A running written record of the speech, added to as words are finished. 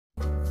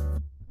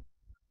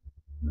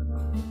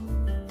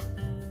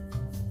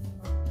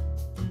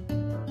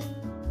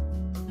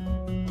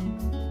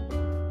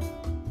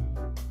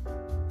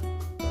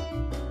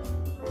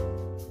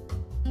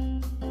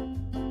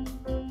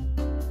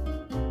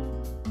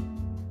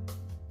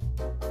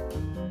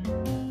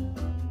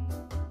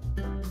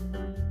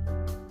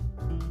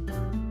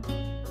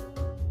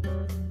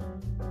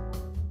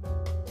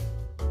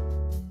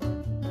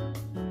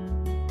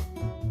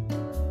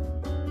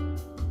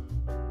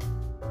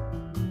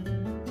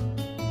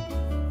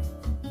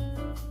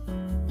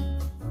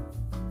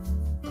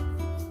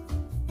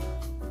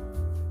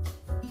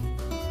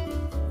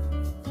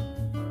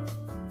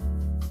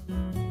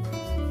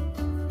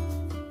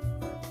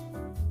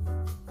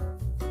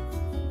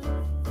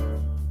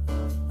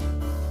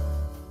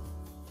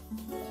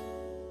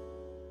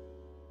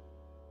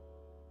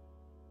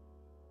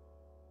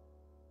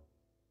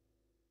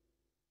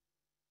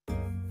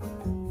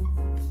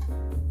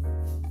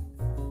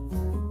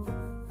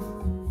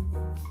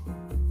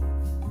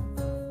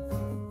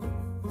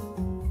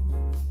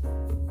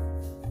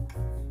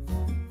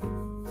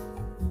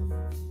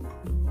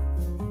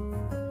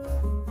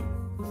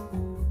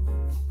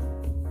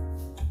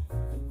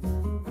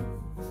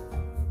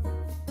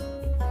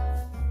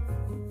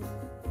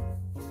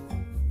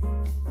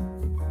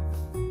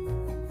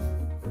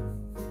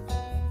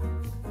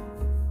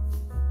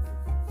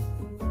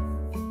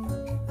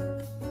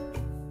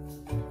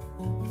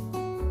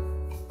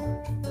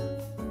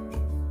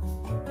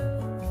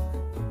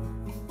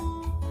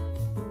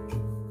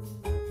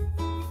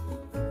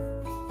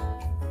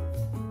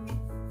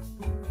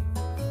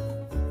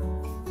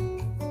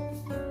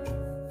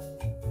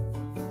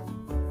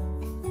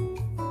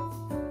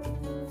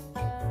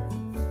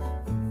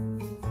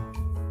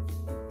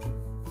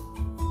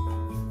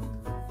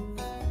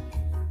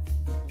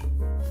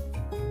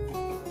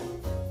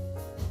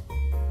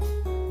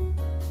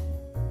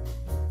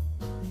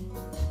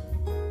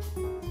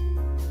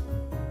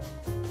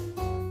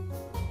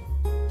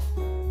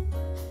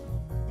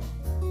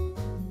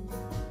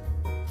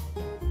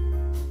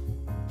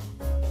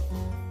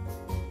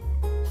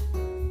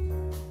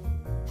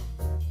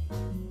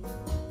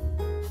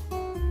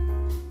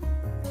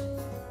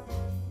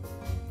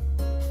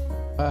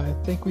I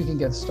think we can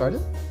get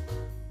started.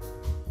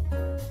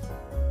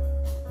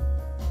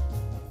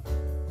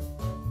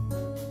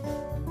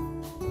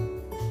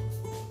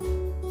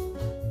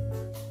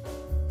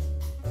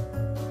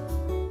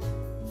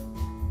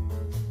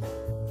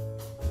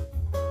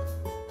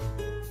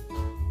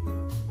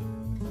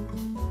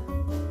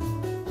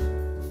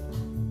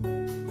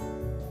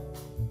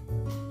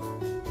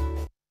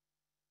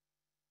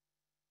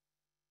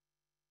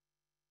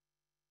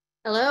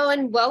 Hello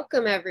and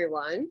welcome,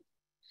 everyone.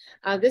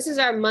 This is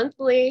our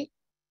monthly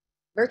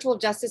virtual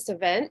justice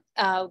event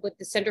with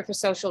the Center for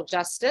Social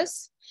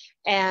Justice.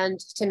 And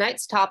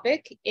tonight's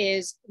topic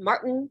is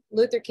Martin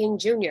Luther King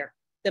Jr.,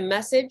 the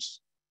message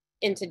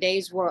in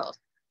today's world.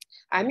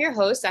 I'm your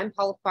host, I'm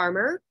Paula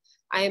Farmer.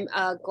 I'm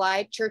a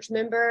Glide church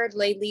member,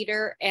 lay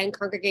leader, and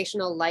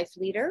congregational life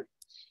leader,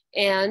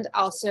 and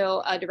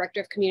also a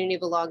director of community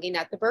belonging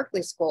at the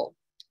Berkley School.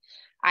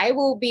 I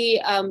will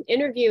be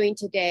interviewing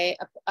today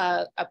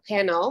a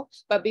panel,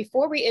 but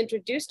before we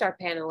introduce our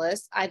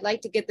panelists, I'd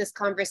like to get this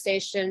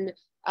conversation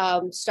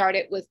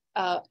started with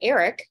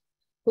Eric,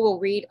 who will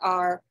read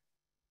our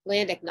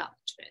land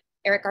acknowledgement.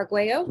 Eric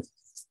Arguello.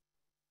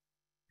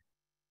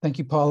 Thank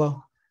you,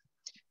 Paula.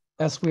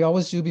 As we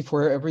always do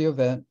before every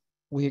event,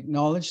 we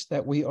acknowledge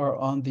that we are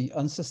on the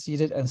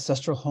unseceded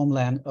ancestral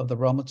homeland of the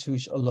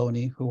Ramaytush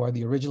Ohlone, who are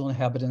the original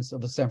inhabitants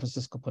of the San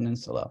Francisco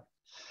Peninsula.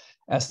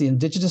 As the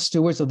indigenous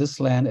stewards of this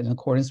land, in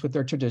accordance with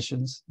their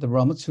traditions, the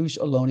Ramaytush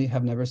Ohlone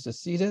have never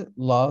seceded,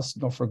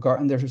 lost, nor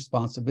forgotten their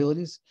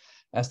responsibilities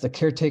as the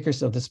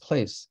caretakers of this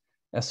place,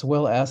 as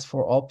well as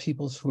for all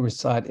peoples who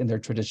reside in their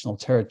traditional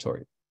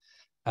territory.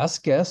 As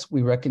guests,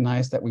 we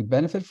recognize that we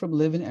benefit from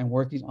living and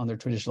working on their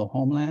traditional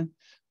homeland.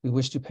 We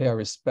wish to pay our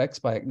respects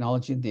by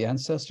acknowledging the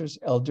ancestors,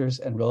 elders,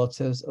 and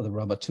relatives of the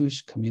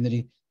Ramaytush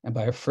community and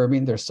by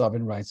affirming their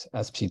sovereign rights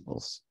as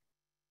peoples.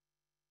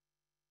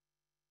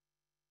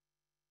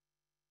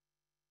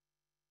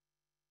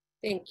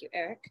 Thank you,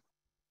 Eric.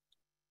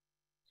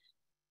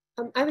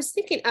 I was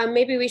thinking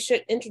maybe we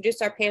should introduce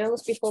our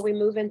panelists before we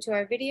move into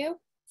our video.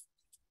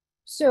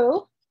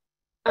 So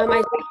I'd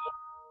like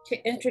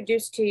to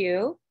introduce to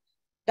you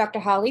Dr.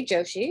 Holly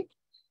Joshi,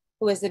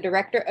 who is the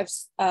director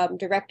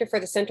for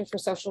the Center for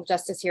Social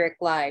Justice here at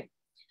Glide.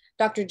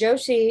 Dr.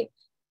 Joshi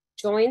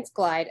joins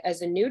Glide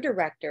as a new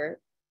director,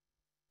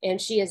 and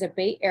she is a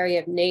Bay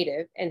Area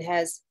native and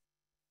has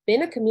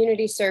been a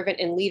community servant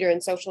and leader in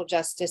social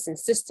justice and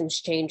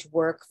systems change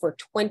work for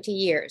 20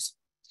 years.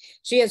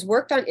 She has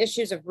worked on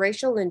issues of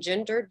racial and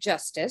gender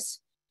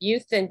justice,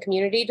 youth and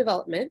community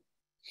development,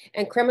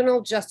 and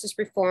criminal justice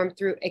reform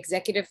through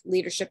executive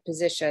leadership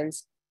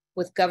positions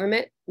with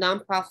government,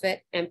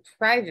 nonprofit, and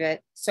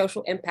private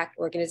social impact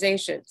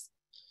organizations.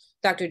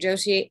 Dr.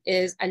 Joshi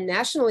is a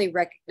nationally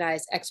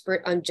recognized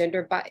expert on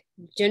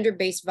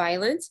gender-based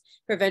violence,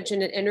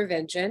 prevention and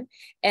intervention,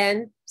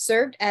 and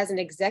served as an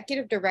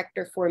executive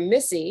director for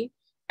MISSY,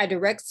 a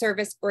direct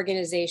service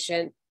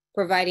organization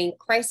providing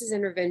crisis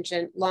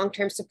intervention,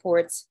 long-term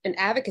supports, and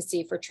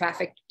advocacy for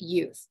trafficked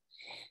youth.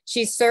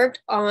 She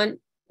served on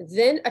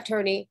then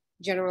Attorney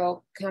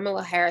General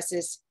Kamala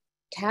Harris's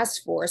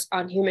Task Force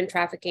on Human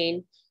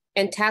Trafficking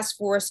and Task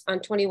Force on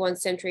 21st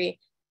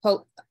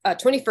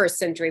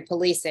century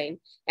policing,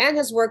 and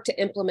has worked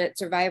to implement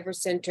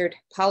survivor-centered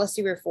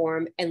policy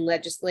reform and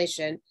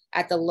legislation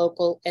at the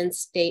local and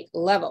state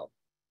level.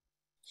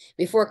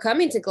 Before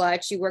coming to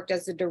Glide, she worked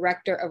as the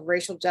director of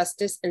racial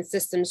justice and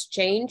systems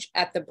change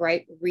at the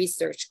Bright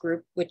Research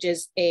Group, which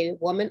is a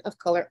woman of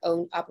color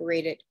owned,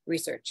 operated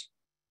research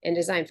and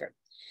design firm.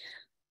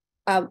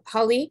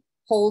 Holly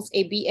holds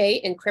a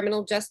BA in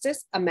criminal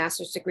justice, a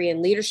master's degree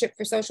in leadership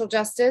for social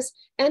justice,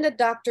 and a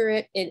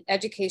doctorate in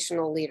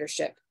educational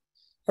leadership.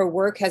 Her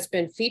work has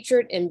been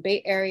featured in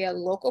Bay Area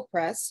local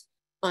press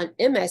on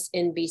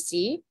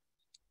MSNBC,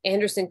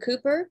 Anderson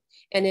Cooper,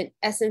 and in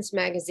Essence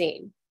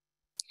magazine.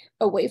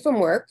 Away from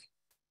work,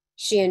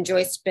 she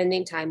enjoys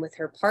spending time with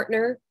her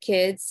partner,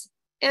 kids,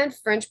 and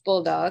French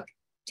bulldog,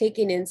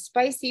 taking in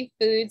spicy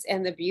foods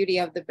and the beauty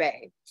of the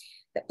Bay,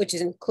 which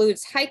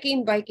includes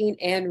hiking, biking,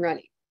 and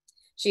running.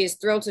 She is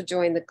thrilled to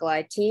join the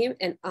Glide team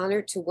and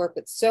honored to work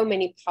with so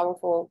many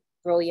powerful,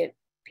 brilliant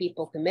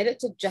people committed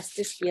to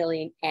justice,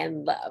 healing,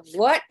 and love.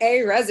 What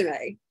a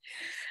resume.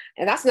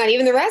 And that's not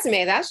even the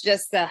resume, that's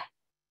just the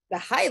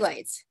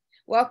highlights.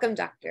 Welcome,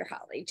 Dr.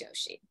 Holly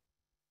Joshi.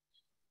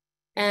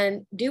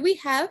 And do we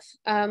have,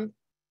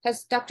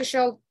 has Dr.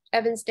 Sheryl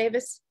Evans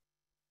Davis?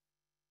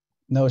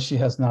 No, she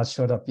has not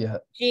showed up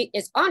yet. She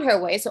is on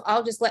her way, so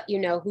I'll just let you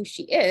know who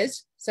she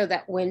is so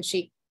that when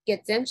she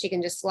gets in, she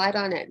can just slide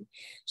on in.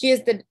 She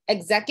is the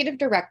executive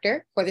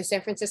director for the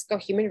San Francisco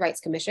Human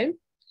Rights Commission.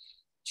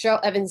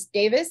 Sheryl Evans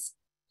Davis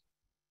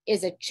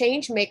is a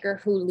change maker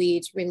who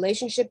leads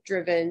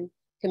relationship-driven,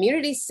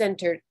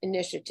 community-centered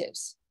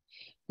initiatives.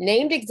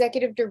 Named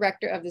executive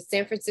director of the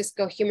San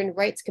Francisco Human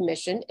Rights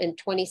Commission in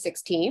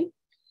 2016,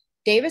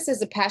 Davis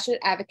is a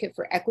passionate advocate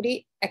for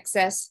equity,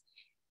 access,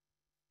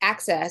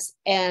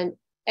 and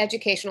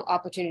educational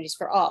opportunities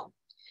for all.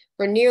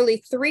 For nearly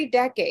 3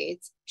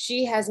 decades,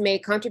 she has made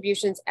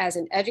contributions as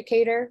an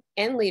educator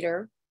and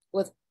leader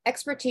with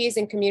expertise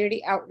in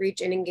community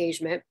outreach and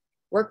engagement,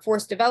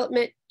 workforce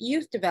development,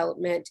 youth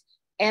development,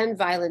 and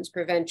violence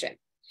prevention.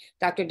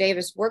 Dr.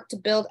 Davis worked to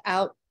build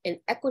out an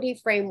equity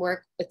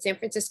framework with San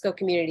Francisco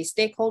community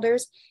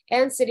stakeholders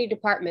and city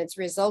departments,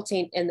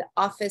 resulting in the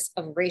Office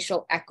of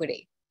Racial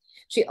Equity.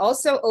 She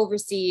also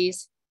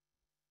oversees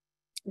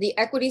the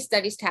Equity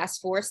Studies Task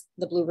Force,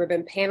 the Blue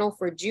Ribbon Panel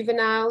for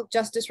Juvenile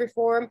Justice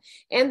Reform,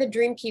 and the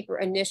Dreamkeeper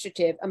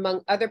Initiative,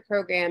 among other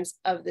programs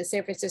of the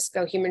San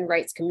Francisco Human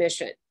Rights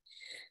Commission.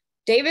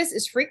 Davis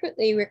is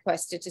frequently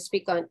requested to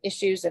speak on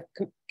issues of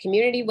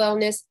community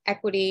wellness,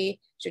 equity,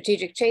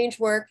 strategic change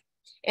work,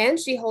 and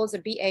she holds a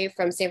BA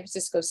from San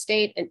Francisco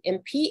State, an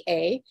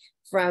MPA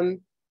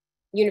from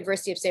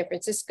University of San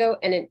Francisco,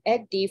 and an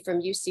EdD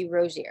from UC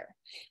Rozier.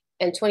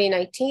 In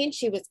 2019,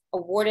 she was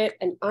awarded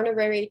an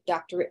honorary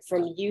doctorate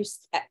from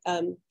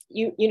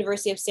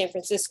University of San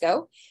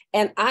Francisco.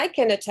 And I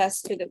can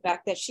attest to the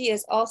fact that she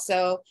is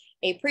also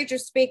a preacher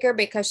speaker,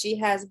 because she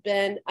has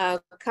been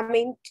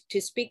coming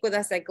to speak with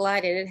us at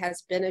GLIDE, and it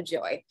has been a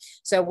joy.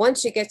 So once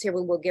she gets here,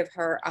 we will give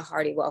her a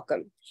hearty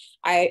welcome.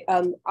 I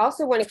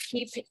also want to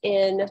keep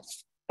in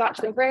thoughts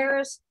and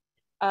prayers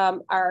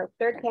our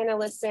third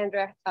panelist,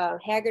 Sandra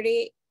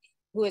Haggerty,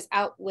 who is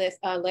out with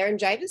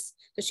laryngitis.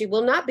 So she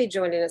will not be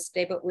joining us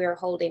today, but we are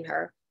holding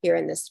her here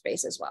in this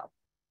space as well.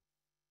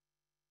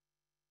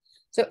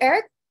 So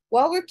Eric,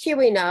 while we're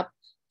queuing up,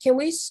 can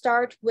we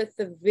start with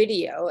the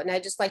video? And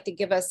I'd just like to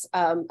give us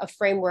a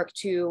framework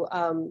to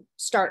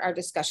start our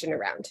discussion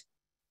around.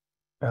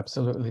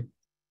 Absolutely.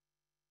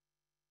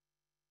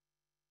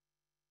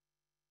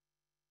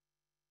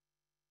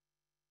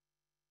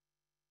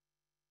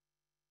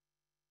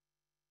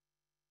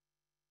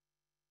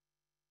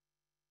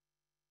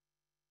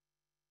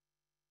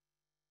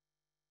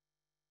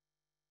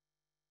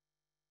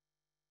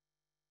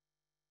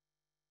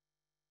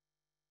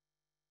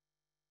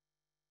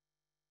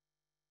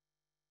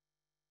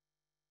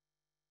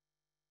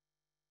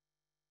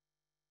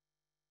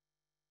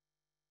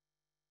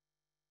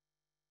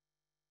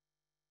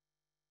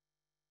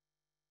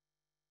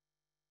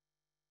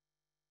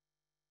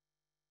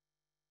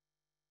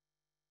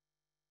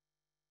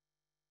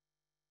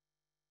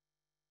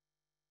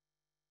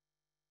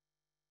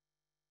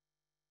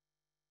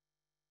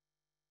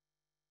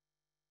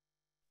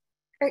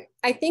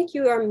 I think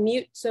you are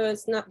mute, so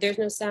it's not, there's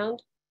no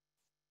sound.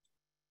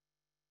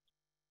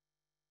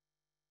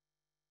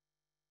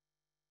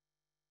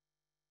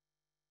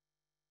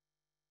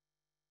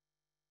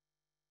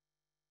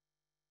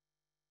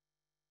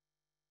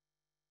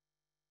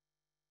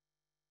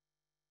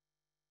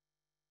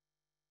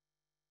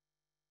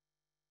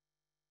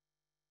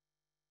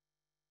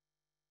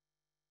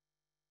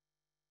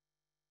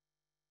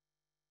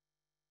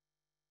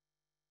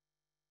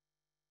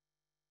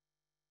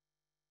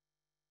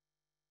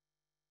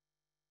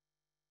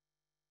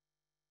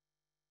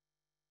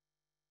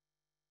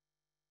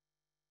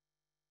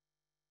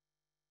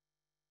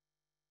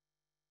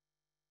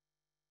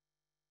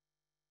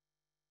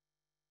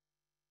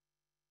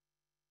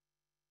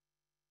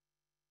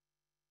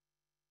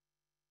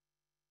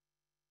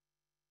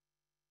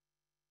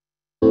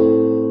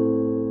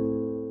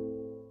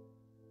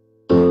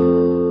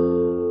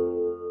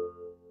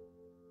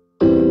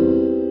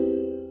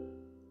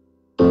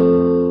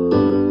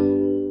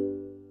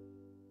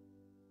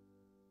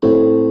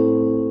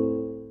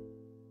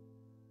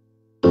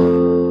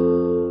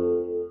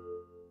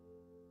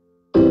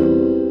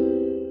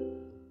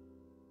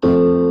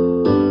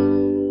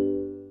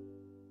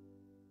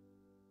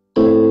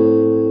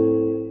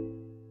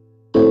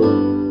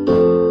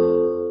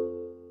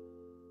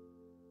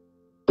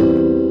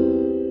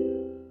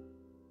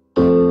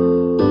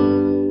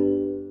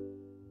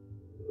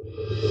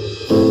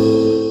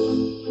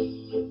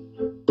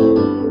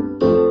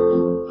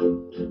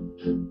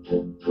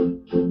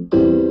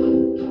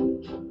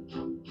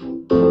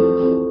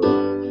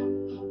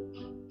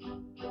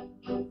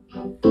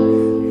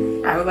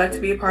 I would like to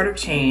be a part of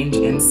change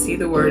and see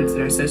the words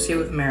that are associated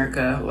with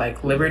America,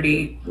 like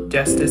liberty,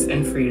 justice,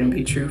 and freedom,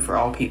 be true for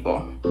all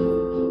people.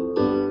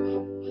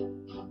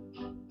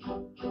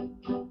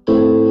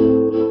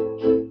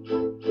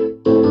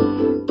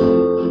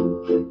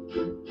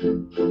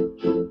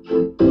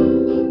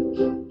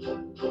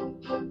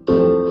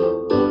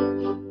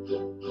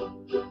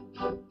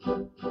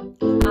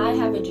 I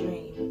have a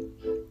dream.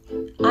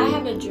 I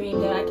have a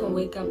dream that I can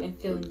wake up and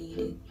feel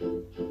needed.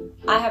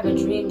 I have a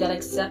dream that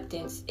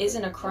acceptance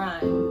isn't a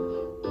crime.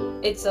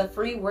 It's a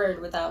free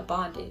word without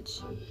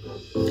bondage.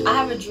 I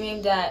have a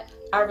dream that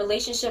our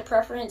relationship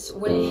preference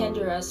wouldn't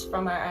hinder us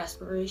from our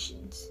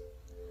aspirations.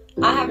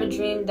 I have a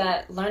dream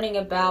that learning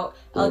about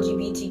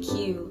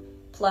LGBTQ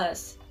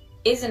plus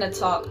isn't a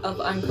talk of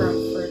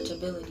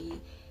uncomfortability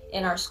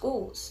in our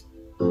schools.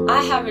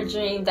 I have a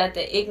dream that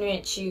the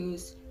ignorant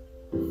choose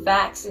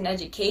facts and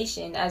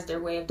education as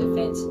their way of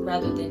defense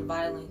rather than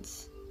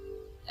violence.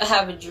 I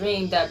have a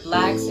dream that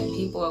Blacks and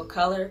people of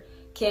color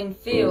can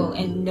feel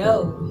and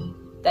know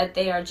that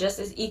they are just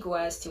as equal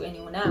as to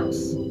anyone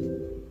else.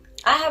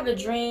 I have a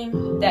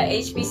dream that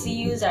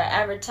HBCUs are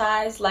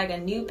advertised like a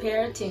new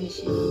pair of tennis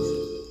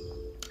shoes.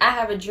 I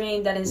have a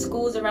dream that in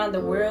schools around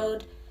the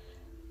world,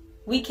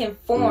 we can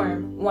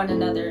form one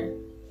another.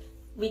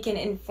 We can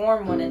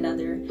inform one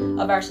another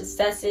of our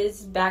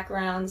successes,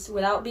 backgrounds,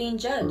 without being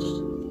judged.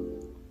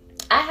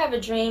 I have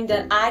a dream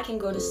that I can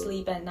go to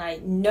sleep at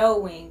night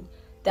knowing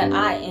that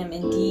I am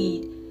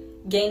indeed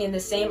gaining the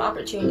same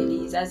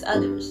opportunities as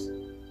others.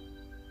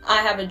 I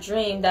have a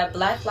dream that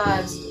Black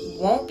lives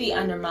won't be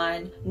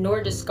undermined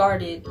nor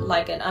discarded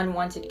like an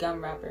unwanted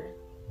gum wrapper.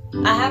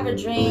 I have a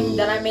dream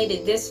that I made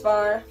it this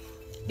far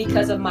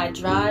because of my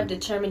drive,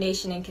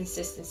 determination, and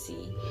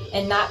consistency,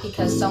 and not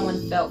because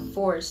someone felt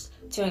forced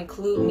to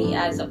include me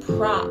as a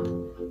prop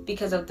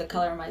because of the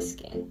color of my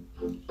skin.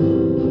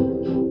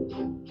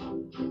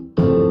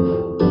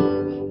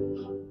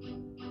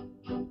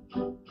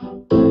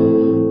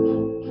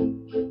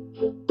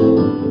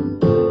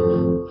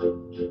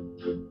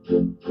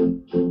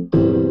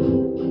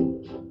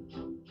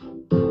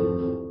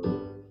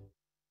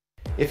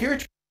 If you're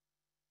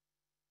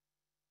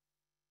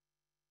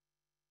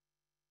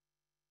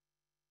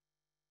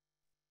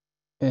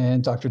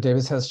And Dr.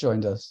 Davis has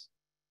joined us.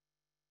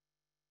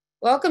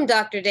 Welcome,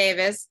 Dr.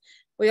 Davis.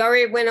 We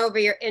already went over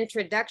your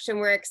introduction.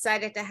 We're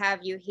excited to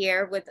have you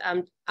here with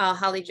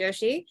Holly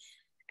Joshi.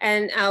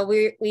 And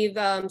we've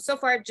so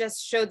far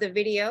just showed the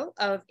video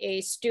of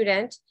a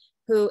student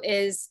who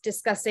is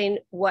discussing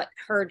what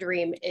her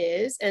dream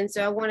is. And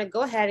so I want to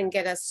go ahead and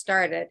get us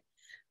started.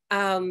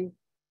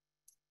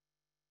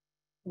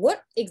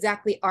 What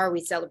exactly are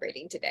we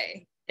celebrating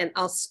today? And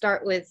I'll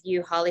start with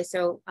you, Holly,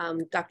 so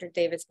Dr.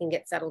 Davis can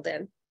get settled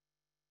in.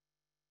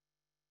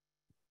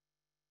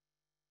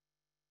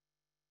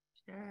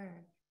 Sure.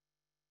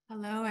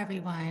 Hello,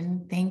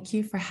 everyone. Thank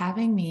you for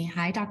having me.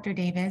 Hi, Dr.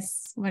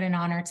 Davis. What an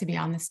honor to be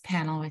on this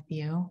panel with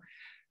you.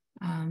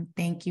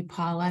 Thank you,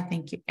 Paula.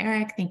 Thank you,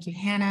 Eric. Thank you,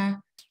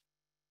 Hannah.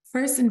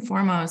 First and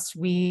foremost,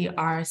 we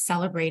are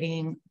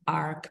celebrating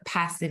our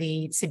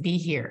capacity to be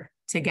here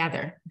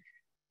together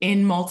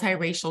in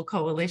multiracial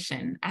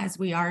coalition as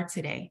we are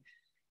today.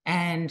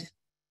 And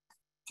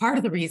part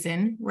of the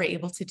reason we're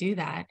able to do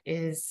that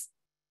is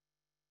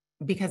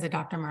because of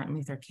Dr. Martin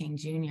Luther King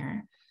Jr.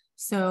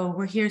 So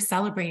we're here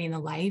celebrating the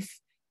life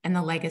and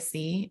the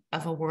legacy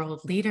of a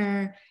world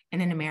leader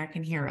and an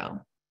American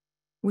hero.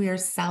 We are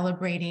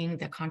celebrating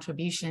the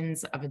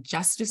contributions of a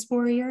justice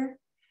warrior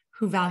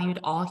who valued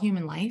all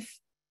human life,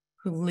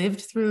 who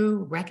lived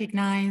through,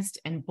 recognized,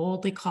 and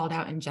boldly called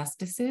out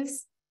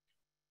injustices,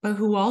 but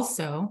who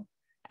also,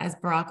 as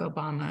Barack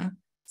Obama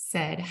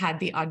said, had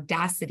the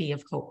audacity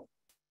of hope.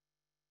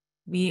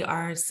 We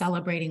are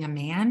celebrating a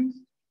man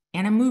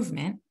and a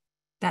movement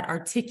that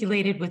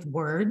articulated with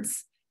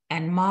words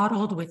and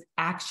modeled with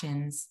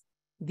actions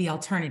the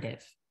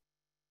alternative.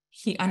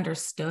 He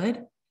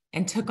understood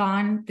and took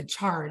on the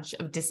charge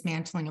of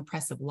dismantling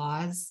oppressive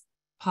laws,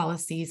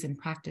 policies, and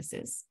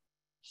practices.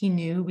 He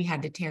knew we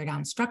had to tear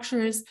down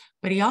structures,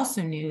 but he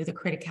also knew the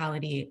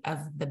criticality of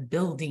the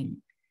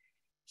building.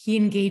 He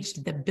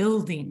engaged the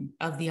building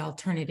of the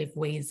alternative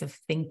ways of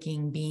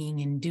thinking,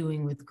 being, and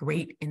doing with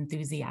great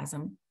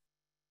enthusiasm.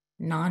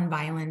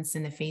 Nonviolence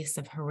in the face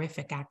of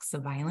horrific acts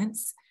of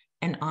violence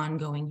and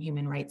ongoing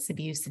human rights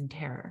abuse and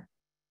terror.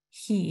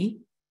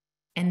 He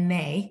and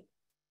they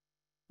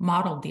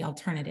modeled the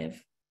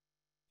alternative.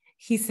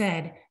 He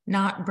said,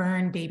 not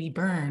burn, baby,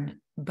 burn,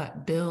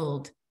 but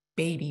build,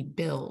 baby,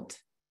 build.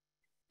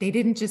 They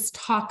didn't just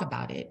talk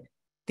about it,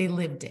 they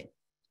lived it.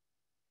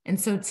 And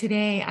so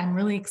today I'm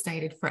really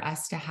excited for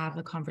us to have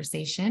the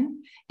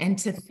conversation and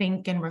to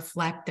think and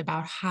reflect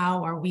about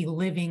how are we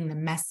living the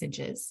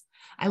messages.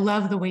 I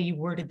love the way you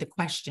worded the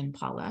question,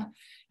 Paula.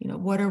 You know,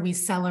 what are we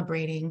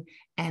celebrating,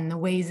 and the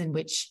ways in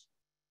which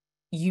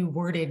you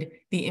worded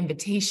the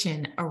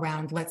invitation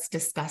around let's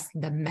discuss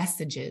the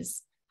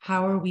messages.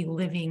 How are we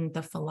living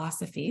the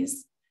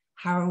philosophies?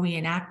 How are we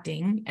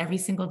enacting every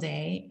single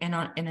day and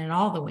in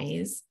all the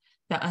ways,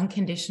 the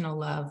unconditional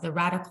love, the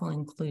radical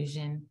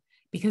inclusion,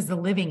 because the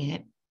living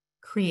it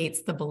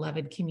creates the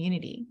beloved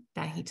community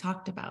that he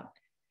talked about.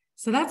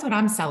 So that's what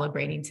I'm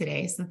celebrating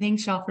today. So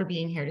thanks, y'all, for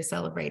being here to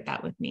celebrate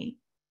that with me.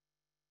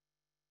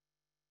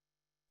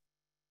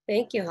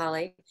 Thank you,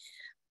 Holly.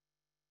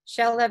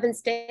 Sheryl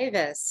Evans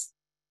Davis,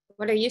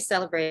 what are you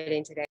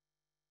celebrating today?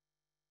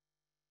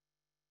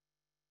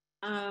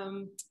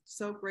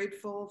 So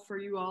grateful for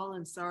you all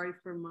and sorry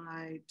for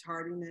my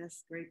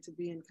tardiness. Great to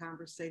be in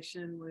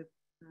conversation with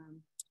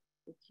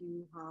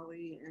you,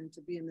 Holly, and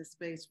to be in this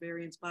space.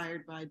 Very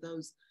inspired by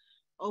those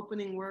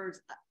opening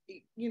words.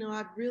 You know,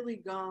 I've really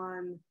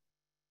gone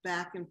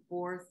back and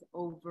forth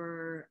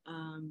over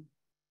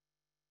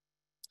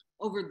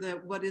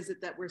what is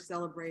it that we're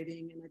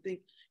celebrating. And I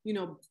think, you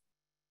know,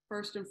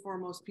 first and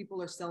foremost,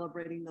 people are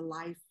celebrating the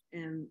life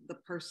and the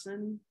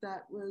person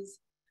that was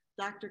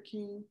Dr.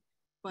 King.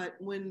 But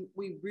when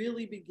we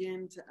really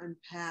begin to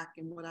unpack,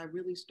 and what I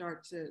really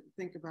start to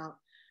think about,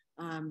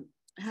 I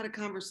had a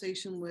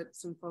conversation with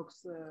some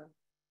folks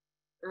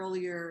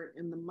earlier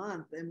in the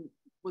month, and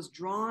was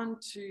drawn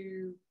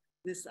to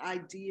this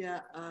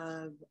idea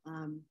of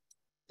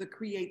the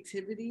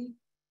creativity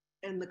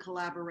and the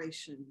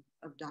collaboration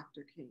of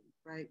Dr. King,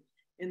 right?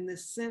 In the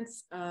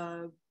sense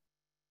of,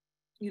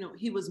 you know,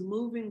 he was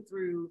moving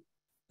through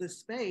the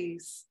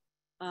space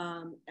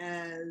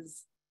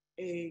as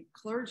a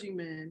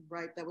clergyman,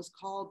 right, that was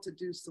called to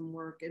do some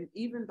work. And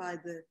even by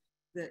the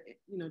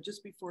you know,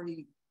 just before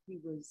he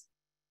was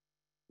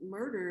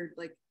murdered,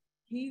 like,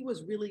 he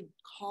was really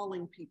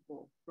calling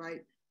people,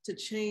 right, to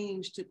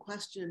change, to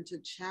question, to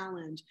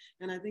challenge.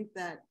 And I think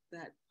that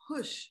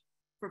push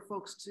for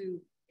folks to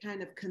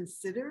kind of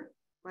consider,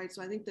 right?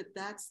 So I think that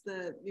that's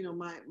the, you know,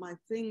 my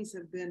things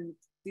have been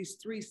these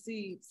 3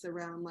 C's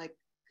around, like,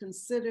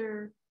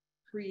 consider,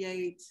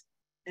 create,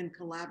 and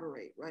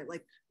collaborate, right?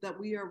 Like, that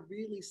we are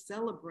really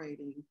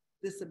celebrating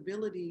this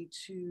ability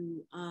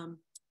to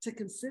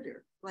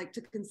consider, like,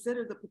 to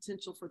consider the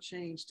potential for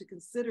change, to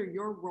consider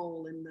your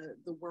role in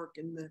the work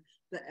and the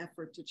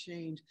effort to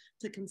change,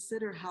 to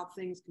consider how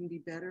things can be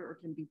better or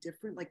can be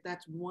different. Like,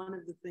 that's one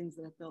of the things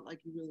that I felt like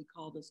he really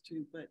called us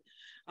to. But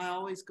I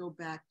always go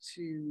back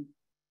to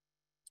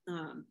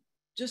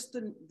just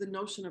the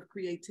notion of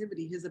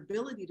creativity, his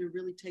ability to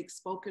really take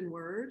spoken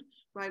word,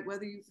 right?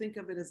 Whether you think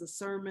of it as a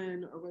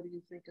sermon or whether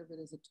you think of it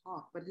as a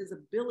talk, but his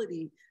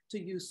ability to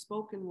use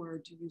spoken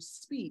word, to use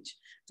speech,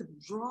 to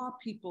draw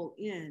people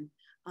in,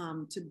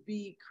 to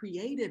be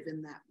creative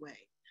in that way,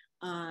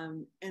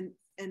 and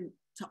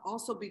to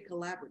also be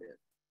collaborative,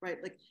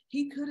 right? Like,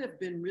 he could have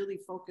been really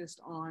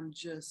focused on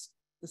just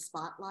the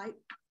spotlight.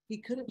 He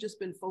could have just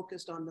been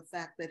focused on the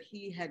fact that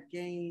he had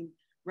gained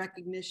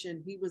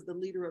recognition, he was the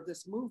leader of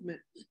this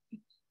movement.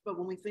 But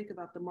when we think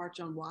about the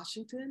March on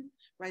Washington,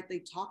 right, they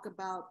talk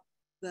about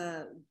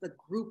the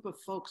group of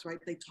folks, right?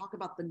 They talk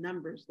about the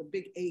numbers, the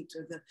big 8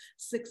 or the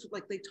 6,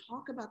 like, they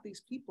talk about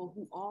these people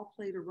who all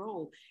played a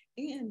role.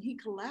 And he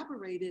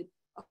collaborated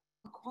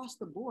across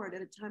the board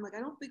at a time, like,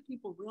 I don't think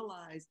people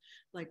realize,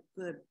 like,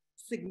 the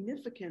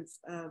significance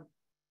of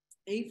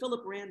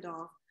Philip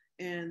Randolph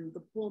and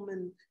the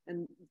Pullmans,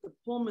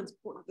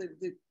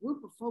 the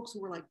group of folks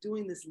who were, like,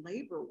 doing this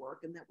labor work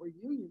and that were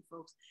union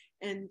folks,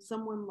 and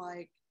someone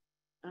like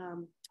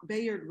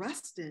Bayard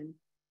Rustin,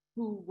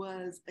 who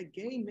was a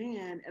gay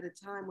man at a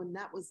time when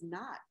that was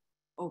not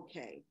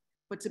okay,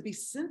 but to be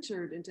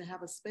centered and to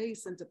have a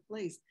space and to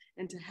place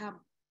and to have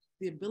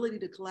the ability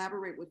to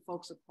collaborate with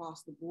folks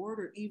across the board,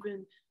 or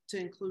even to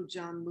include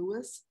John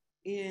Lewis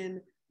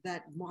in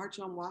that March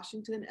on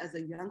Washington as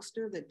a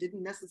youngster that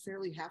didn't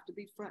necessarily have to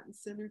be front and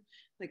center.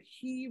 Like,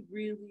 he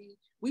really,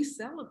 we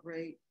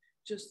celebrate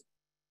just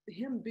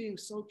him being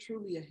so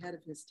truly ahead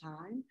of his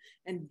time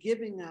and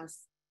giving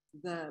us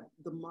the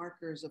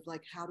markers of,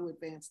 like, how to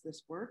advance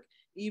this work,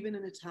 even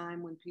in a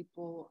time when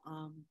people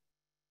are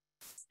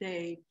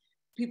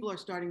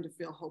starting to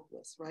feel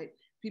hopeless, right?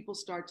 People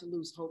start to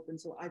lose hope. And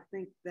so I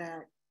think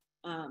that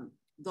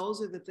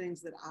those are the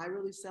things that I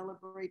really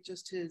celebrate,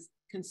 just his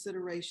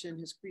consideration,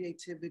 his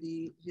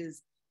creativity,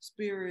 his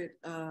spirit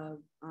of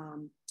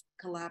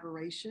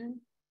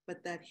collaboration,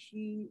 but that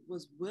he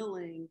was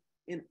willing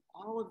in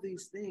all of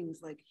these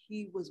things, like,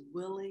 he was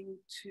willing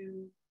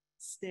to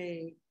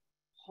stay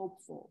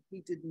hopeful.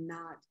 He did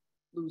not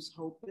lose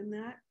hope in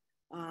that.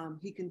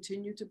 He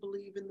continued to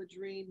believe in the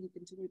dream. He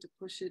continued to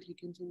push it. He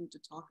continued to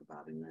talk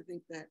about it. And I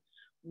think that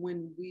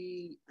when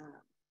we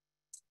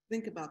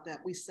think about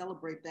that, we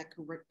celebrate that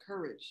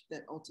courage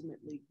that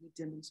ultimately he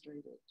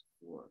demonstrated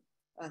for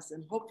us.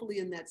 And hopefully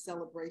in that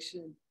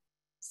celebration,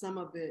 some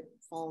of it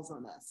falls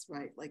on us,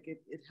 right? Like,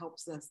 it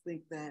helps us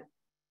think that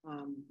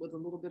with a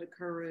little bit of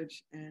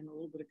courage and a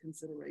little bit of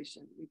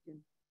consideration, we can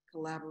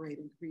collaborate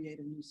and create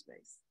a new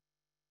space.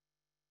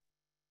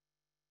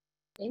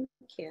 Thank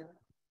you.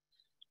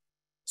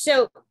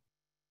 So,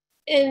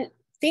 in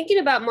thinking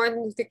about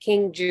Martin Luther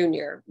King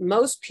Jr.,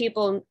 most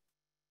people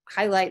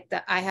highlight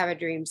the I Have a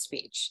Dream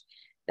speech.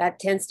 That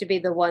tends to be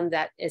the one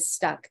that has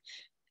stuck.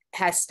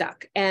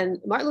 And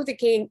Martin Luther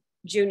King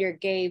Jr.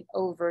 gave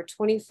over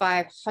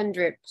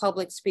 2,500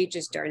 public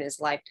speeches during his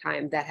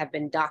lifetime that have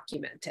been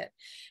documented.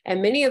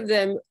 And many of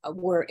them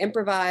were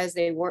improvised.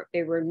 They were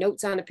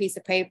notes on a piece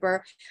of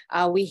paper.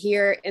 We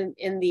hear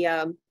in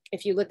the,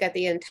 if you look at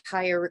the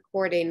entire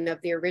recording of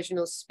the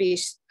original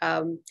speech,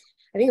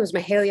 I think it was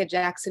Mahalia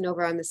Jackson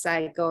over on the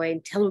side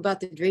going, "Tell him about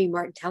the dream,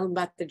 Martin, tell him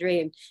about the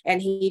dream."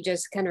 And he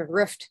just kind of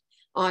riffed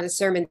on a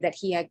sermon that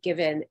he had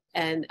given.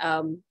 And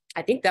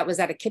I think that was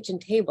at a kitchen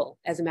table,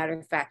 as a matter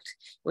of fact,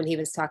 when he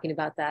was talking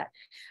about that.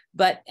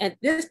 But at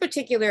this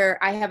particular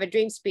I Have a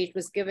Dream speech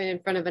was given in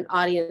front of an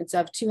audience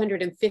of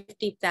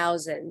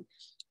 250,000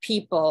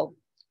 people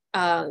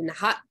on a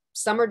hot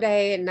summer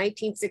day in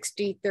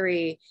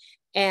 1963.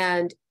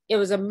 And it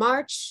was a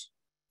march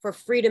for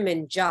freedom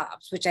and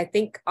jobs, which I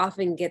think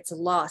often gets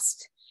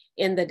lost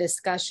in the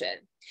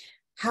discussion.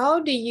 How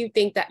do you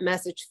think that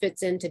message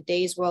fits in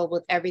today's world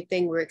with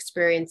everything we're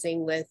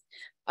experiencing with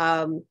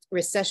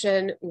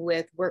recession,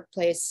 with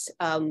workplace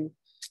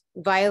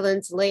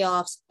violence,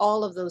 layoffs,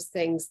 all of those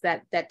things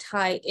that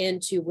tie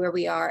into where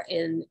we are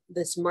in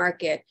this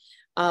market?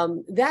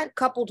 That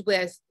coupled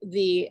with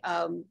the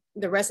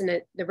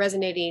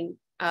resonating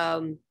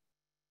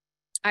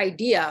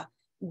idea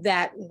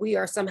that we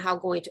are somehow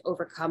going to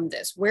overcome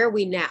this. Where are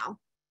we now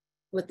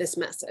with this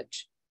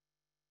message?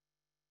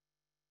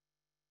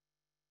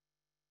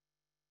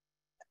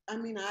 I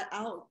mean,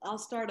 I'll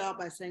start out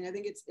by saying I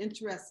think it's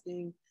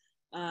interesting,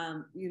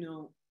 you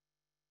know,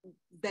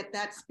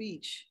 that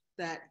speech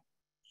that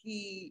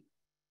he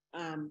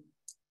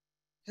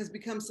has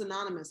become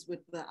synonymous with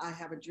the "I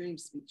have a dream"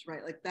 speech,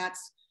 right? Like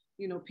that's,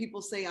 you know,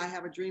 people say "I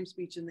have a dream"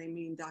 speech and they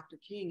mean Dr.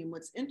 King. And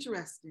what's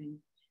interesting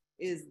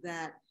is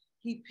that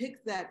he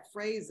picked that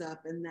phrase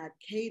up and that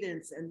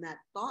cadence and that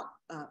thought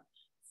up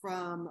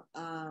from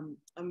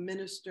a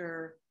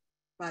minister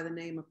by the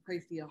name of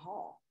Prathia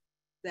Hall,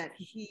 that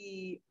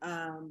he,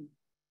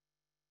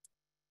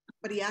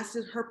 but he asked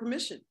her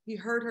permission. He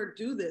heard her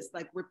do this,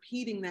 like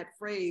repeating that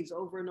phrase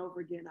over and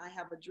over again, "I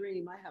have a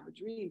dream, I have a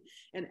dream,"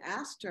 and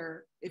asked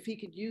her if he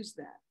could use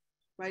that,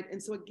 right?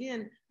 And so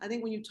again, I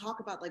think when you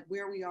talk about like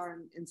where we are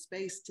in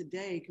space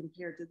today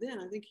compared to then,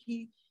 I think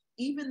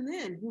even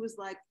then, he was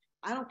like,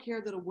 I don't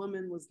care that a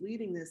woman was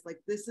leading this, like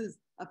this is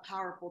a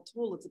powerful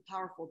tool, it's a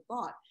powerful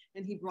thought.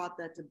 And he brought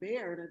that to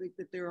bear. And I think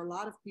that there are a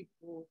lot of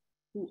people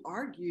who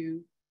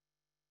argue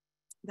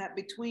that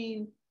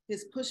between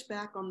his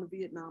pushback on the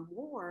Vietnam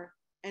War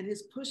and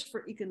his push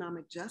for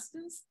economic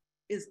justice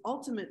is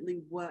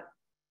ultimately what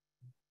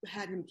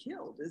had him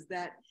killed, is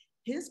that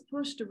his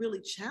push to really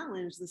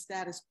challenge the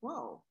status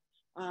quo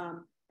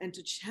and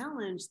to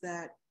challenge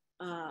that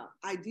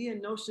idea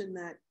and notion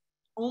that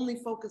only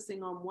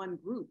focusing on one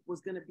group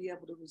was going to be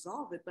able to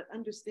resolve it, but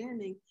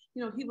understanding,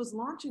 you know, he was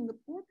launching the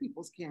Poor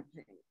People's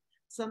Campaign,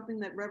 something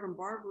that Reverend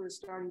Barber is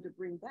starting to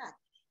bring back.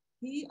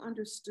 He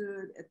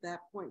understood at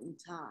that point in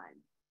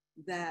time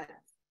that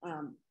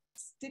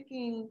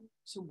sticking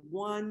to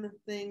one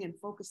thing and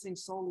focusing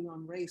solely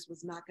on race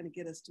was not going to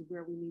get us to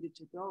where we needed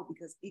to go,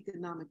 because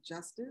economic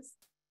justice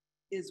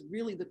is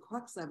really the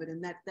crux of it,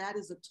 and that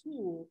is a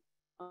tool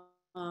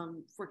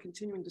for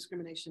continuing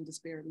discrimination,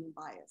 disparity, and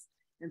bias.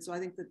 And so I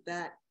think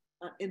that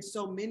in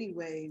so many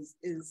ways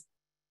is,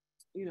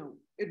 you know,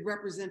 it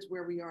represents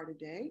where we are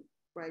today,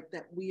 right?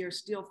 That we are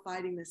still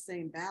fighting the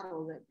same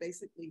battle that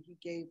basically he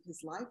gave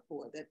his life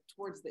for, that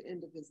towards the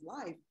end of his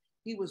life,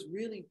 he was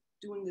really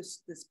doing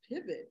this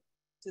pivot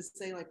to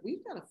say, like,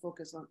 we've got to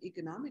focus on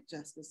economic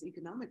justice,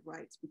 economic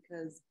rights,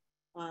 because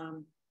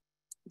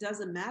it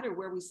doesn't matter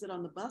where we sit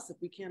on the bus if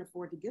we can't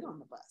afford to get on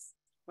the bus,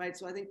 right?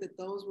 So I think that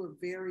those were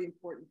very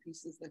important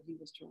pieces that he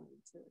was trying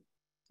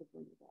to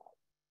bring about.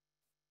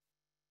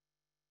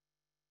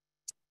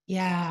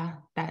 Yeah,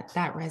 that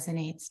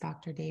resonates,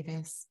 Dr.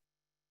 Davis.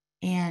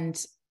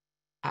 And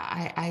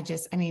I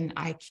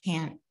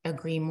can't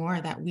agree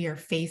more that we are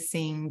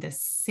facing the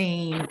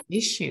same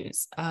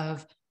issues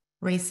of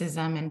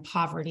racism and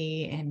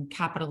poverty and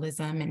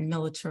capitalism and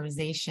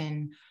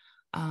militarization.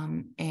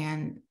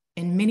 And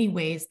in many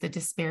ways, the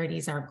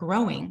disparities are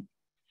growing.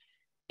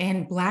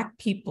 And Black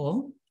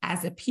people,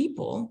 as a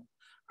people,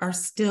 are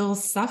still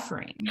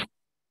suffering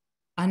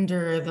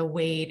under the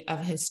weight of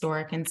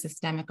historic and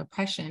systemic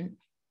oppression.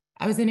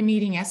 I was in a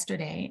meeting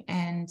yesterday,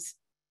 and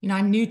you know,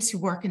 I'm new to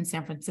work in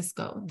San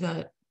Francisco.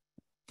 The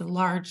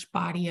large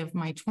body of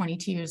my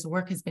 22 years of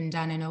work has been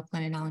done in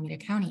Oakland and Alameda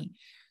County.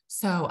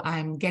 So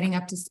I'm getting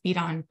up to speed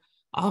on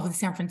all of the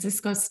San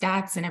Francisco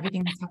stats and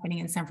everything that's happening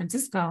in San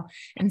Francisco.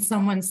 And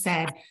someone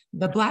said,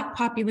 the Black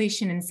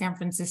population in San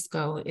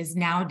Francisco is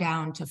now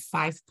down to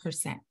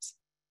 5%.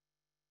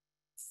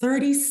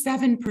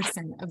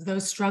 37% of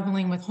those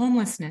struggling with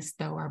homelessness,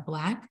 though, are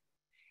Black,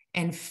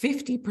 and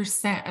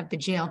 50% of the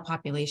jail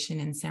population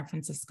in San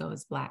Francisco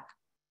is Black.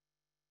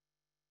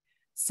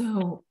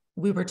 So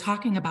we were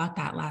talking about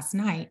that last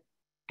night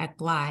at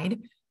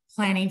Glide,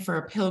 planning for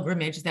a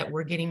pilgrimage that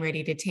we're getting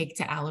ready to take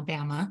to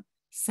Alabama,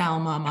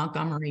 Selma,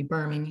 Montgomery,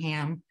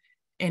 Birmingham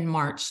in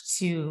March,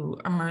 to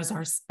immerse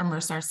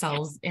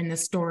ourselves in the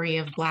story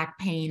of Black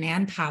pain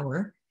and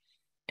power.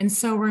 And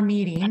so we're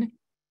meeting,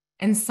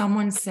 and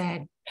someone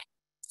said,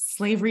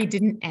 slavery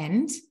didn't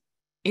end,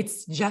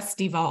 it's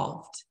just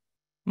evolved,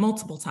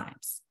 multiple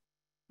times.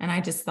 And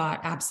I just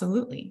thought,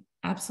 absolutely,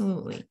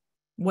 absolutely.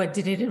 What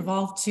did it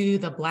evolve to?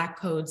 The Black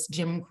codes,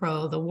 Jim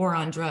Crow, the war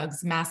on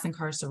drugs, mass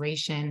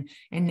incarceration,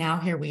 and now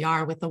here we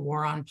are with the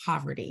war on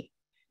poverty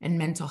and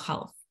mental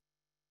health.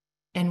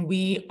 And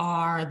we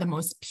are the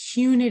most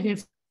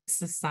punitive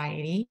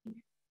society,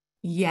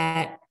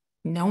 yet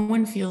no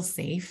one feels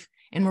safe,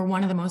 and we're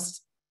one of the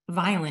most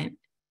violent,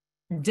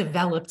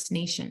 developed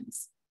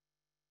nations.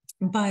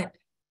 But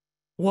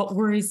what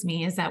worries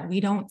me is that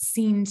we don't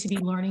seem to be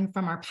learning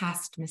from our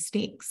past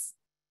mistakes.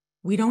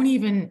 We don't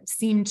even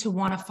seem to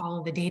want to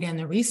follow the data and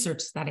the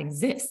research that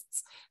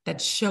exists that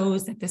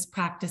shows that this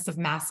practice of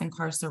mass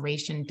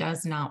incarceration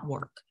does not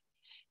work.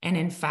 And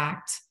in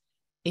fact,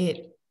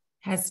 it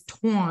has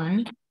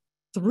torn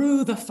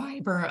through the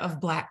fiber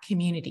of Black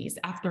communities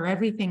after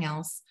everything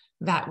else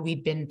that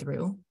we've been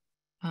through.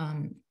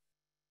 And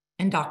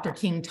Dr.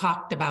 King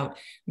talked about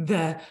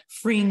the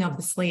freeing of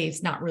the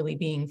slaves not really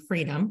being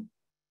freedom.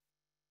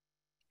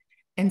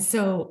 And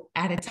so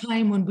at a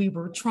time when we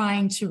were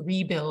trying to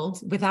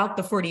rebuild without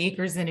the 40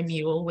 acres and a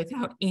mule,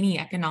 without any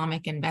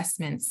economic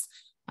investments,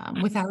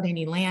 without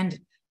any land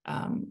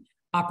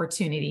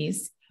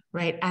opportunities,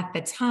 right? At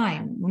the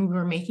time when we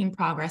were making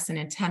progress and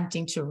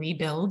attempting to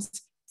rebuild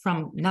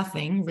from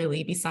nothing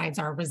really besides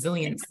our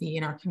resiliency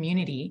in our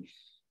community,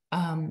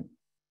 the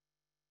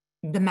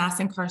mass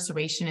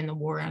incarceration and the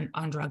war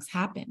on drugs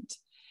happened.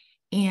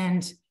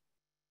 And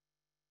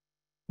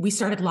we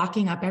started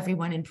locking up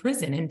everyone in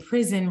prison. In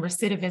prison,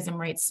 recidivism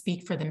rates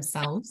speak for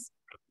themselves.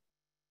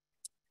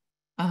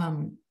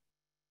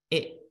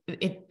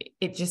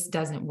 It just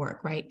doesn't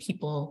work, right?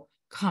 People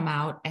come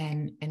out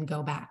and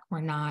go back.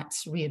 We're not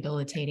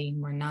rehabilitating.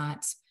 We're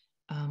not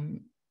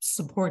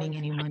supporting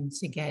anyone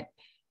to get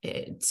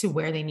to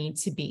where they need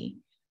to be.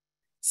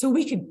 So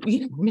we could,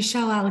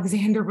 Michelle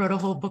Alexander wrote a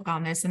whole book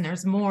on this, and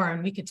there's more,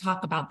 and we could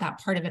talk about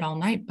that part of it all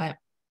night. But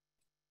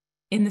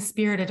in the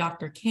spirit of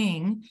Dr.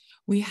 King,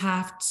 we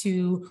have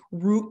to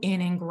root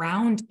in and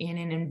ground in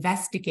and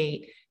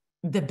investigate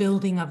the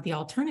building of the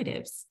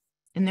alternatives.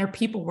 And there are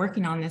people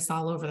working on this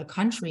all over the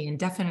country, and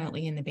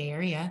definitely in the Bay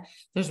Area.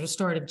 There's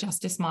restorative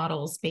justice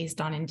models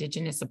based on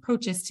Indigenous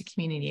approaches to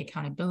community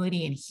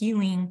accountability and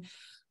healing.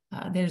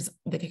 There's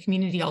the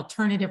community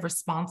alternative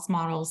response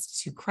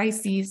models to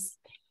crises.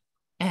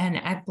 And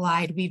at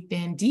Glide, we've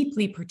been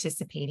deeply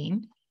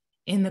participating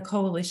in the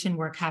coalition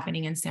work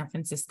happening in San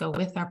Francisco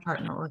with our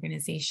partner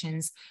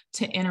organizations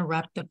to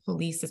interrupt the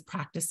police's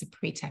practice of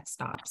pretext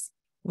stops,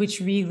 which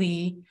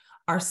really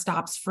are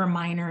stops for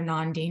minor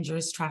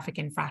non-dangerous traffic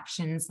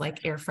infractions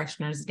like air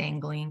fresheners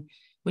dangling,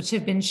 which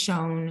have been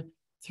shown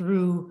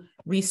through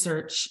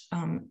research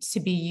to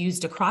be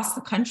used across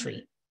the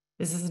country.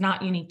 This is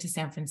not unique to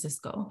San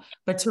Francisco,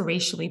 but to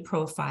racially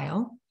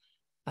profile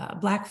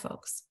Black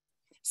folks.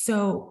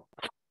 So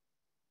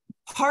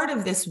part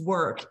of this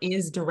work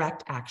is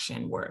direct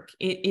action work.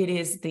 It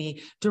is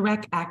the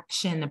direct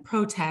action, the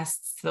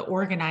protests, the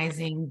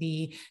organizing,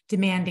 the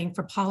demanding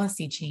for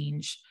policy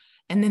change.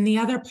 And then the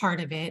other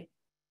part of it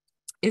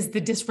is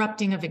the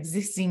disrupting of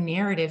existing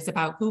narratives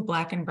about who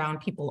Black and Brown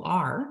people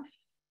are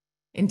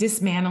and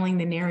dismantling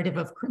the narrative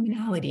of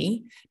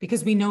criminality,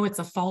 because we know it's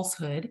a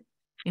falsehood.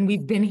 And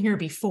we've been here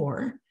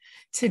before.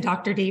 To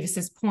Dr.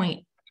 Davis's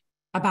point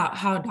about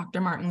how Dr.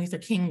 Martin Luther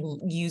King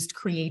used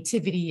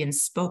creativity and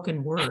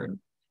spoken word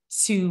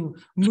to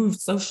move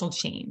social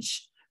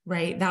change,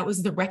 right? That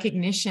was the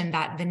recognition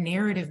that the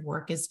narrative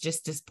work is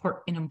just as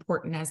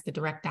important as the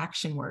direct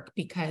action work,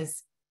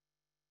 because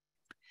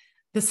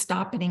the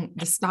stopping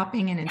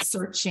and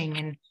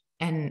searching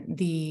and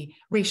the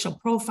racial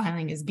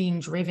profiling is being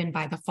driven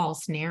by the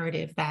false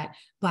narrative that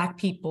Black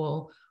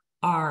people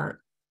are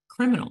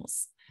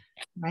criminals,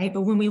 right?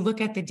 But when we look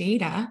at the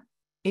data,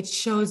 it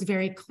shows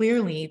very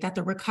clearly that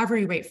the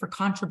recovery rate for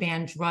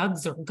contraband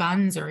drugs or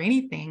guns or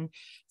anything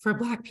for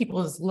Black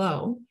people is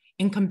low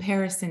in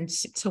comparison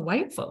to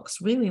white folks.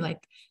 Really, like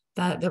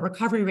the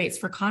recovery rates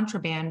for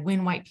contraband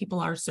when white people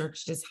are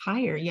searched is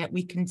higher, yet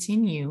we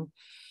continue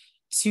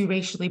to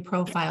racially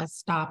profile,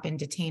 stop, and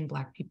detain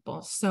Black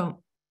people.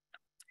 So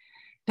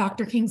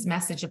Dr. King's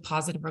message of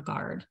positive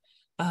regard,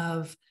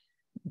 of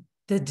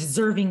the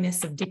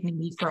deservingness of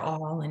dignity for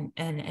all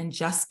and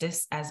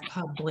justice as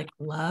public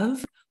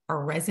love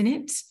are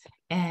resonant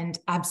and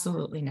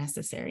absolutely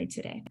necessary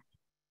today.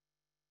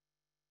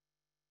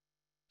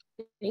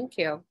 Thank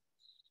you.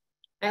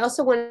 I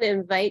also want to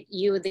invite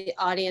you, the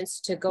audience,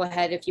 to go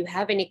ahead. If you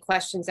have any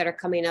questions that are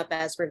coming up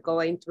as we're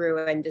going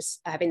through and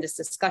just having this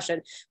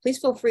discussion, please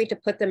feel free to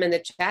put them in the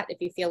chat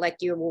if you feel like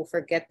you will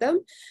forget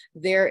them.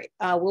 There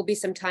will be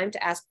some time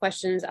to ask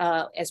questions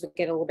as we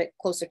get a little bit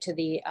closer to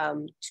the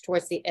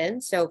towards the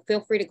end. So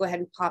feel free to go ahead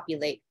and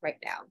populate right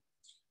now.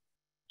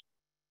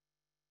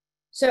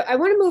 So I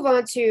want to move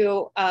on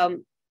to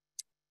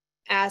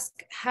ask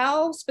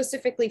how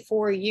specifically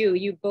for you,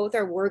 you both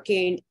are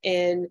working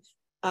in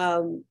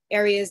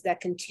areas that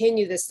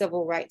continue the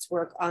civil rights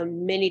work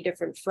on many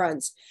different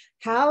fronts.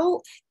 How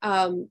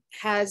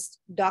has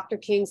Dr.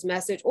 King's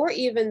message, or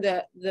even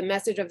the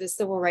message of the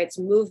civil rights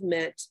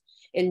movement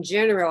in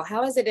general,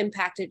 how has it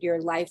impacted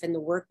your life and the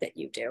work that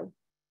you do?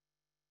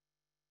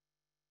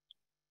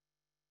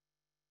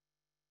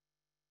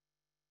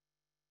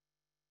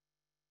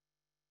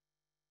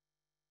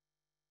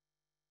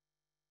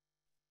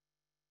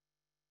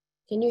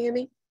 Can you hear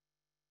me?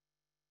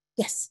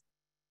 Yes.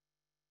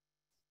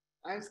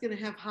 I was going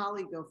to have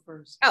Holly go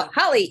first. Oh,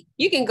 Holly,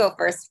 you can go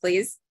first,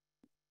 please.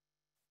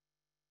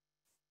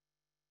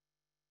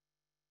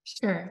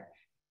 Sure.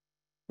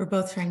 We're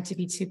both trying to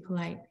be too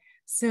polite.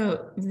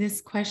 So this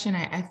question,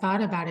 I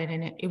thought about it,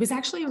 and it was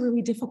actually a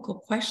really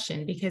difficult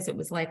question, because it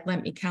was like,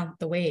 let me count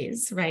the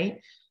ways, right?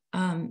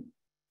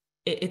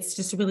 It's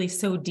just really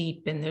so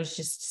deep, and there's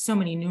just so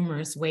many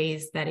numerous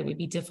ways that it would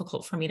be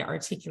difficult for me to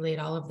articulate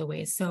all of the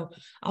ways. So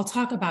I'll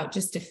talk about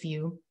just a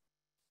few,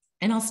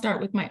 and I'll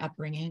start with my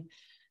upbringing.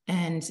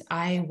 And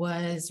I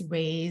was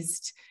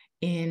raised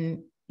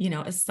in,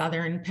 a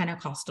Southern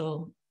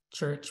Pentecostal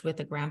church with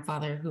a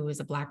grandfather who was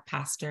a Black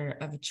pastor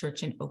of a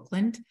church in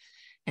Oakland.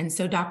 And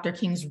so Dr.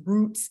 King's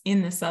roots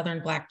in the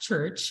Southern Black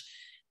church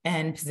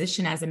and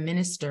position as a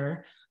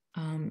minister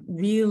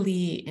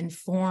really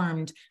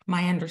informed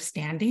my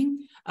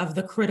understanding of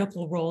the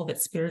critical role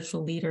that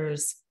spiritual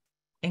leaders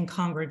in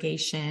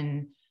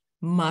congregation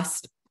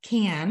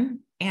can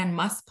and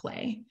must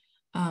play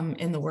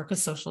in the work of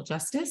social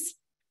justice.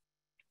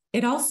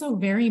 It also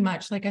very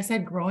much, like I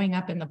said, growing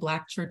up in the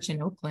Black church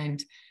in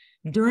Oakland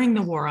during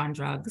the war on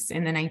drugs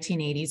in the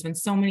 1980s, when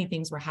so many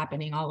things were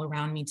happening all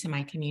around me to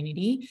my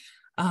community,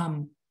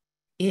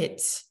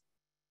 it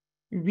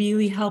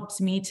really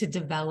helped me to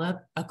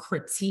develop a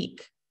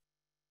critique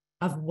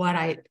of what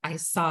I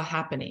saw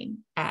happening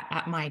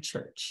at my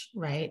church,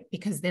 right?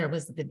 Because there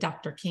was the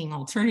Dr. King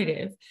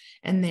alternative,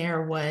 and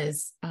there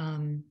was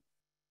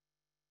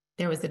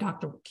the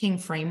Dr. King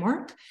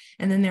framework,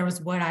 and then there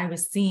was what I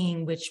was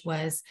seeing, which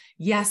was,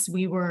 yes,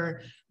 we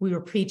were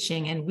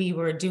preaching and we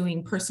were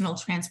doing personal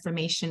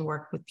transformation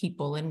work with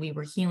people, and we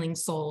were healing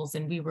souls,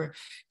 and we were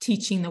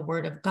teaching the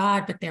word of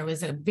God, but there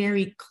was a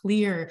very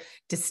clear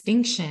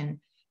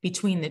distinction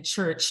between the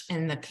church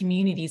and the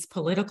community's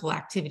political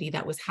activity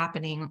that was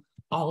happening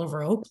all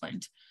over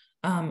Oakland.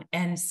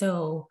 And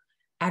so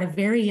at a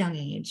very young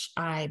age,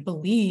 I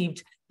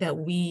believed that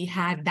we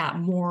had that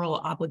moral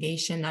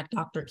obligation that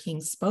Dr.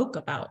 King spoke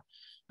about,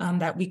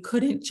 that we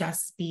couldn't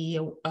just be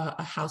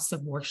a house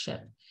of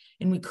worship,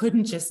 and we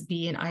couldn't just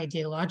be an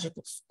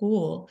ideological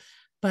school,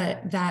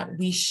 but that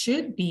we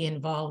should be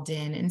involved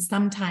in, and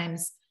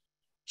sometimes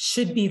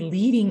should be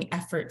leading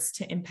efforts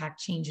to impact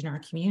change in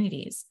our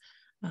communities.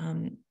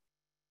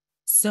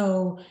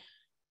 So,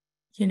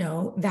 you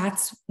know,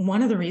 that's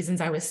one of the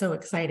reasons I was so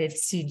excited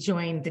to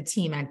join the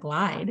team at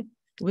Glide,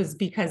 was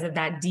because of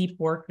that deep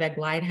work that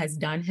Glide has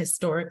done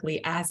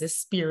historically as a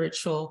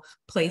spiritual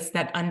place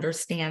that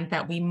understands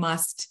that we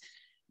must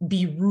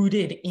be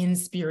rooted in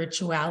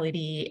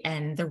spirituality,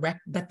 and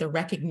the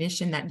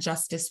recognition that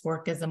justice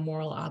work is a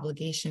moral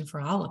obligation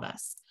for all of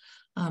us.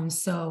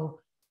 So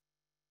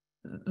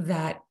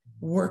that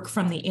work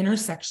from the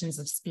intersections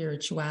of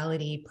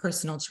spirituality,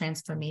 personal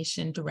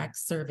transformation, direct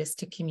service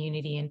to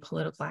community, and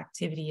political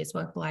activity is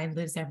what Glide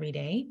lives every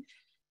day.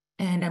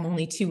 And I'm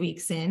only 2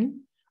 weeks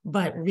in,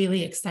 but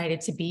really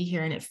excited to be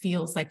here. And it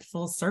feels like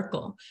full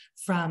circle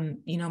from,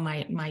 you know,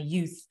 my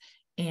youth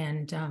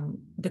and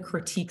the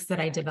critiques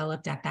that I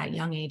developed at that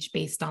young age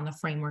based on the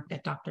framework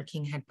that Dr.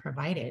 King had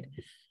provided.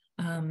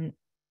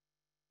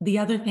 The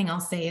other thing I'll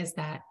say is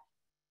that,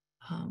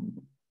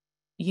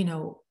 you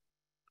know,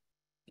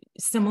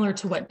 similar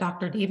to what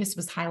Dr. Davis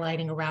was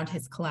highlighting around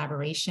his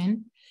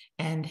collaboration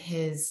and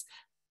his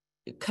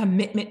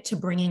commitment to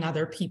bringing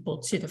other people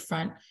to the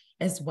front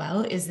as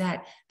well, is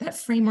that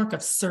framework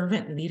of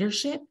servant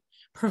leadership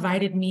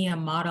provided me a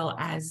model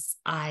as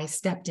I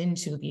stepped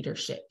into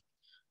leadership.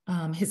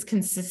 His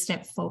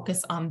consistent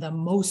focus on the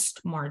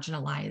most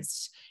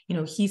marginalized, you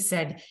know, he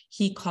said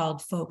he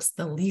called folks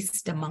the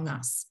least among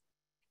us.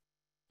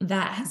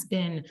 That has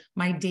been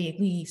my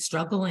daily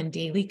struggle and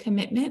daily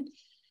commitment.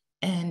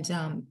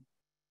 And,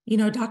 you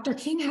know, Dr.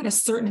 King had a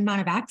certain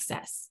amount of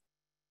access.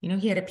 You know,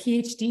 he had a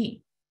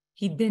PhD.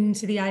 He'd been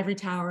to the ivory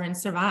tower and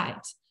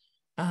survived.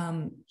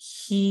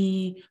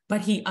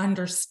 But he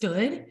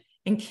understood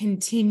and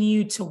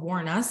continued to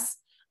warn us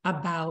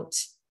about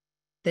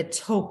the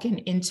token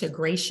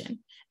integration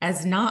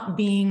as not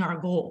being our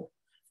goal,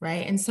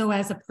 right? And so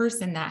as a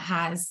person that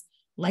has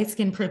light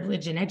skin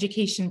privilege and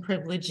education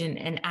privilege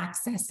and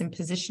access and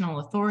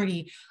positional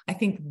authority, I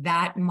think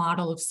that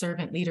model of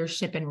servant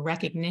leadership and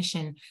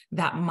recognition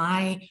that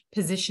my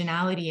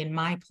positionality and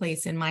my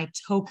place and my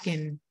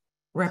token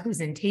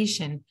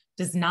representation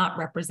does not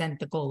represent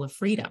the goal of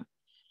freedom.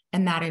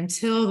 And that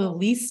until the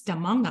least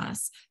among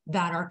us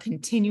that are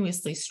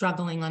continuously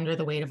struggling under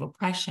the weight of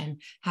oppression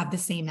have the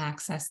same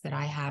access that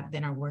I have,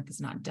 then our work is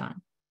not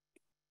done.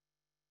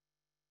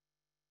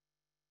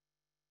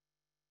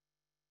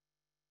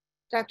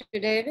 Dr.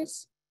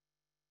 Davis?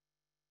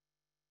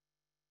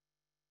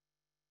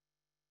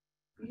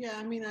 Yeah,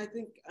 I mean, I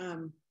think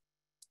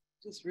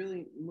just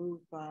really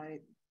moved by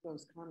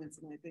those comments.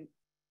 And I think,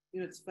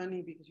 you know, it's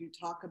funny because you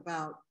talk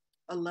about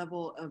a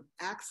level of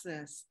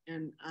access,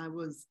 and I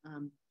was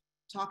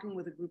talking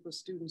with a group of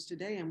students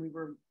today, and we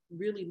were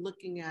really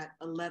looking at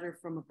a letter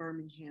from a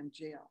Birmingham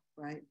jail,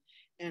 right?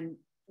 And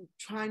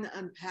trying to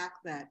unpack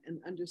that and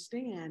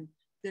understand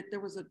that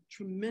there was a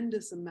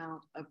tremendous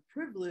amount of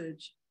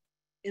privilege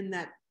in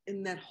that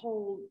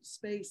whole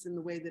space, in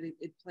the way that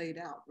it played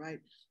out, right?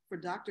 For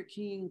Dr.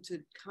 King to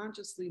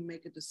consciously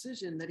make a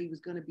decision that he was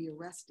going to be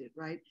arrested,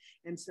 right?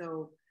 And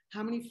so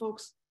how many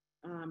folks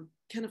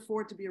can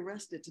afford to be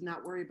arrested, to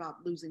not worry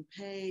about losing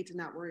pay, to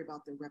not worry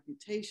about their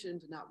reputation,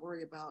 to not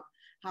worry about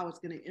how it's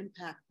going to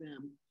impact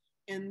them?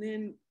 And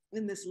then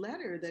in this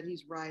letter that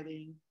he's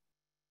writing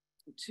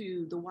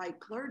to the white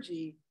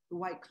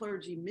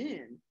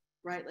clergymen,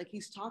 right? Like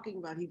he's talking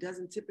about, he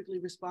doesn't typically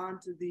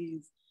respond to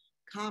these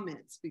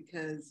comments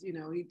because, you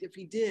know, if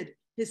he did,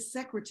 his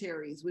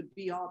secretaries would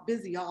be all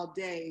busy all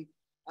day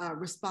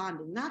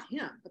responding, not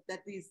him, but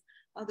that these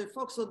other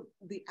folks. So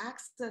the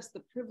access,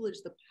 the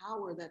privilege, the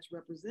power that's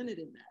represented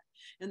in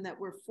that, and that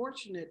we're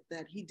fortunate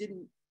that he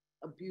didn't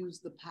abuse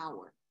the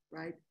power,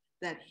 right?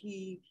 That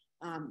he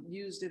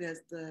used it,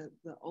 as the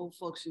old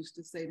folks used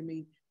to say to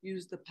me,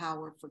 use the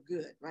power for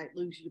good, right?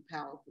 Lose your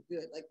power for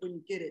good. Like when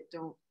you get it,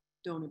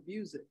 don't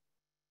abuse it.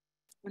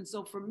 And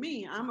so for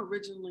me, I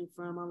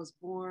was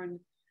born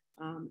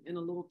in a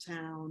little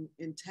town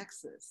in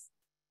Texas.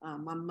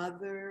 My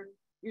mother,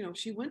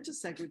 she went to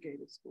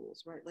segregated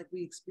schools, right? Like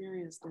we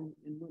experienced and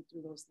went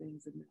through those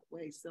things in that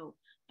way. So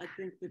I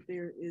think that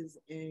there is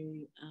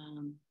a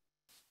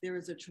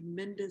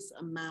tremendous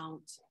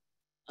amount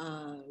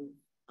of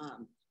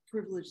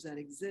privilege that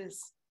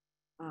exists.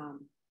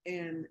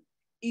 And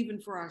even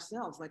for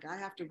ourselves, like I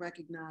have to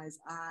recognize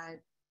I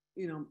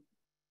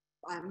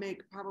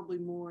make probably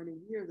more in a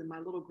year than my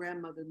little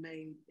grandmother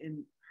made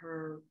in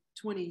her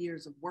 20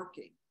 years of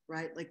working,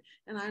 right? Like,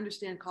 and I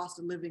understand cost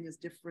of living is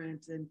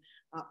different and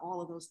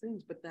all of those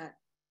things, but that,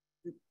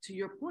 to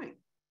your point,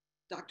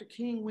 Dr.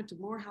 King went to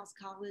Morehouse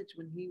College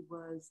when he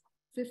was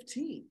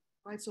 15,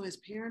 right? So his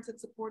parents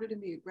had supported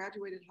him. He had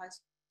graduated high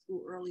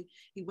school early.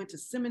 He went to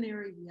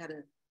seminary. He had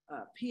a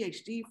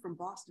PhD from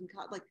Boston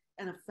College,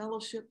 and a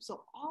fellowship.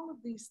 So all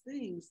of these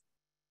things,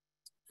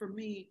 for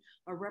me,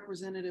 are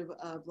representative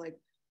of like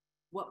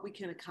what we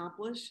can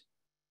accomplish,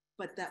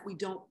 but that we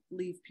don't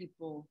leave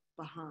people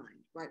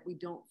behind, right? We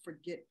don't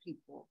forget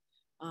people.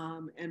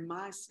 And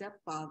my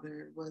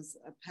stepfather was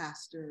a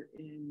pastor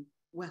in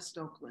West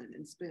Oakland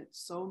and spent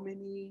so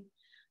many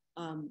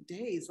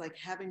days like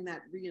having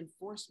that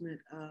reinforcement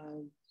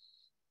of,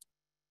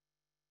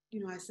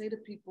 I say to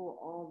people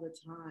all the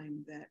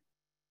time that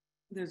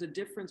there's a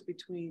difference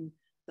between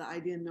the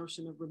idea and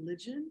notion of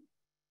religion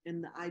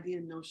and the idea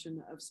and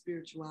notion of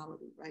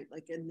spirituality, right?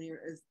 Like, and there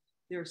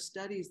are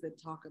studies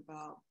that talk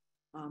about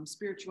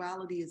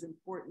spirituality is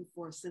important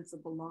for a sense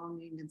of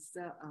belonging and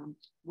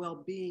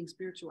well-being.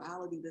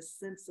 Spirituality, this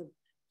sense of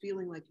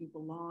feeling like you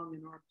belong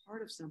and are a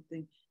part of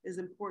something, is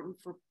important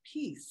for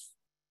peace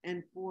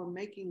and for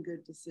making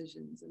good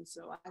decisions. And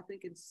so I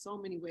think in so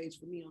many ways,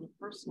 for me on a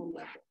personal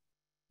level,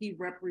 he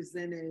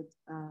represented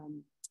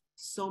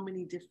so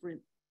many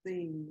different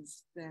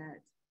things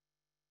that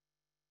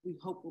we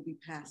hope will be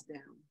passed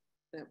down,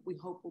 that we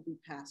hope will be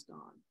passed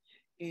on.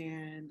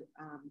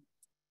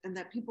 And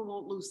that people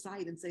won't lose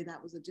sight and say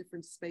that was a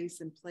different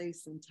space and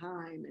place and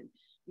time. And,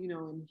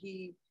 and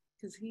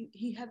because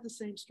he had the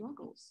same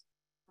struggles,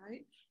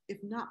 right?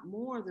 If not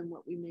more than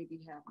what we maybe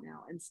have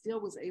now, and still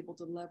was able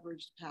to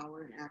leverage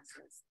power and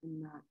access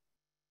and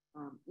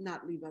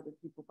not leave other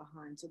people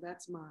behind. So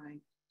that's my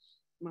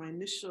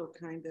initial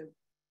kind of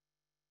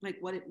like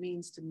what it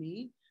means to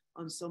me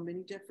on so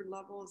many different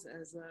levels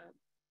as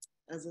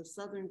a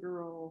Southern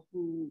girl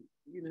who,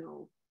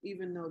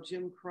 even though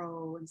Jim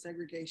Crow and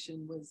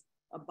segregation was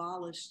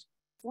abolished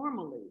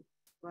formally,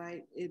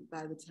 right?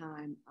 By the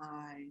time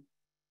I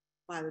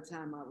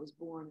was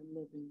born and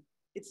living,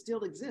 it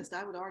still exists.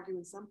 I would argue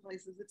in some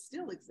places it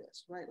still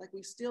exists, right? Like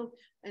we still,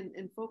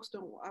 and folks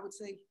don't, I would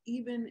say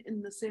even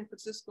in the San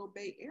Francisco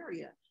Bay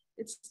Area,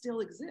 it still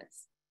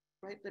exists,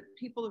 right? That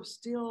people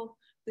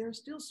there are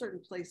still certain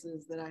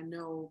places that I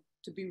know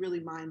to be really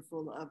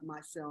mindful of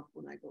myself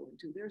when I go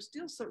into. There are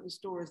still certain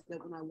stores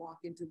that when I walk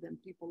into them,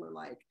 people are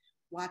like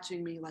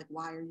watching me like,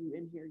 why are you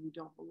in here? You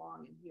don't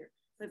belong in here.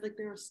 But like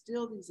there are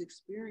still these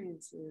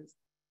experiences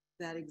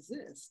that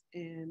exist,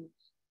 and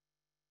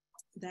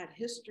that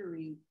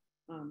history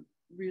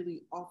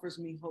really offers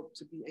me hope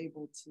to be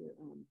able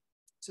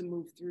to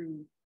move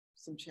through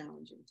some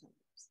challenging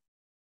times.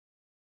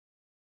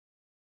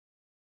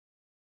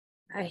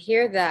 I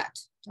hear that,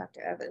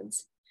 Dr.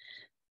 Evans.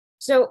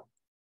 So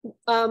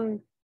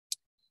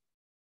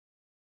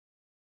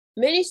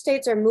many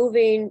states are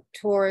moving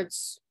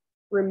towards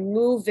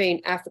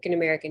removing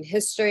African-American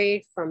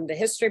history from the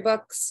history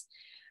books.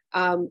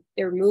 They're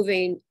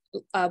removing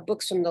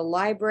books from the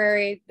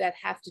library that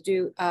have to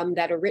do,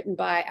 that are written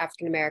by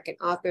African-American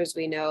authors.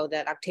 We know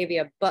that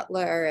Octavia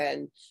Butler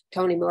and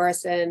Toni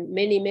Morrison,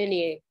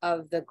 many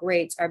of the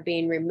greats are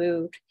being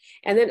removed.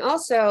 And then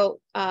also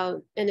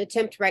an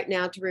attempt right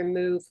now to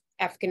remove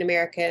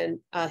African-American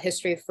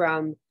history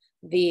from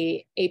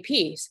the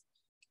APs.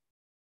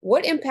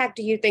 What impact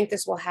do you think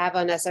this will have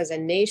on us as a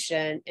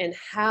nation, and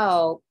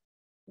how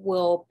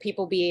will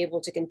people be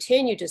able to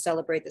continue to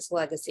celebrate this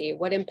legacy?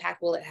 What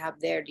impact will it have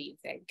there, do you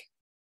think?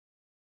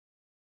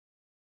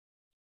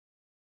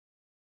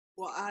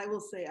 Well, I will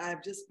say I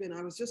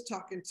was just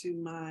talking to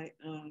my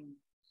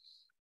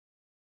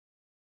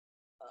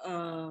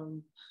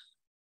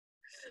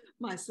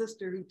my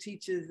sister who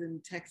teaches in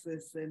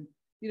Texas, and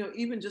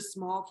even just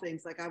small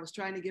things, like I was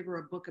trying to give her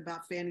a book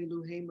about Fannie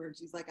Lou Hamer, and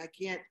she's like, I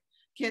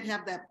can't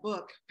have that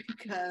book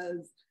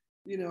because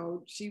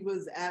she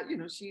was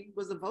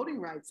a voting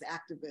rights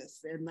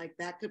activist, and like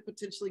that could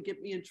potentially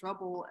get me in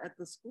trouble at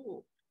the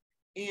school.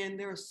 And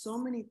there are so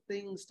many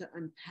things to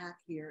unpack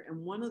here, and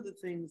one of the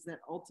things that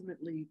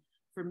ultimately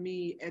for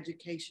me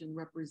education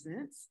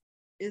represents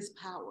is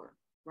power,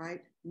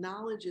 right?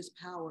 Knowledge is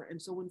power. And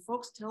so when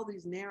folks tell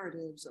these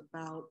narratives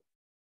about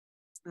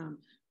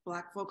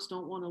Black folks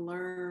don't want to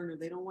learn, or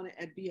they don't want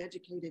to be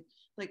educated.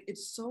 Like,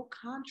 it's so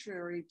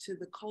contrary to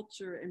the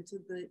culture and to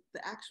the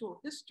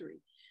actual history.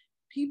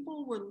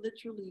 People were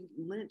literally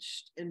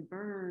lynched and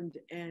burned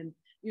and,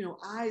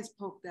 eyes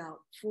poked out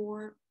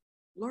for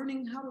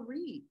learning how to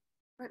read,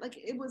 right? Like,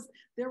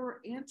 there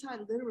were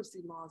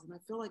anti-literacy laws. And I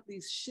feel like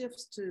these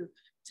shifts to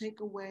take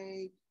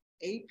away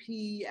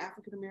AP,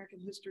 African American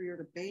history, or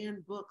to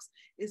ban books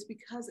is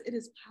because it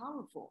is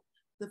powerful.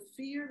 The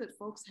fear that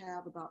folks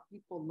have about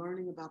people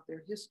learning about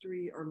their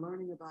history or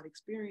learning about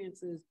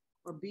experiences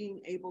or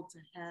being able to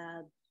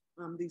have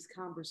these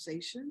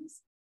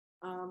conversations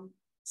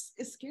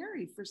is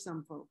scary for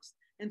some folks.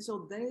 And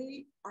so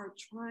they are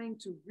trying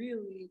to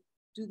really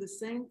do the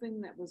same thing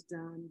that was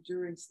done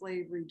during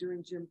slavery,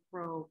 during Jim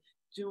Crow,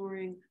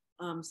 during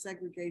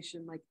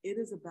segregation. Like, it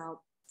is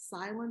about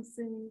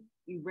silencing,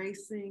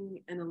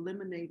 erasing, and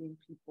eliminating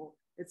people.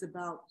 It's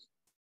about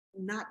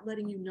not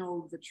letting you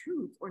know the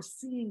truth or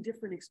seeing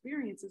different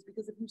experiences,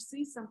 because if you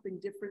see something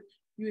different,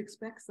 you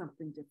expect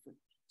something different.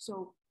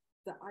 So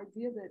the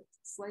idea that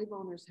slave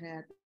owners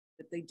had,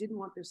 that they didn't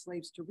want their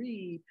slaves to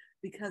read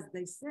because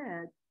they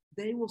said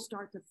they will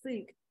start to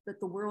think that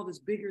the world is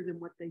bigger than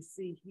what they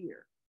see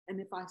here. And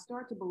if I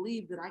start to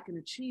believe that I can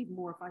achieve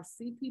more, if I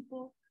see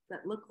people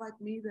that look like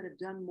me that have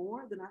done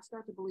more, then I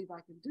start to believe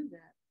I can do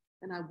that.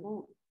 And I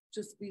won't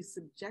just be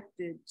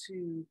subjected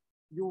to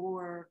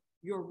your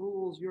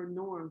rules, your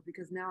norms,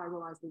 because now I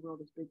realize the world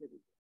is bigger than me.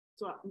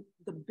 So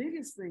the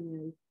biggest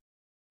thing is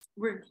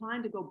we're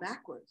inclined to go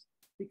backwards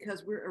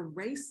because we're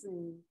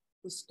erasing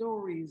the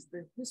stories,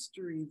 the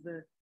history,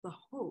 the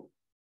hope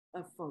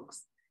of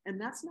folks.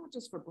 And that's not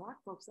just for Black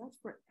folks, that's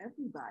for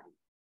everybody.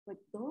 Like,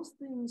 those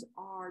things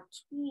are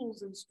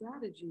tools and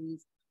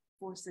strategies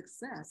for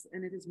success.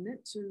 And it is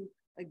meant to,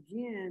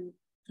 again,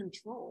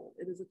 control.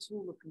 It is a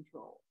tool of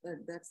control.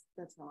 That's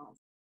how I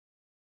see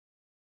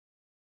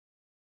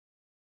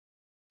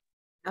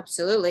it.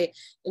 Absolutely.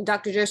 And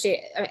Dr. Joshi,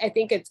 I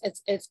think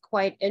it's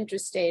quite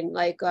interesting.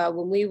 Like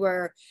when we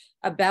were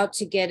about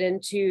to get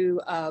into,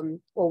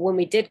 when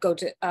we did go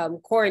to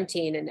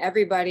quarantine, and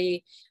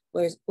everybody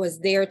was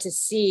there to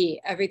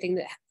see everything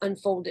that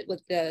unfolded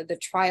with the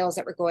trials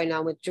that were going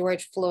on with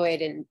George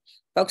Floyd, and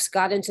folks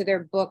got into their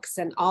books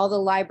and all the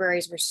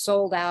libraries were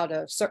sold out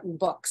of certain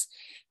books.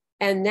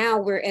 And now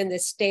we're in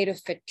this state of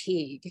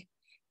fatigue.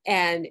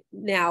 And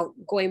now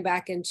going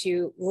back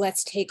into,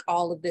 let's take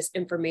all of this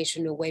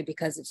information away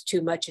because it's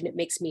too much and it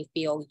makes me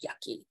feel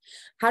yucky.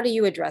 How do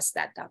you address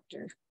that,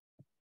 Doctor?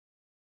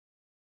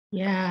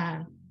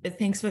 Yeah,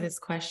 thanks for this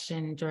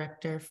question,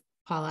 Director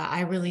Paula.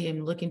 I really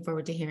am looking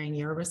forward to hearing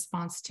your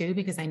response too,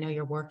 because I know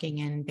you're working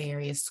in Bay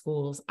Area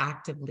schools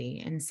actively.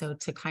 And so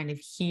to kind of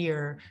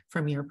hear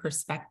from your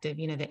perspective,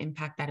 the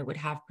impact that it would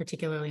have,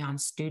 particularly on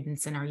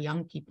students and our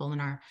young people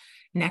and our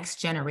next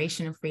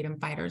generation of freedom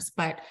fighters.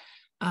 But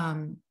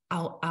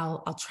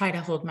I'll try to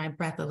hold my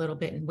breath a little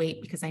bit and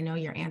wait, because I know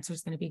your answer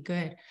is going to be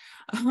good.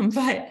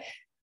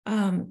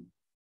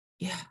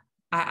 Yeah,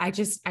 I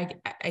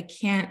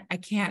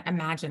can't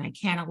imagine. I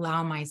can't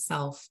allow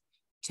myself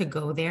to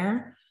go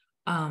there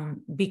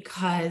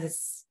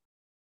because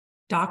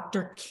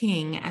Dr.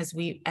 King, as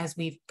we've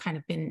kind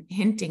of been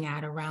hinting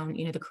at around,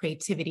 the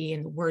creativity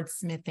and the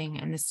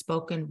wordsmithing and the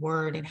spoken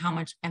word and how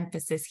much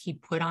emphasis he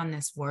put on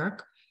this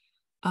work,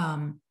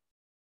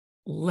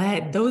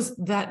 led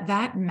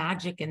that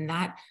magic and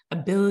that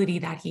ability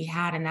that he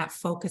had and that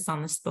focus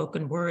on the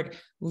spoken word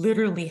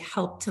literally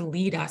helped to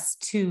lead us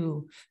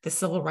to the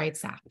Civil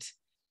Rights Act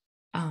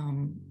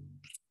and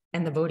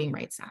the Voting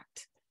Rights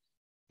Act,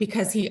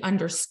 because he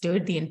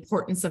understood the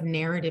importance of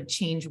narrative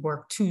change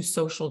work to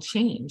social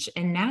change.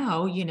 And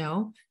now,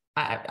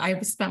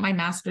 I've spent my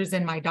master's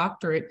and my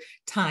doctorate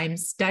time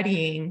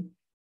studying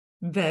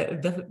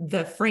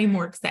the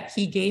frameworks that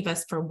he gave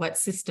us for what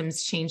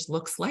systems change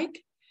looks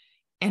like.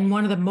 And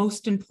one of the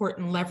most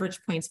important leverage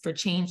points for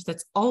change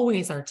that's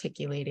always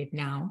articulated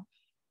now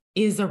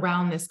is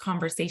around this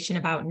conversation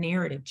about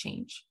narrative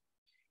change.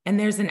 And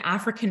there's an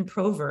African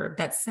proverb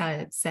that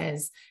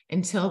says,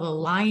 until the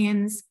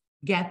lions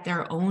get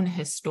their own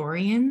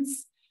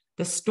historians,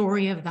 the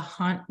story of the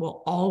hunt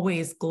will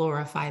always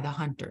glorify the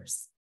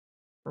hunters,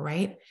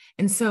 right?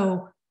 And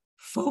so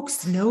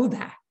folks know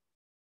that.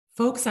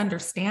 Folks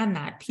understand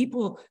that.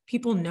 People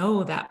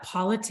know that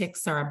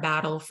politics are a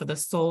battle for the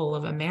soul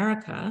of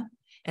America,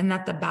 and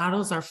that the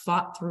battles are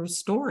fought through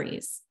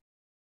stories,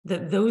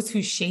 that those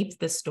who shape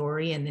the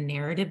story and the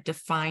narrative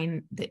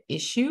define the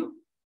issue,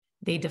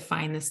 they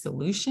define the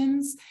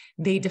solutions,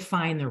 they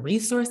define the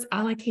resource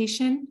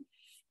allocation.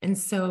 And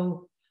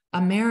so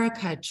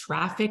America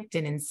trafficked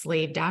and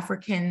enslaved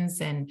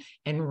Africans and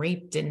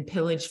raped and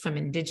pillaged from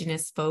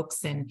indigenous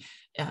folks and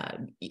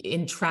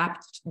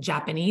entrapped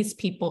Japanese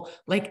people.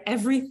 Like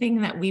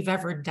everything that we've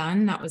ever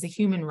done that was a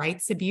human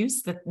rights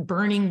abuse, the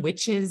burning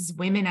witches,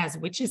 women as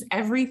witches,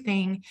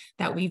 everything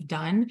that we've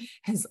done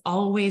has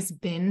always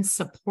been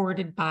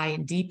supported by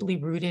and deeply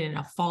rooted in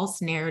a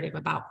false narrative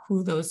about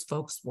who those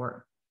folks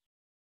were,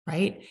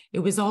 right? It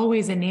was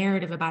always a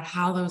narrative about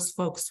how those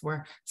folks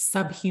were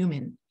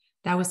subhuman,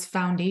 that was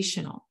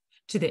foundational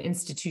to the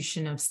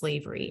institution of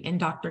slavery. And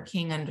Dr.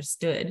 King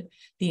understood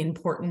the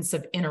importance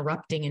of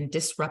interrupting and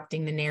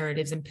disrupting the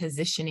narratives and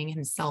positioning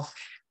himself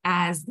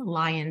as the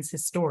lion's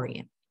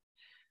historian.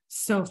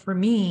 So for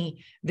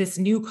me, this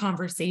new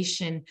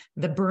conversation,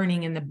 the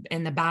burning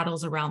and the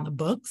battles around the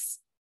books,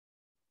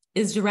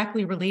 is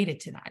directly related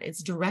to that.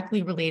 It's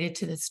directly related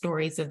to the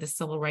stories of the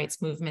civil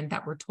rights movement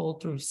that were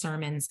told through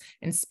sermons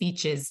and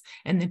speeches,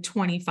 and the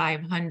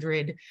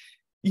 2,500,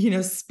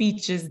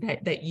 speeches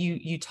that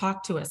you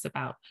talked to us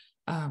about,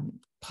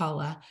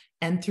 Paula,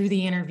 and through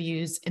the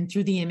interviews and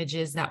through the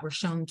images that were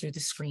shown through the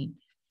screen.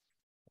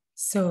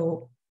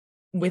 So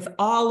with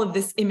all of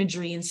this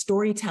imagery and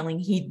storytelling,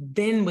 he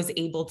then was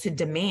able to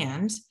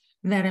demand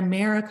that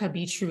America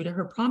be true to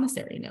her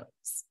promissory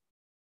notes.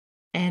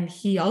 And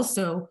he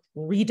also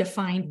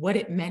redefined what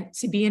it meant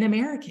to be an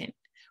American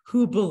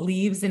who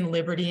believes in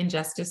liberty and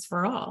justice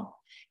for all,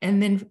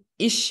 and then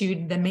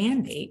issued the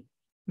mandate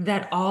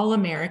that all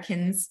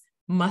Americans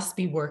must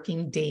be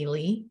working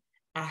daily,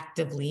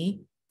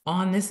 actively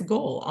on this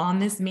goal, on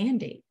this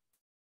mandate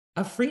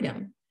of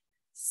freedom.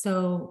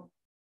 So,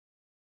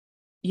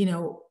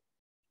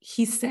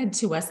 he said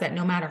to us that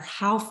no matter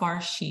how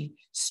far she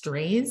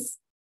strays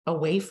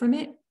away from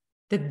it,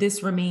 that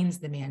this remains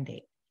the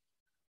mandate.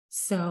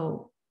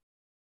 So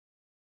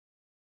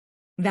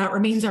that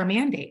remains our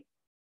mandate,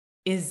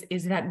 is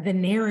that the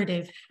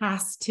narrative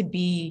has to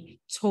be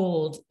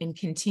told and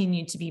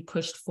continue to be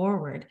pushed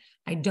forward.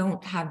 I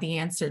don't have the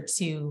answer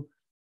to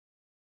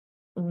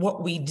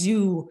what we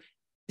do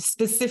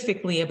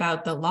specifically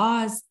about the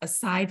laws,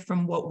 aside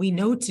from what we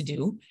know to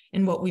do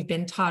and what we've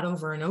been taught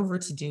over and over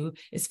to do,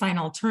 is find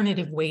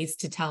alternative ways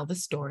to tell the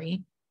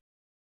story,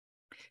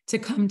 to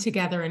come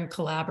together in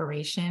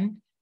collaboration,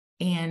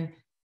 and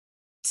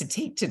to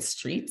take to the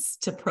streets,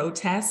 to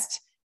protest,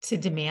 to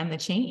demand the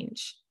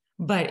change.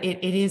 But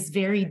it is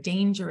very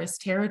dangerous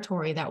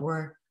territory that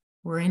we're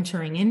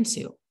entering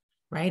into,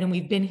 right? And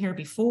we've been here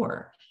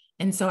before.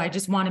 And so I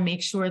just want to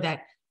make sure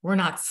that we're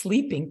not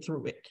sleeping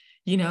through it.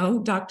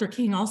 Dr.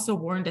 King also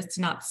warned us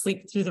to not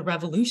sleep through the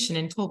revolution,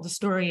 and told the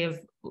story of,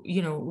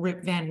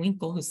 Rip Van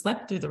Winkle, who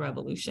slept through the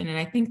revolution. And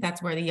I think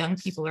that's where the young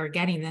people are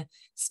getting the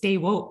stay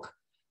woke,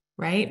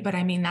 right? But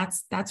I mean,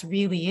 that's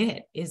really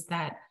it, is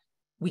that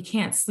we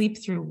can't sleep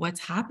through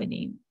what's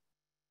happening.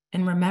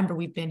 And remember,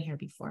 we've been here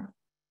before.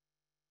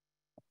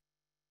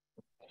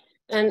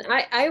 And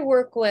I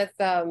work with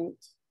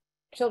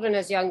children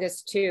as young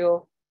as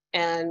 2,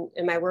 and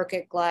in my work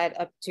at GLIDE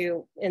up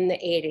to in the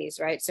 80s,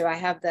 right? So I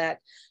have that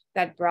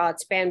broad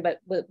span, but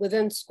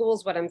within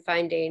schools, what I'm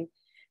finding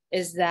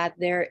is that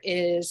there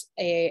is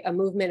a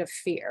movement of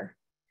fear,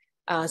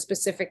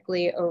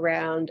 specifically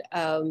around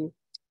of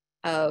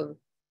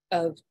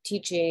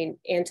teaching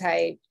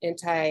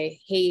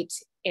anti-hate,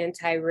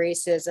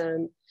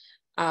 anti-racism,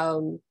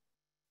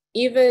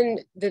 even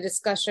the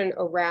discussion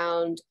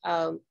around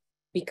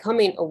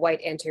becoming a white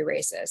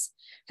anti-racist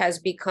has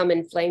become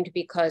inflamed,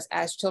 because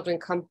as children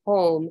come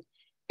home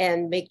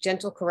and make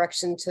gentle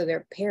correction to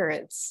their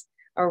parents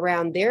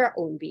around their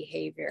own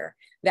behavior,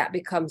 that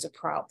becomes a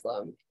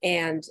problem.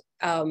 And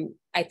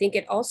I think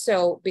it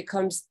also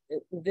becomes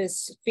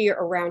this fear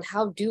around,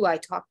 how do I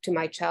talk to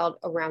my child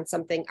around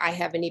something I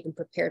haven't even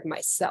prepared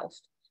myself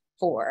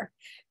for?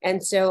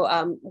 And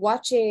so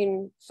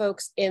watching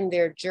folks in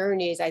their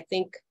journeys, I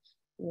think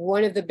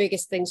one of the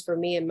biggest things for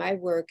me in my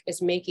work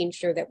is making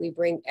sure that we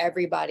bring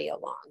everybody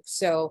along.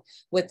 So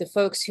with the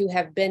folks who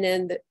have been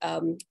in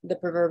the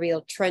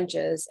proverbial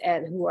trenches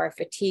and who are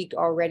fatigued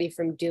already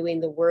from doing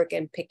the work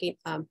and picking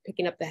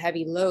up the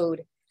heavy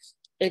load,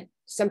 it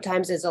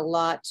sometimes is a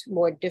lot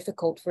more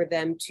difficult for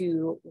them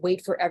to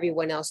wait for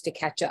everyone else to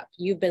catch up.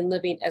 You've been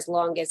living as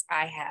long as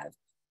I have.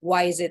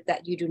 Why is it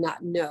that you do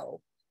not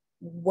know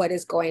what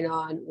is going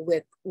on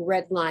with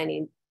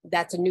redlining?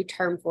 That's a new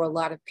term for a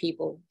lot of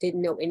people,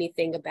 didn't know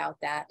anything about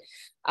that.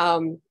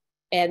 And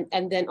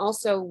then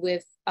also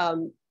with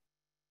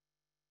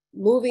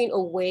moving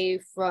away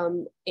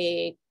from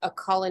a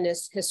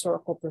colonist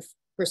historical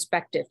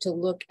perspective to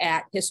look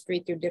at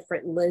history through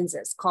different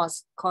lenses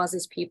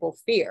causes people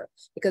fear,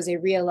 because they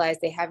realize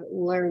they haven't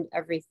learned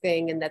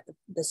everything, and that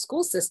the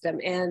school system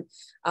and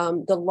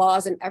the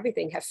laws and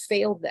everything have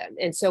failed them.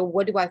 And so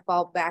what do I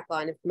fall back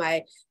on if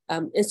my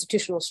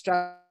institutional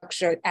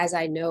structure as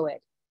I know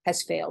it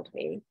has failed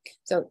me?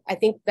 So I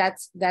think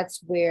that's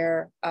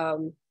where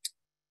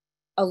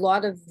a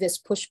lot of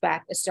this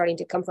pushback is starting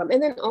to come from.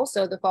 And then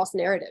also the false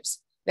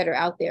narratives that are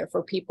out there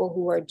for people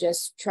who are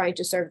just trying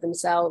to serve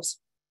themselves,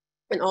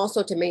 and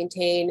also to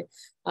maintain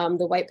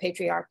the white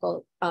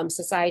patriarchal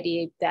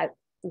society that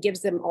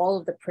gives them all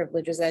of the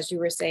privileges, as you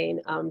were saying,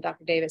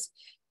 Dr. Davis,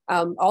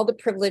 all the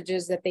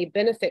privileges that they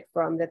benefit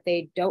from, that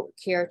they don't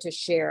care to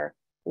share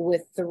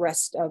with the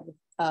rest of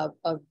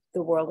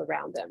the world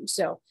around them.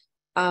 So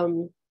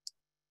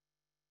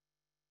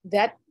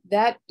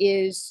that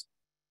is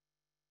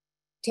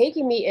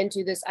taking me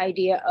into this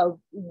idea of,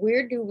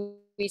 where do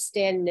we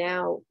stand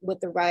now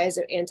with the rise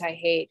of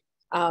anti-hate?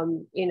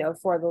 You know,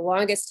 for the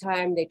longest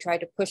time, they tried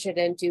to push it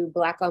into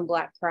Black on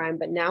Black crime,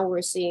 but now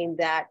we're seeing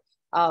that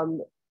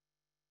the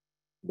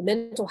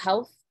mental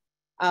health,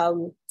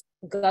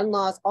 gun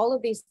laws, all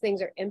of these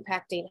things are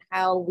impacting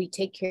how we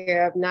take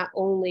care of not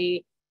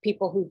only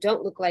people who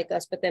don't look like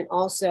us, but then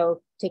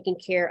also taking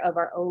care of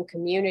our own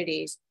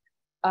communities.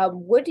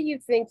 What do you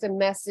think the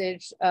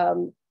message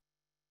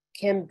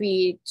can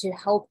be to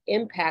help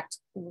impact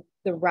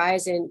the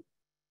rise in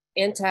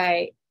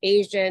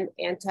anti-Asian,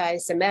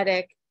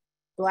 anti-Semitic,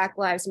 Black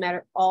Lives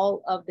Matter,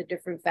 all of the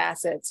different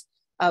facets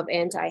of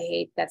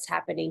anti-hate that's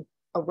happening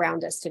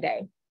around us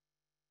today?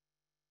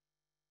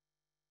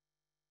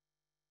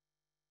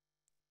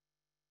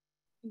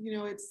 You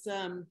know, it's,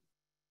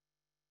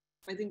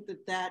 I think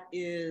that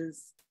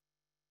is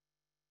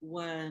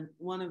one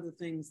of the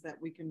things that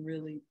we can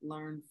really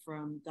learn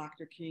from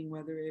Dr. King,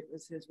 whether it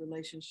was his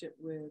relationship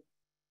with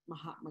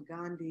Mahatma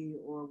Gandhi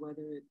or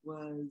whether it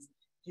was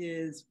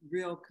his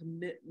real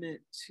commitment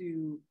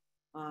to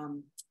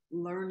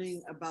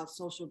learning about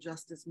social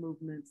justice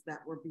movements that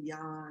were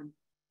beyond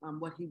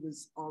what he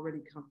was already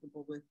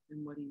comfortable with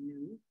and what he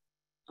knew.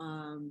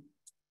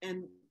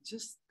 And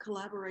just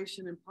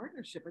collaboration and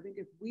partnership. I think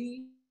if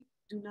we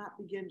do not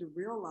begin to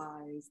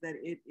realize that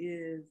it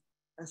is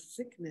a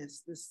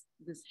sickness, this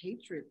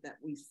hatred that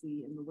we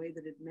see in the way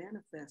that it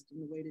manifests, in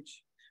the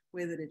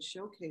way that it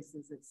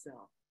showcases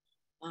itself.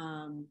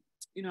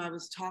 You know, I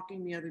was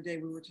talking the other day,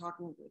 we were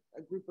talking with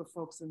a group of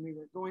folks and we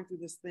were going through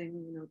this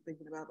thing, you know,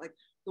 thinking about like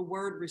the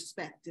word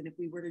respect. And if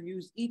we were to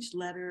use each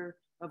letter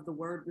of the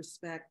word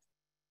respect,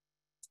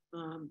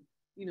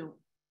 you know,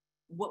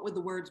 what would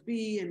the words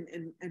be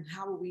and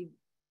how would we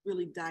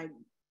really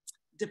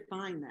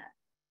define that?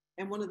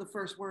 And one of the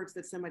first words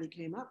that somebody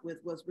came up with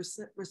was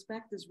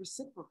respect is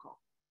reciprocal.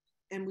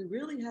 And we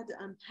really had to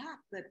unpack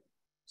that.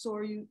 So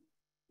are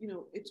you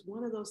know, it's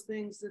one of those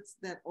things that's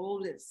that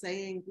old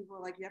saying, people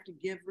are like, you have to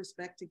give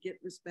respect to get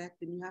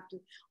respect, and you have to,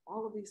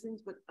 all of these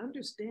things, but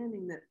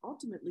understanding that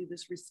ultimately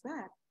this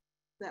respect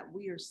that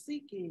we are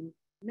seeking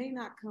may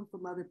not come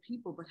from other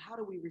people, but how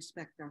do we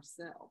respect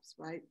ourselves,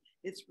 right?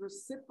 It's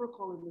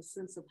reciprocal in the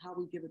sense of how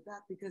we give it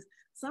back, because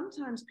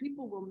sometimes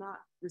people will not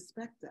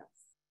respect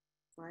us,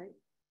 right?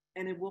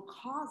 And it will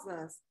cause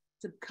us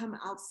to come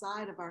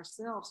outside of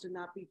ourselves, to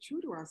not be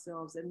true to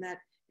ourselves, and that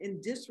in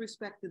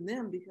disrespecting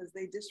them because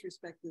they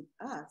disrespected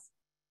us,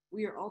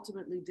 we are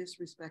ultimately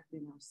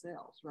disrespecting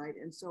ourselves, right?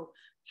 And so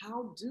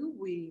how do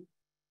we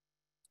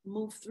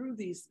move through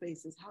these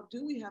spaces? How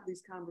do we have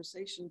these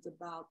conversations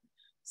about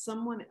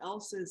someone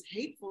else's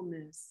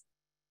hatefulness?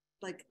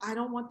 Like, I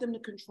don't want them to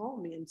control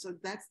me. And so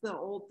that's the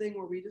old thing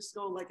where we just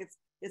go like,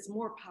 it's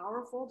more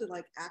powerful to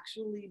like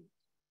actually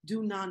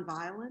do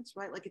nonviolence,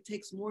 right? Like it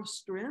takes more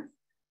strength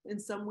in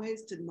some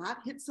ways to not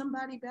hit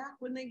somebody back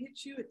when they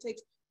hit you. It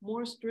takes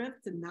more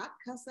strength to not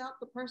cuss out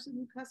the person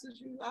who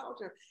cusses you out,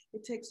 or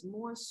it takes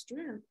more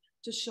strength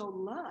to show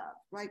love,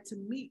 right? To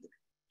meet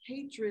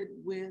hatred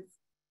with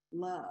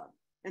love.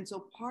 And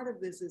so part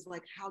of this is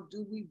like, how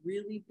do we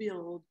really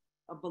build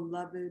a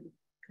beloved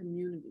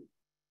community,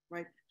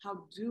 right?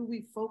 How do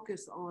we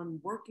focus on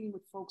working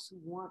with folks who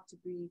want to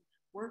be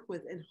worked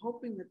with and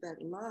hoping that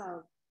that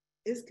love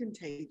is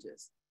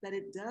contagious, that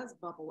it does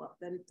bubble up,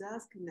 that it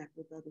does connect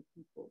with other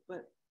people.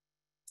 But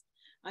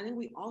I think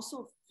we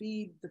also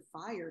feed the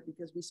fire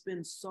because we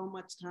spend so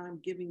much time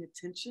giving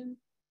attention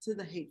to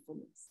the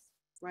hatefulness,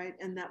 right?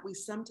 And that we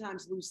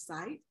sometimes lose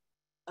sight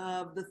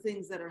of the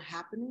things that are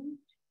happening,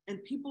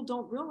 and people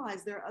don't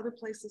realize there are other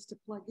places to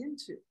plug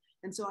into.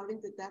 And so I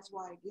think that that's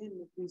why, again,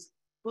 with these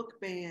book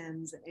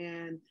bans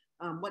and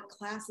what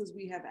classes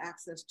we have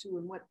access to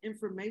and what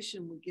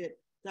information we get,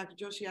 Dr.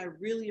 Joshi, I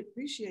really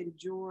appreciated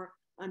your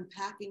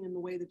unpacking in the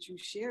way that you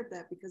shared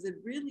that, because it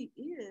really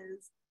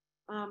is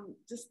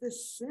just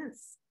this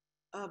sense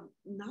of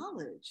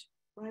knowledge,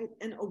 right?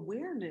 And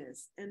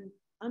awareness and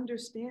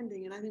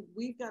understanding. And I think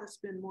we've got to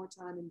spend more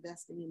time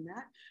investing in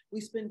that.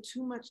 We spend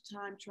too much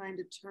time trying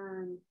to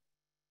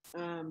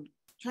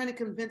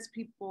convince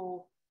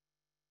people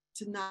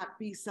to not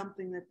be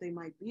something that they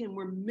might be. And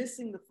we're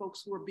missing the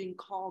folks who are being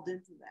called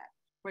into that,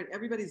 right?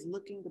 Everybody's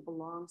looking to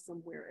belong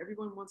somewhere.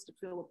 Everyone wants to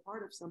feel a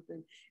part of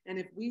something. And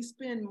if we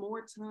spend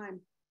more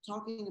time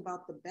talking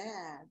about the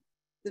bad,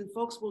 then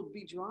folks will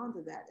be drawn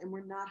to that. And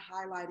we're not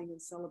highlighting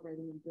and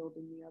celebrating and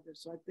building the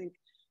others. So I think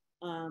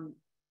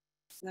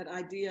that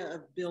idea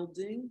of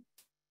building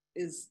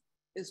is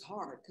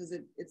hard, because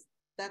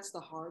that's the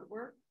hard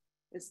work.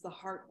 It's the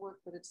hard work,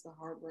 but it's the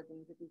hard work. And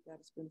I think we've got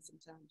to spend some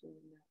time doing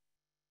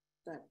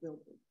that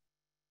building.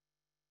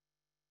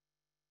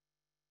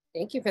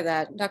 Thank you for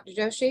that. Dr.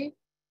 Joshi?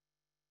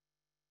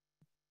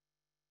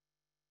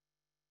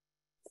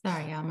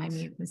 Sorry, my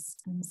mute was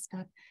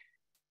stuck.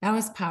 That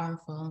was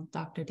powerful,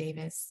 Dr.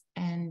 Davis.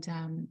 And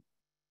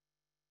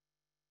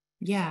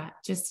yeah,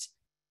 just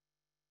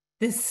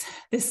this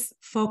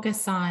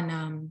focus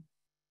on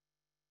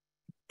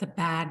the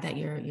bad that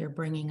you're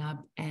bringing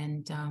up,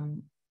 and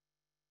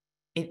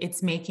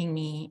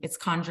it's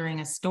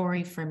conjuring a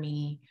story for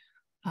me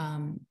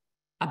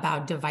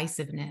about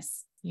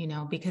divisiveness you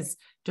know, because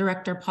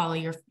Director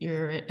Paula,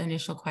 your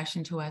initial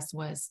question to us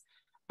was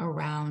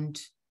around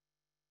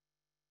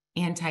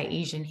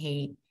anti-Asian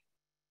hate,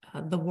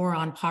 the war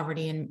on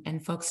poverty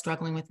and folks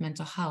struggling with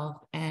mental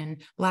health,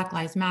 and Black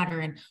Lives Matter,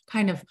 and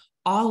kind of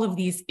all of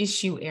these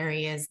issue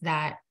areas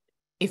that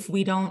if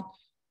we don't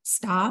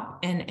stop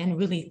and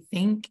really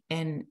think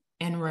and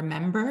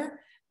remember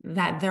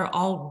that they're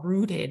all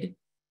rooted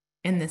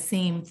in the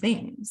same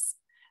things,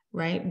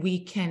 right?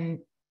 We can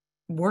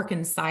work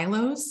in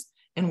silos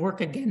and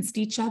work against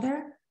each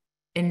other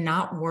and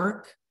not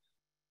work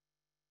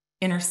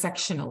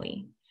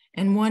intersectionally.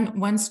 And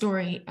one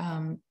story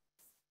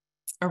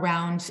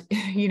around,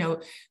 you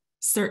know,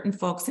 certain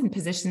folks in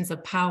positions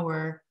of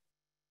power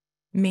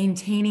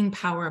maintaining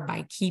power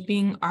by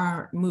keeping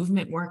our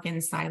movement work in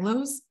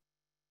silos.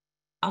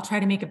 I'll try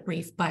to make it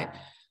brief, but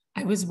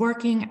I was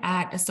working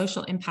at a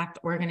social impact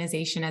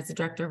organization as the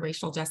director of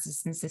racial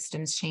justice and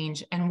systems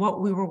change. And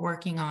what we were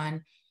working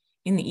on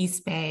in the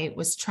East Bay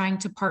was trying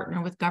to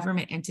partner with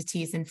government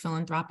entities and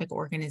philanthropic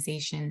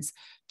organizations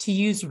to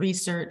use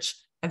research,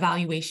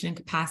 evaluation, and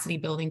capacity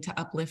building to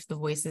uplift the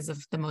voices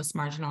of the most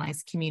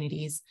marginalized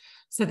communities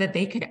so that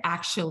they could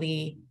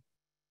actually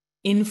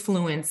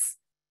influence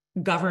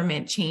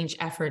government change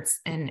efforts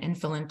and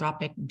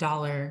philanthropic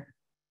dollar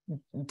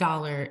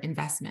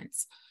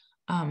investments.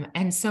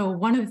 And so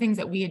one of the things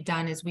that we had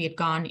done is we had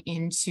gone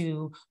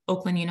into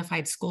Oakland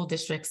Unified School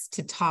Districts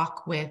to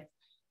talk with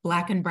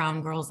Black and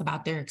brown girls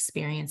about their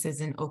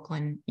experiences in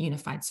Oakland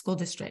Unified School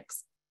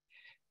Districts.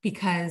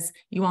 Because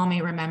you all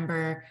may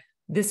remember,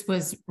 this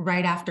was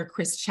right after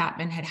Chris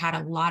Chapman had had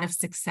a lot of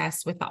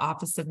success with the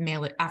Office of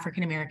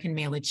African American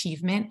Male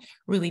Achievement,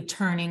 really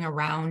turning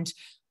around,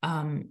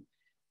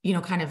 you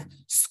know, kind of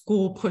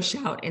school push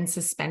out and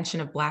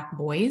suspension of Black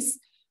boys.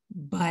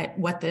 But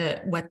what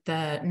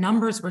the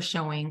numbers were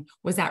showing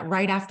was that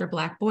right after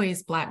Black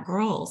boys, Black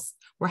girls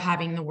were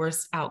having the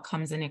worst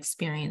outcomes and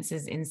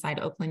experiences inside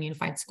Oakland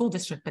Unified School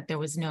District, but there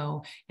was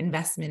no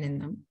investment in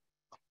them.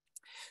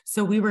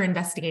 So we were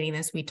investigating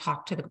this. We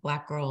talked to the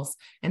Black girls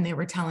and they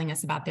were telling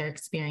us about their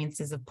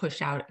experiences of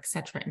push out, et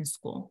cetera, in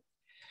school.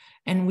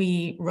 And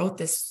we wrote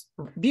this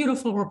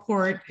beautiful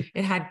report.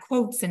 It had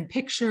quotes and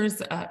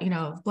pictures, you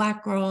know, of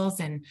Black girls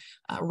and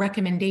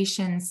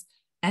recommendations.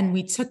 And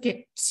we took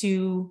it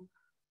to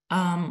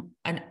an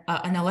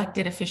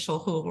elected official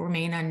who will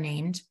remain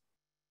unnamed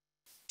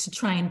to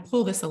try and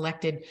pull this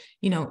elected,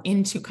 you know,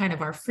 into kind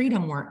of our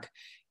freedom work.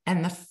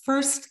 And the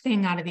first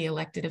thing out of the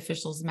elected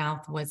official's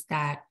mouth was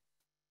that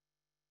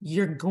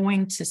you're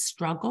going to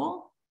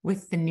struggle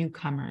with the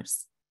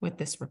newcomers with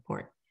this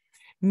report,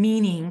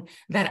 meaning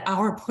that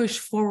our push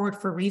forward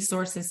for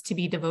resources to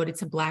be devoted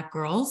to Black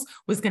girls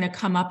was going to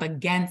come up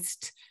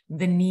against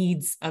the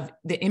needs of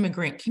the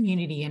immigrant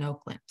community in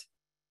Oakland.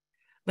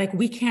 Like,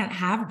 we can't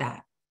have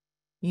that,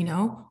 you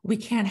know, we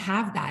can't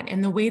have that.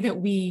 And the way that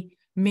we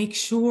make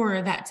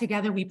sure that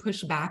together we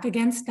push back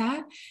against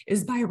that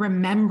is by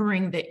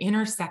remembering the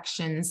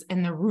intersections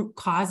and the root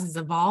causes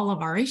of all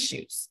of our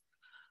issues.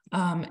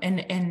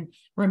 And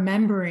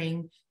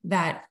remembering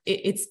that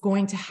it's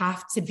going to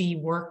have to be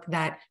work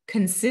that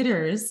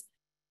considers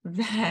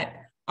that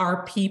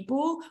our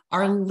people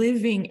are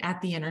living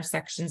at the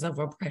intersections of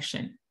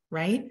oppression,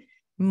 right?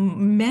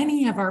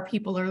 Many of our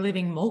people are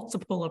living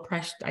multiple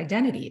oppressed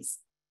identities.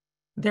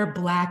 They're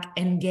Black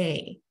and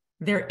gay,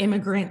 they're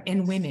immigrant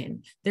and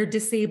women, they're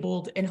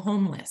disabled and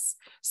homeless.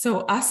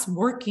 So us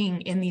working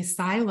in these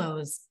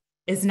silos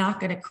is not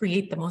going to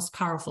create the most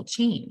powerful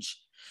change.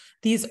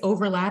 These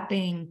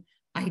overlapping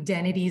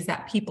identities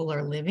that people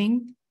are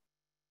living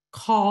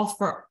call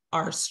for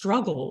our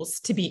struggles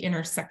to be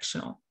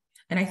intersectional.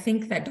 And I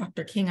think that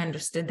Dr. King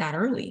understood that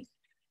early,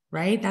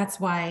 right?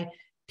 That's why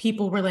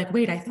people were like,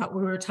 wait, I thought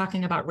we were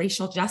talking about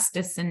racial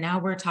justice, and now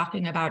we're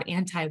talking about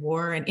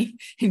anti-war and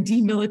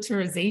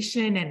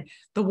demilitarization and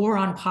the war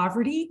on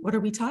poverty. What are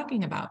we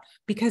talking about?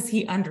 Because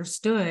he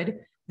understood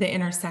the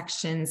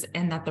intersections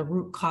and that the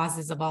root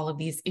causes of all of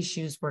these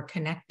issues were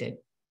connected.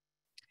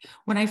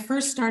 When I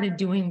first started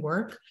doing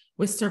work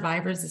with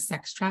survivors of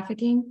sex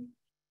trafficking,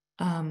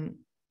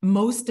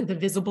 most of the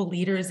visible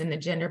leaders in the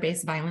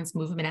gender-based violence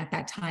movement at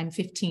that time,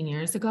 15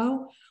 years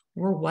ago,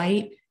 were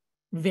white,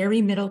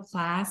 very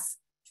middle-class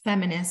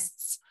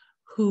feminists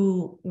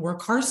who were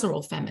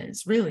carceral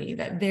feminists, really,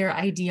 that their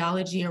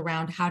ideology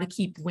around how to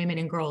keep women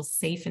and girls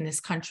safe in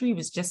this country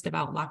was just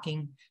about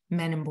locking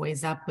men and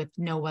boys up with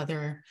no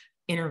other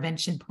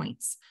intervention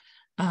points.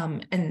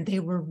 And they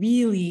were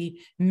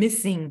really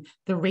missing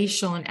the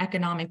racial and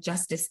economic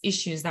justice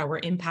issues that were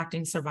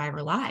impacting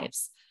survivor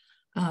lives.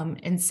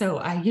 And so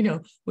I, you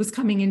know, was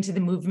coming into the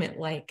movement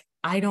like,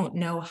 I don't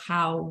know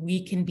how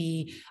we can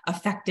be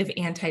effective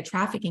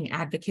anti-trafficking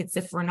advocates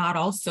if we're not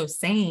also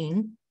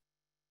saying,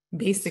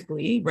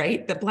 basically,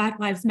 right, that Black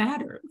lives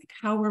matter. Like,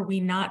 how are we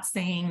not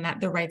saying that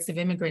the rights of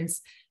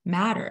immigrants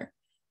matter?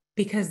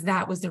 Because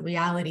that was the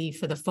reality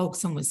for the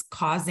folks and was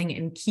causing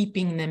and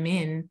keeping them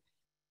in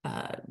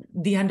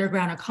the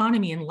underground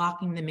economy and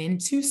locking them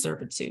into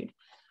servitude.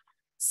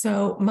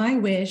 So my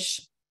wish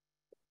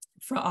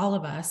for all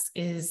of us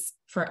is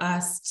for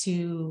us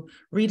to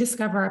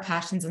rediscover our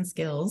passions and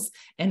skills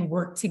and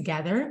work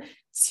together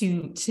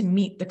to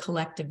meet the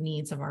collective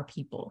needs of our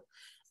people.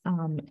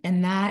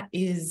 And that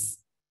is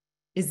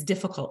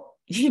difficult.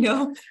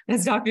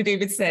 As Dr.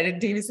 Davis said,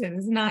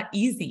 it's not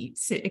easy,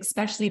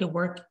 especially to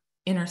work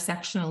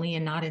intersectionally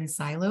and not in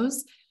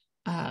silos.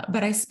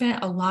 But I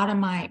spent a lot of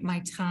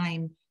my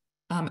time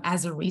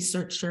as a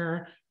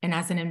researcher and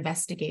as an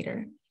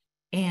investigator.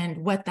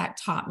 And what that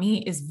taught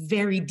me is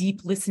very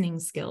deep listening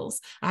skills.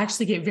 I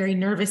actually get very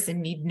nervous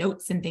and need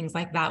notes and things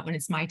like that when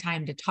it's my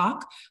time to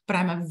talk, but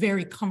I'm a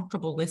very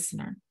comfortable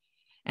listener.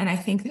 And I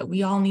think that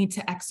we all need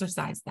to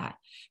exercise that,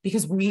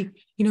 because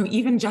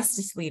even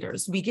justice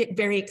leaders, we get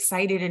very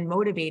excited and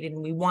motivated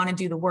and we want to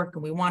do the work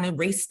and we want to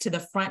race to the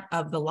front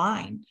of the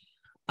line.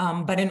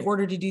 But in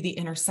order to do the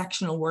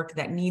intersectional work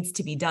that needs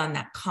to be done,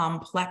 that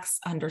complex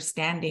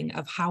understanding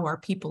of how our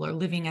people are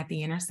living at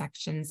the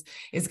intersections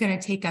is going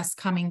to take us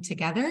coming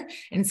together,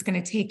 and it's going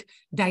to take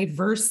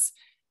diverse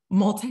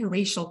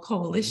multiracial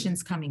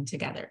coalitions coming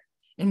together.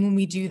 And when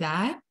we do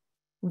that,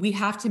 we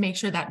have to make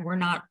sure that we're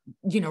not,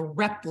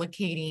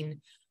 replicating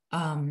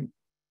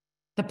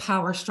the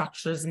power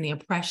structures and the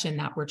oppression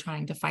that we're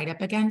trying to fight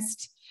up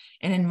against.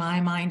 And in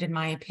my mind, in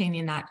my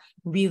opinion, that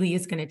really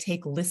is going to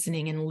take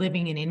listening and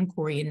living in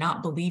inquiry and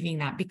not believing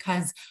that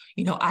because,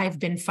 I've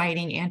been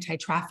fighting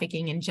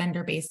anti-trafficking and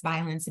gender-based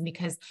violence, and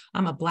because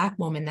I'm a Black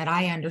woman, that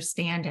I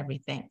understand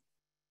everything.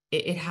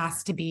 It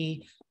has to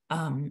be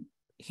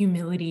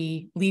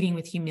humility, leading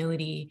with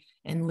humility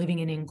and living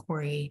in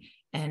inquiry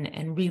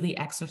and really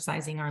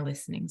exercising our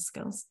listening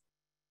skills.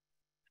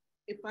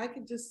 If I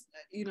could just,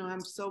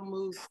 I'm so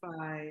moved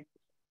by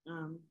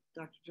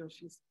Dr.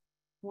 Joshi's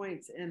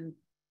points and,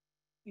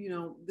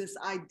 this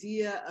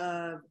idea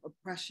of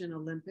oppression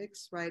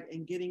Olympics, right?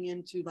 And getting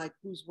into like,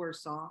 who's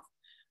worse off?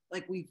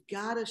 Like, we've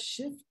got to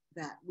shift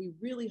that. We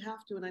really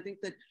have to. And I think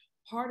that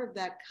part of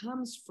that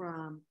comes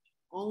from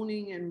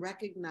owning and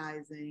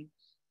recognizing,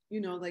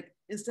 like,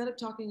 instead of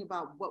talking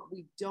about what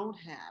we don't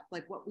have,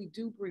 like what we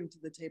do bring to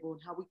the table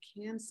and how we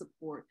can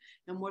support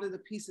and what are the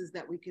pieces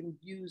that we can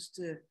use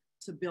to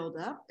build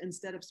up,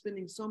 instead of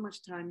spending so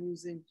much time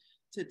using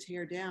to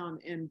tear down.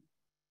 And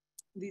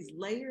these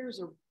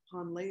layers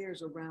upon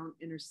layers around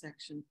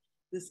intersection,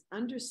 this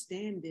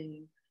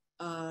understanding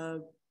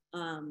of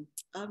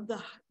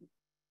the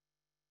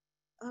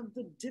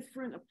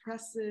different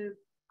oppressive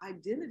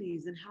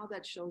identities and how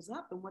that shows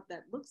up and what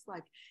that looks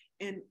like,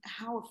 and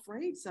how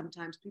afraid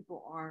sometimes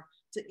people are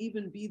to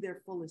even be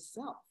their fullest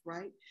self,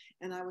 right?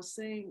 And I was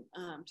saying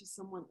to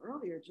someone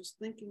earlier, just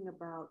thinking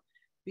about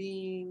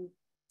being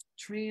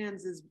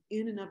trans is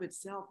in and of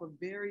itself a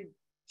very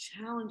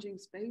challenging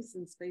space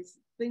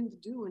thing to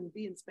do and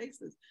be in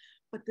spaces,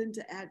 but then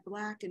to add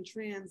Black and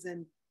trans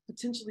and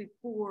potentially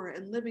poor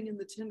and living in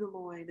the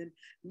Tenderloin and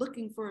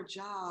looking for a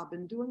job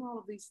and doing all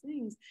of these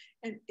things.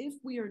 And if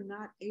we are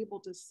not able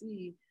to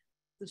see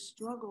the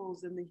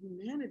struggles and the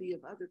humanity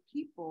of other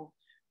people,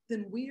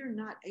 then we are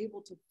not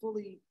able to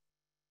fully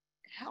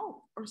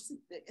help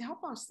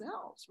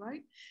ourselves,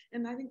 right?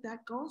 And I think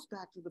that goes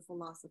back to the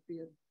philosophy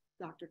of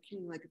Dr.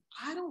 King. Like, if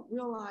I don't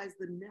realize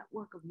the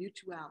network of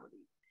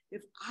mutuality,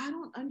 if I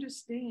don't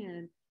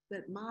understand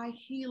that my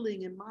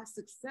healing and my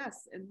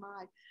success and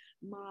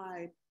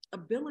my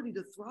ability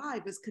to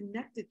thrive is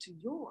connected to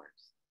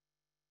yours,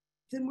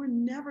 then we're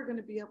never going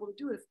to be able to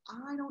do it. If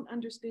I don't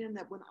understand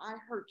that when I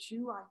hurt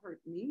you, I hurt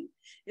me,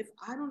 if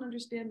I don't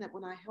understand that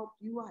when I help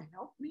you, I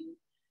help me,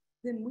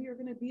 then we are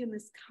going to be in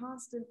this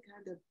constant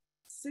kind of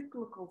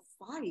cyclical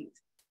fight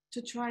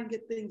to try and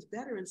get things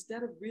better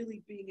instead of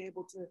really being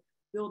able to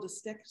build a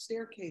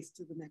staircase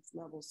to the next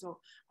level. So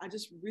I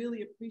just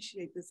really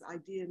appreciate this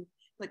idea. And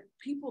like,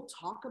 people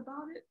talk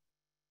about it,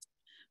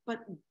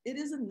 but it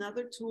is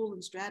another tool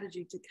and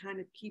strategy to kind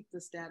of keep the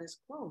status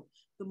quo.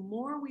 The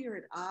more we are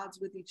at odds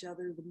with each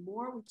other, the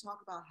more we talk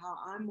about how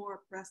I'm more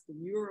oppressed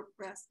and you're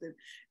oppressed, and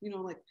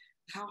like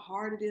how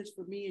hard it is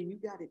for me and you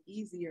got it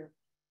easier,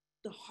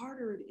 the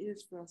harder it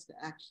is for us to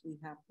actually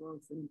have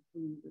growth and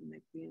improve and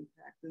make the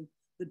impact and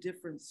the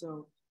difference.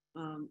 So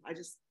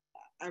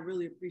I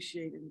really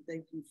appreciate it, and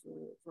thank you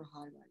for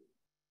highlighting.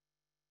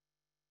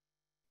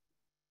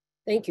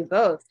 Thank you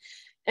both.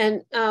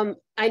 And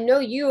I know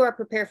you are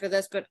prepared for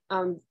this, but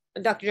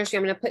Dr. Joshi,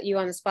 I'm going to put you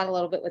on the spot a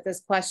little bit with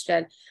this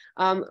question.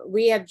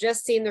 We have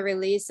just seen the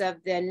release of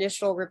the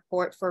initial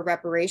report for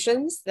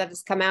reparations that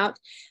has come out,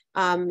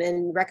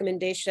 and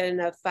recommendation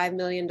of $5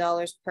 million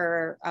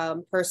per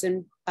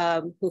person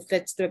who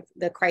fits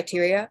the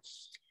criteria.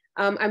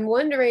 I'm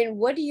wondering,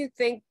 what do you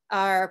think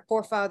our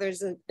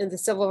forefathers in the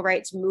civil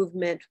rights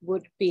movement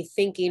would be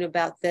thinking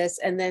about this?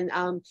 And then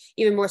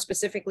even more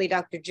specifically,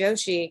 Dr.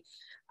 Joshi,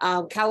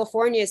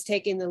 California is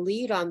taking the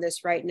lead on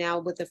this right now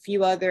with a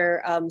few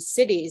other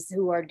cities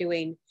who are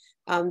doing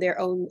their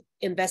own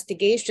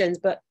investigations.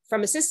 But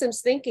from a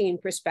systems thinking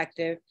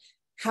perspective,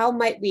 how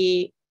might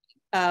we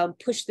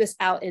push this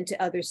out into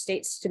other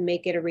states to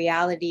make it a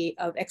reality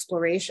of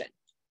exploration?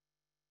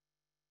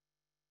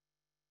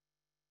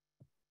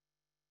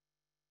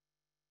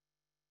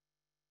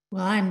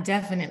 Well, I'm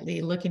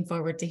definitely looking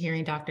forward to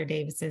hearing Dr.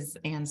 Davis's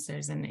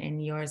answers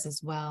and yours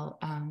as well,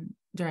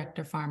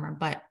 Director Farmer.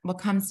 But what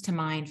comes to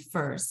mind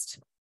first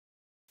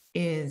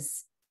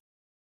is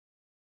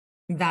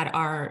that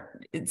our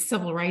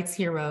civil rights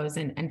heroes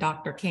and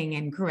Dr. King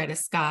and Coretta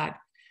Scott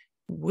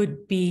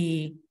would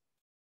be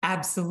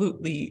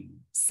absolutely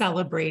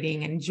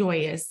celebrating and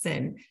joyous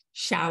and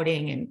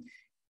shouting and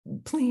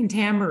playing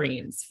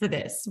tambourines for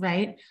this,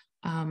 right?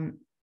 And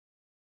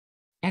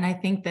I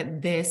think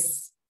that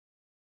this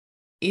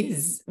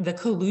is the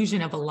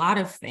collusion of a lot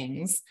of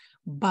things,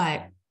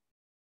 but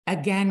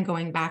again,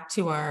 going back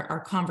to our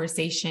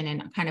conversation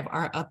and kind of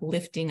our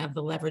uplifting of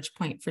the leverage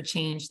point for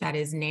change that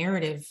is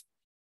narrative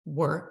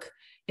work,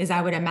 is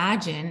I would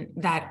imagine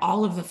that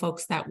all of the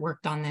folks that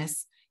worked on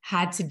this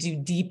had to do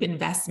deep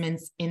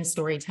investments in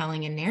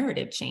storytelling and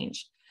narrative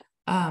change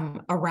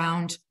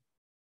around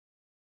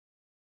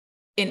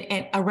the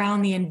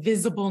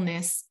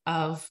invisibleness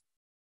of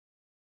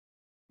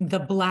the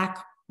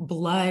Black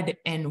blood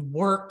and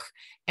work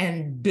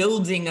and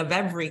building of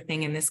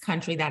everything in this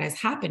country that has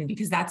happened,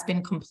 because that's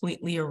been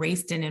completely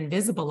erased and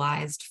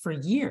invisibilized for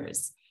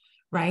years,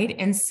 right?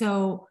 And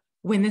so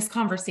when this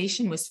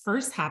conversation was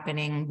first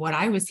happening, what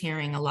I was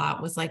hearing a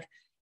lot was like,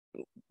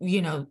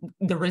 you know,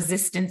 the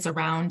resistance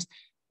around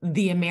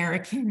the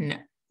American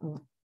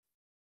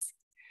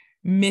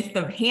myth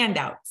of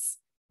handouts,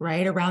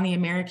 right? Around the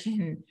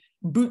American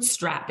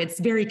bootstrap. It's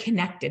very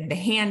connected. The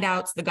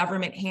handouts, the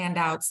government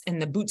handouts,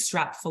 and the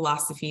bootstrap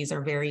philosophies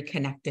are very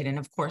connected. And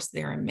of course,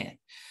 they're a myth.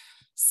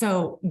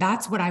 So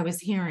that's what I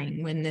was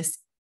hearing when this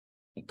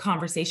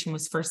conversation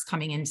was first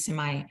coming into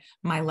my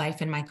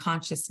life and my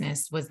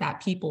consciousness, was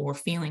that people were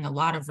feeling a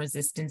lot of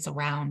resistance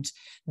around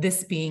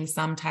this being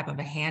some type of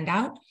a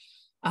handout.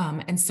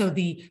 And so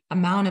the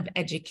amount of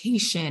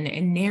education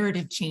and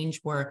narrative change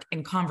work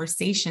and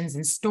conversations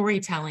and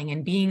storytelling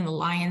and being the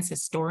Lions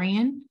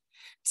historian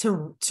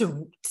to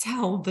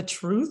tell the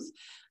truth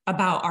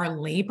about our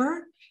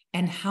labor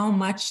and how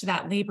much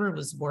that labor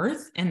was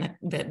worth and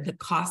the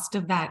cost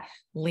of that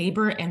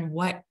labor and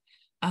what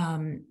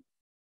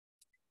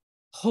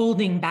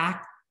holding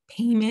back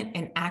payment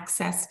and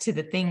access to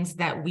the things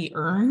that we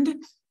earned.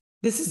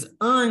 This is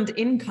earned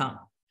income,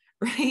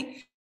 right?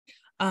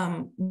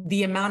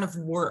 The amount of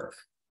work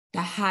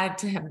that had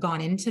to have gone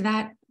into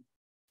that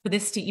for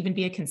this to even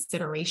be a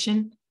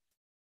consideration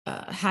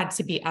had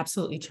to be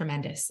absolutely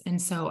tremendous.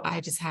 And so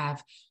I just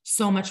have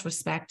so much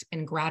respect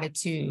and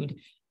gratitude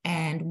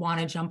and want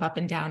to jump up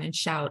and down and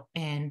shout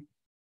and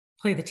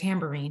play the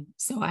tambourine.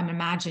 So I'm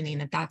imagining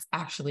that that's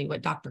actually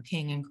what Dr.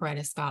 King and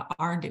Coretta Scott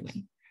are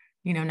doing,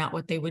 you know, not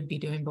what they would be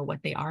doing, but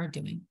what they are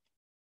doing.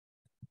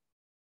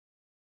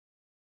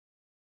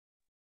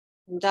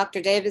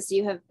 Dr. Davis,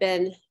 you have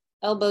been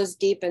elbows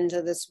deep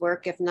into this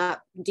work, if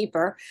not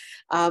deeper.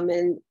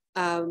 And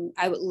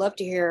I would love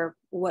to hear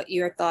what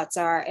your thoughts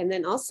are. And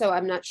then also,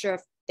 I'm not sure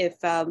if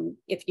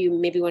you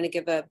maybe want to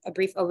give a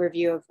brief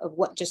overview of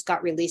what just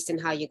got released and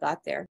how you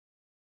got there.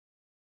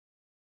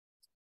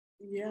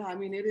 Yeah, I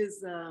mean, it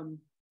is, you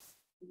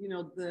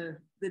know, the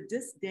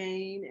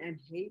disdain and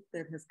hate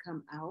that has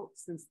come out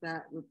since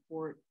that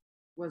report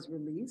was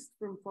released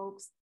from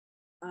folks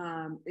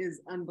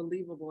is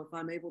unbelievable. If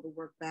I'm able to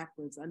work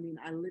backwards, I mean,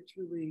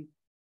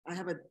 I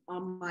have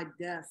on my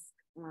desk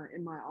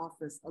in my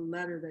office a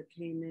letter that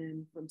came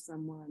in from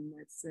someone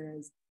that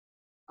says,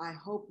 "I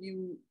hope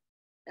you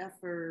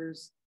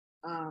effers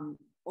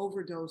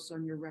overdose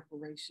on your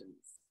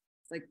reparations."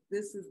 Like,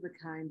 this is the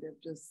kind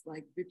of just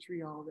like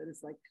vitriol that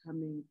is like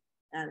coming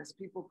at us.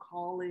 People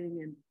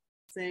calling and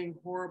saying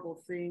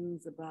horrible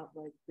things about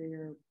like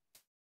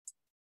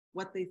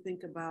what they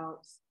think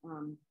about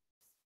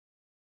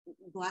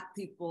Black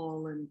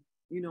people, and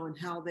you know, and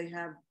how they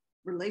have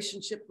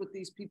relationship with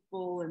these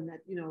people, and that,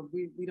 you know,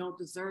 we don't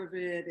deserve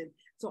it. And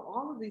so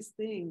all of these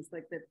things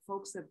like that,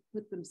 folks have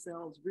put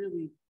themselves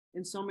really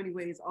in so many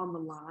ways on the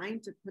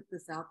line to put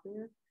this out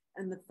there.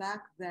 And the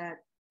fact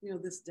that, you know,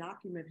 this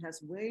document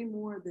has way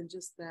more than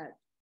just that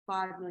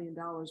 $5 million,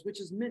 which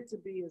is meant to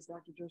be, as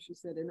Dr. Joshi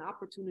said, an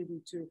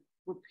opportunity to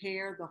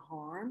repair the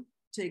harm,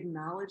 to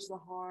acknowledge the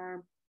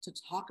harm, to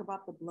talk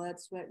about the blood,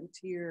 sweat, and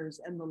tears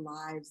and the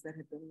lives that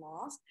have been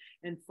lost.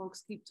 And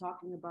folks keep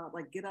talking about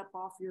like, get up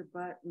off your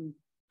butt and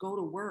go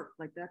to work.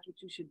 Like, that's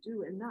what you should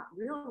do. And not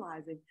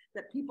realizing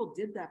that people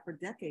did that for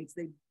decades.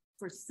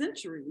 For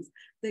centuries,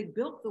 they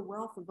built the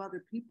wealth of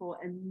other people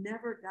and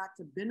never got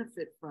to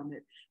benefit from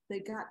it.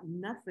 They got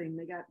nothing.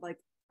 They got like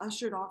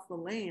ushered off the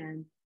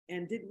land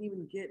and didn't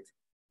even get,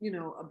 you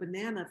know, a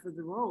banana for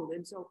the road.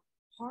 And so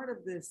part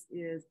of this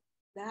is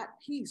that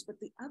piece. But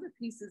the other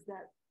piece is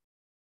that,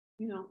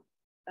 you know,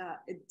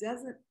 it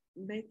doesn't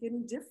make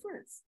any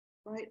difference,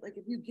 right? Like,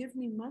 if you give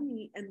me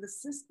money and the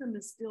system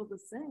is still the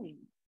same,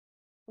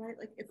 right?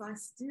 Like, if I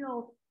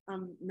still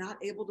am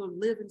not able to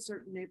live in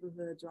certain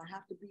neighborhoods, or I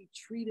have to be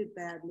treated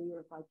badly,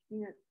 or if I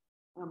can't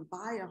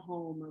buy a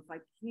home, or if I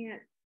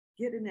can't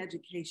get an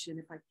education,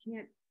 if I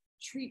can't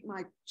treat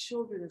my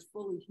children as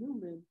fully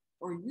human,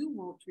 or you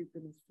won't treat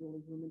them as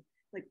fully human,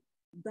 like,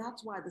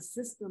 that's why the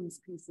systems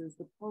pieces,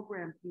 the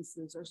program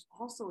pieces are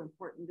also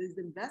important, these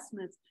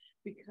investments,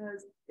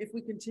 because if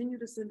we continue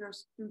to send our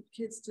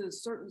kids to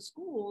certain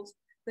schools,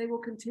 they will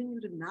continue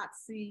to not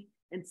see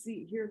and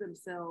hear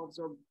themselves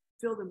or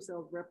feel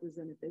themselves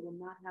represented. They will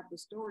not have the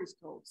stories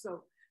told.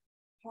 So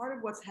part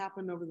of what's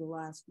happened over the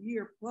last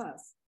year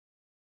plus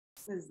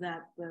is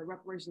that the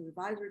Reparations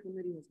Advisory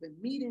Committee has been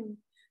meeting.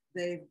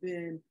 They've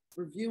been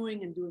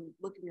reviewing and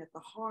looking at the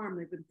harm.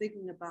 They've been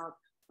thinking about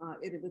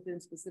it within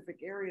specific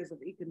areas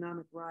of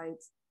economic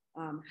rights,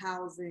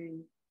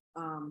 housing,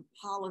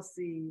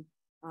 policy,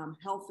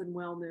 health and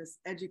wellness,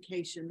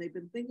 education. They've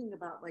been thinking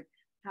about like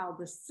how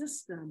the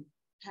system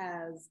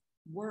has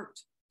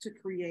worked to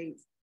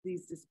create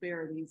these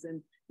disparities.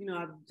 And, you know,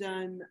 I've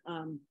done,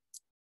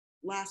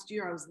 last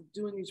year I was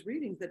doing these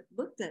readings that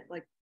looked at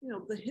like, you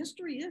know, the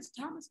history is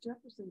Thomas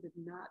Jefferson did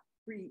not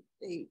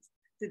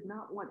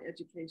want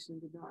education,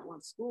 did not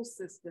want school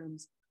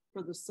systems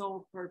for the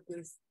sole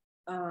purpose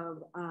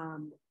of,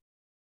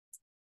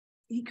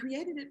 he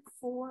created it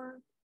for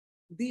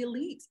the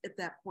elite at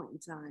that point in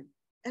time.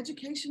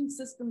 Education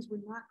systems were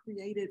not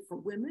created for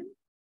women.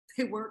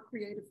 They weren't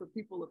created for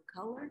people of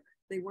color.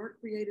 They weren't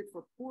created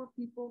for poor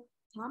people.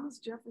 Thomas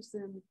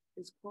Jefferson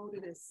is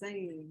quoted as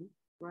saying,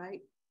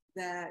 right,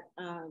 that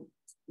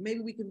maybe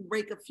we can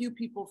rake a few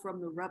people from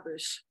the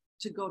rubbish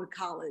to go to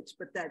college,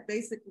 but that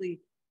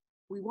basically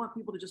we want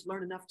people to just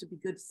learn enough to be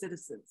good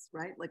citizens,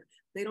 right? Like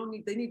they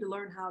need to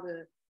learn how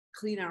to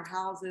clean our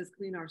houses,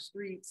 clean our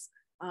streets,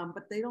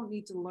 but they don't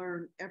need to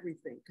learn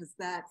everything because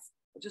that's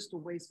just a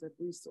waste of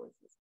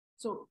resources.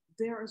 So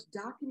there is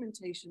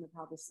documentation of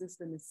how the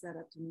system is set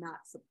up to not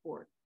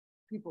support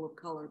people of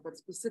color, but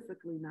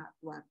specifically not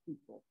Black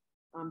people.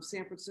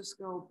 San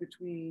Francisco,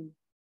 between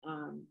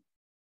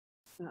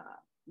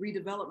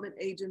redevelopment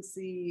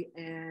agency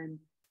and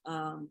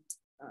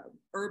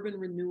urban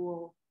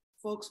renewal,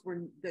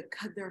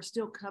 there are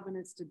still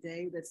covenants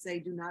today that say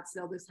do not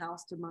sell this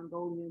house to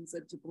Mongolians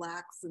and to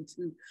Blacks and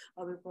to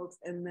other folks,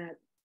 and that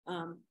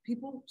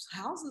people's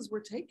houses were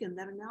taken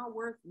that are now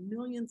worth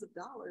millions of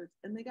dollars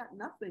and they got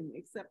nothing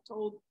except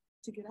told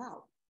to get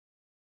out.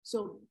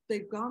 So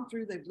they've gone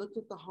through, they've looked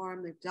at the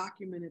harm, they've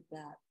documented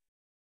that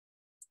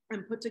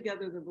and put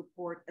together the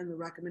report and the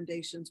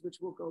recommendations, which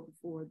will go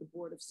before the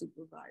Board of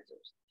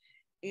Supervisors.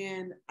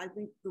 And I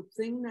think the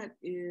thing that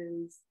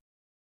is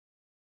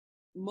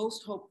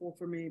most hopeful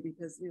for me,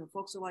 because, you know,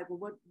 folks are like,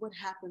 well, what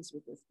happens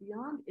with this?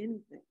 Beyond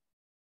anything,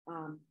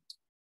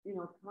 you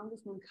know,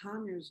 Congressman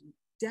Conyers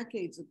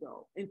decades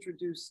ago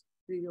introduced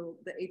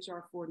the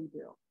HR 40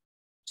 bill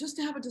just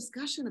to have a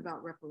discussion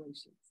about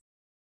reparations.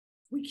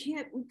 We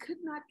could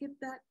not get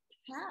that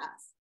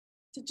passed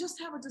to just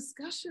have a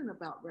discussion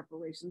about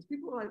reparations.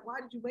 People are like, why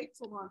did you wait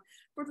so long?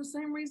 For the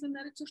same reason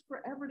that it took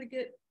forever to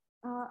get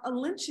a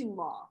lynching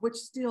law, which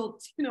still,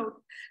 you know,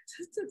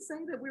 to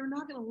say that we're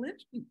not going to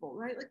lynch people,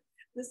 right? Like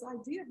this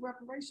idea of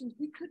reparations,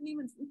 we don't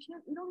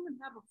even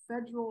have a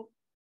federal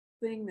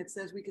thing that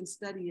says we can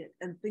study it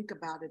and think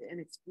about it and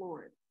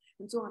explore it.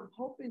 And so I'm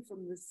hoping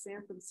from this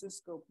San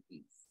Francisco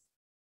piece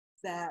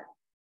that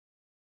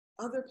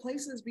other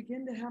places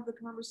begin to have the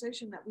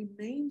conversation, that we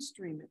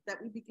mainstream it,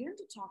 that we begin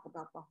to talk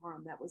about the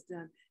harm that was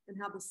done and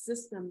how the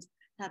systems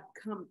have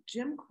come.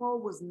 Jim Crow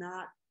was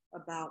not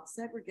about,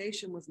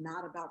 segregation was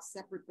not about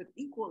separate but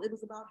equal. It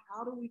was about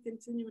how do we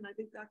continue, and I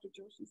think Dr.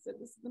 Joshi said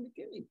this in the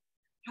beginning,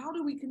 how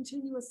do we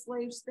continue a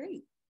slave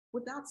state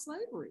without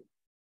slavery?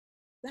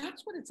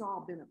 That's what it's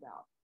all been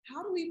about.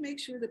 How do we make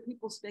sure that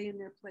people stay in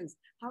their place?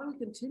 How do we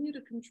continue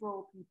to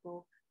control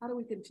people? How do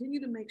we continue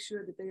to make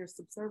sure that they are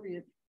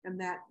subservient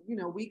and that, you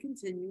know, we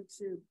continue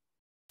to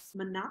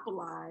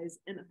monopolize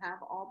and have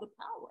all the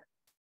power?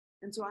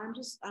 And so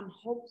I'm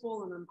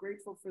hopeful and I'm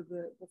grateful for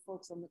the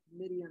folks on the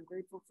committee. I'm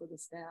grateful for the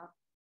staff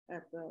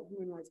at the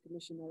Human Rights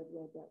Commission that have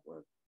led that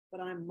work.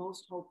 But I'm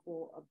most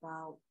hopeful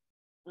about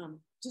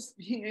just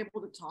being able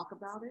to talk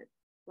about it,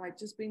 right?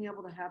 Just being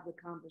able to have the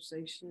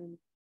conversation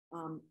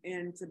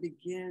and to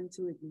begin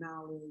to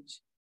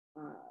acknowledge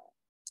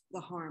the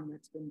harm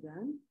that's been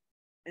done,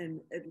 and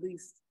at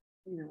least,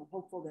 you know,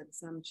 hopeful that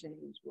some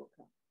change will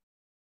come.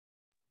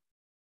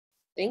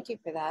 Thank you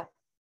for that.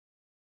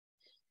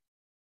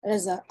 That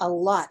is a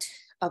lot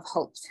of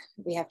hopes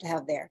we have to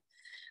have there.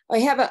 I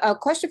have a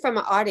question from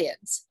our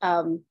audience.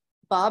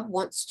 Bob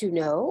wants to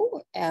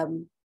know,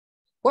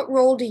 what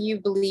role do you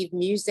believe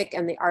music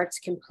and the arts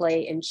can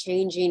play in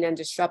changing and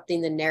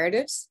disrupting the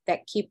narratives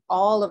that keep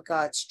all of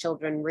God's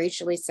children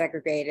racially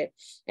segregated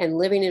and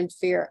living in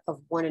fear of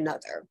one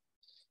another?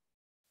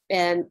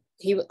 And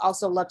he would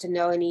also love to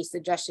know any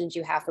suggestions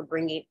you have for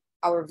bringing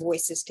our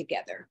voices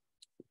together.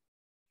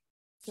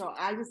 So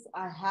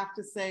I have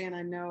to say, and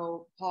I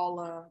know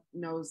Paula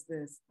knows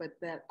this, but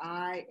that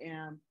I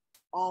am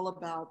all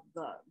about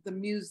the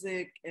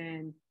music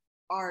and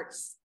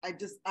arts.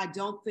 I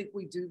don't think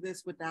we do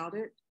this without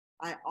it.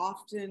 I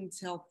often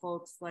tell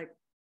folks, like,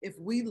 if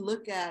we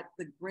look at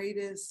the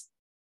greatest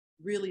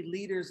really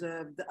leaders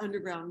of the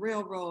Underground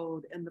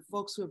Railroad and the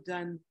folks who have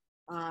done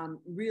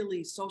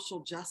really social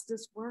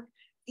justice work,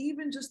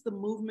 even just the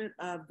movement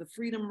of the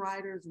freedom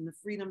riders and the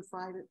freedom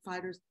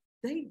fighters,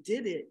 they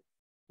did it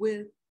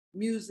with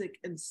music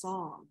and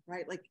song,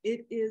 right? Like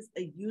it is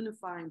a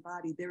unifying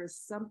body. There is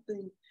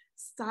something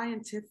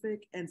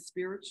scientific and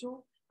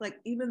spiritual. Like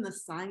even the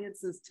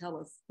sciences tell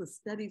us, the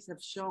studies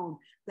have shown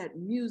that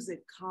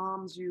music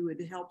calms you,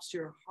 it helps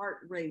your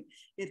heart rate,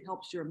 it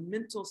helps your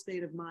mental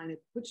state of mind,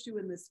 it puts you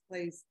in this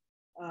place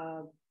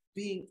of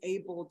being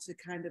able to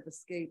kind of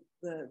escape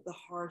the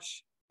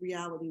harsh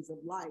realities of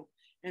life.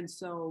 And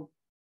so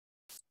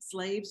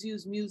slaves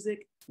used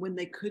music when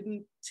they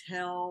couldn't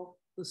tell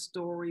the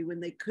story, when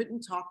they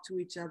couldn't talk to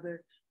each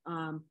other.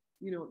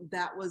 You know,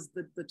 that was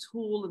the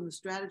tool and the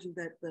strategy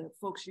that the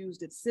folks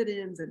used at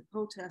sit-ins and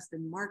protests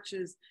and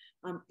marches.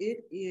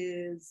 It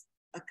is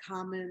a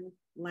common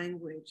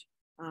language,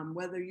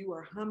 whether you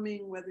are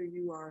humming, whether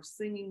you are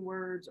singing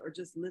words or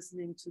just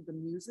listening to the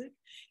music.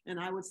 And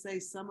I would say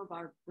some of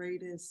our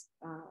greatest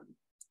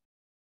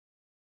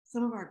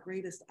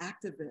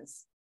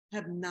activists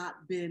have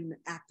not been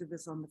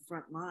activists on the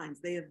front lines.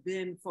 They have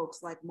been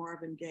folks like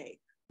Marvin Gaye,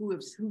 who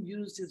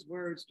used his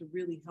words to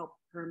really help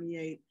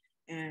permeate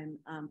and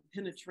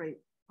penetrate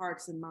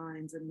hearts and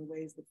minds in the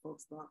ways that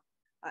folks thought.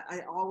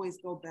 I always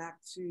go back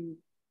to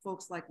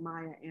folks like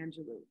Maya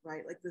Angelou,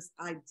 right? Like this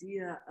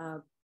idea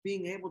of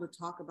being able to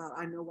talk about,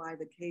 I know why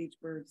the cage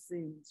bird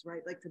sings,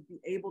 right? Like to be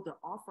able to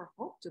offer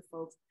hope to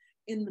folks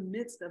in the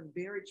midst of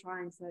very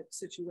trying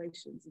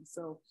situations. And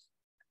so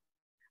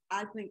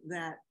I think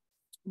that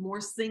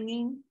more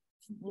singing,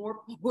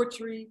 more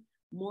poetry,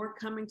 more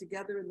coming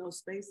together in those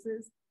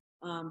spaces.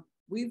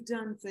 We've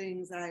done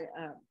things,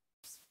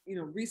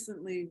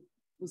 recently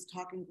was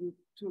talking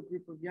to a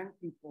group of young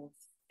people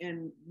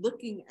and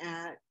looking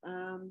at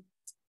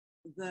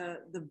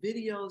the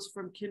videos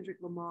from Kendrick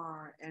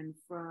Lamar and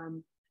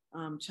from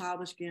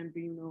Childish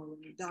Gambino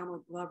and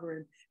Donald Glover,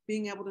 and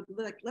being able to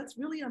like, let's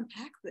really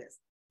unpack this.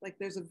 Like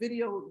there's a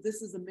video,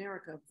 This Is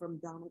America, from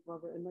Donald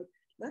Glover, and like,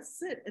 let's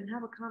sit and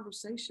have a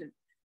conversation.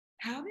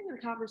 Having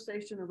a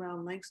conversation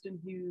around Langston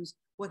Hughes,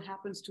 what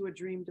happens to a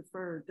dream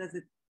deferred? Does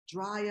it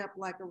dry up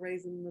like a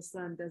raisin in the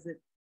sun? Does it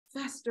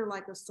fester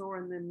like a sore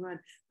and then run?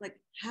 Like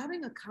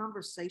having a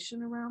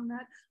conversation around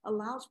that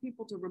allows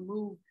people to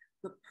remove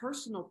the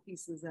personal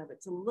pieces of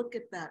it, to look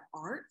at that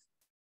art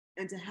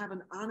and to have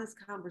an honest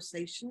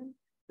conversation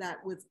that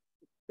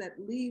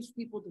leaves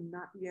people to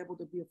not be able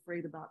to be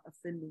afraid about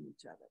offending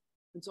each other.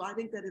 And so I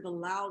think that it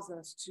allows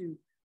us to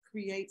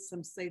create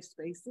some safe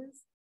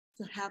spaces,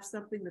 to have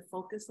something to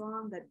focus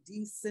on that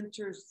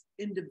decenters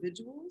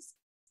individuals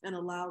and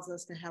allows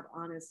us to have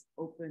honest,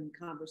 open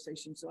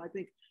conversations. So I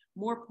think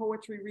more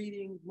poetry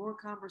reading, more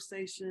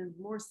conversations,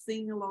 more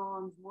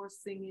sing-alongs, more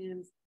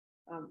sing-ins,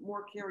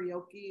 more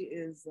karaoke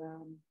is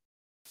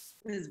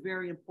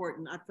very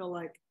important. I feel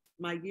like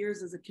my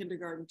years as a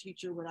kindergarten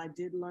teacher, what I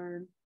did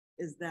learn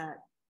is that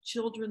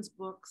children's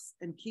books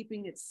and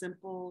keeping it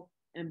simple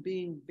and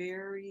being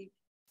very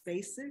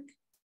basic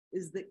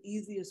is the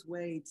easiest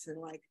way to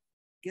like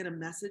get a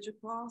message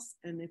across.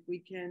 And if we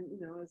can,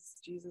 as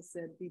Jesus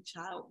said, be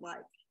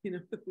childlike,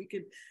 if we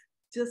could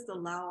just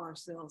allow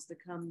ourselves to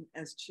come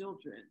as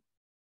children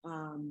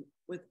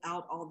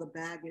without all the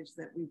baggage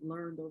that we've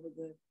learned over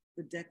the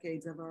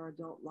decades of our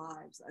adult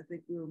lives, I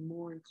think we're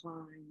more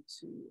inclined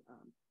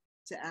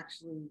to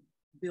actually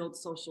build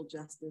social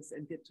justice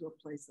and get to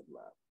a place of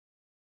love.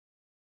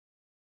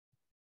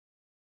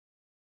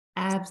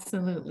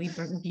 Absolutely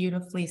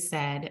beautifully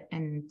said,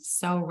 and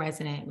so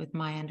resonant with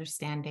my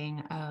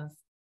understanding of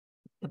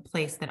the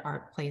place that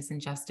art plays in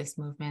justice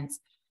movements.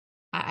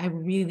 I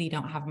really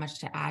don't have much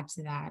to add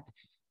to that.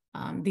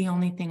 The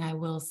only thing I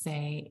will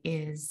say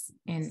is,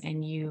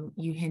 and you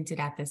hinted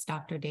at this,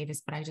 Dr.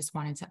 Davis, but I just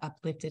wanted to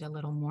uplift it a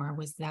little more,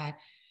 was that,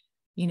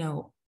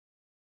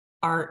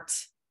 art,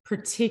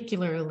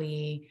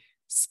 particularly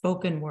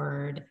spoken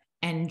word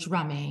and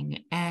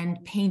drumming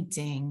and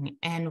painting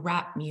and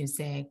rap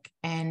music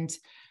and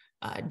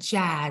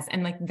jazz,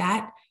 and like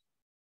that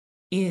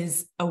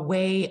is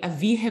a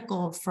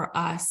vehicle for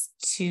us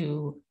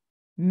to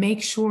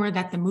make sure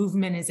that the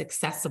movement is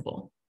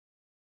accessible,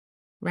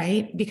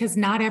 right? Because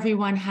not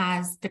everyone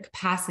has the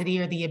capacity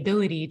or the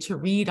ability to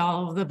read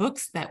all of the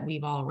books that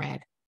we've all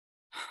read.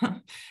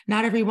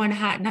 Not everyone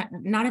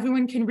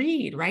can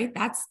read, right?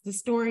 That's the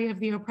story of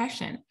the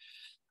oppression.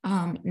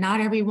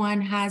 Not everyone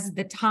has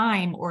the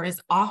time or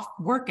is off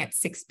work at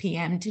 6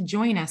 p.m. to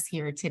join us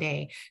here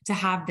today to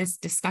have this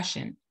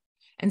discussion.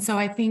 And so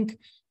I think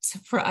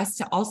for us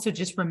to also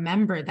just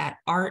remember that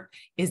art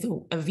is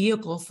a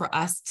vehicle for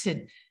us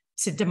to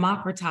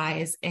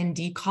democratize and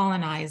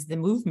decolonize the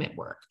movement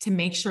work, to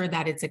make sure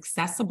that it's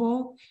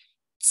accessible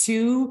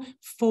to,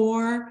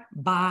 for,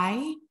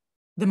 by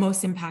the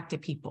most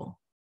impacted people.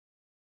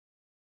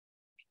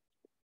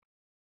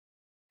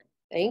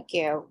 Thank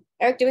you.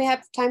 Eric, do we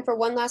have time for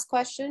one last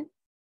question?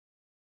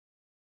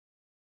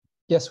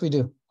 Yes, we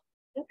do.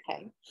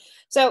 Okay.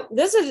 So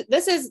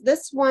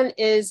this one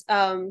is,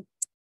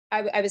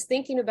 I was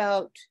thinking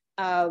about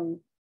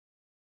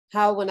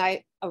how when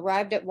I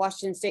arrived at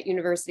Washington State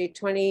University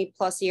 20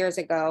 plus years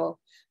ago,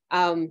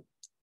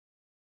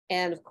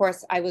 And of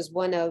course, I was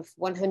one of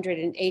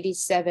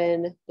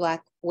 187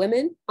 Black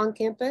women on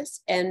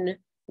campus and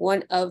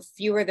one of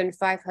fewer than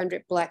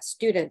 500 Black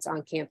students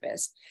on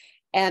campus.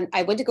 And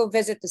I went to go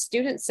visit the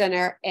student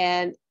center,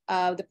 and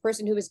the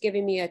person who was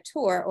giving me a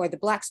tour, or the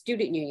Black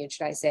Student Union,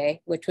 should I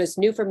say, which was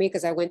new for me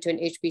because I went to an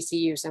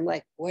HBCU. So I'm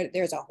like, what?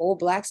 There's a whole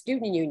Black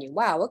Student Union.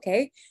 Wow,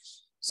 okay.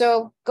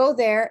 So go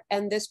there,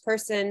 and this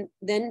person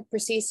then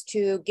proceeds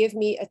to give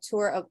me a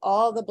tour of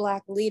all the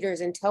Black leaders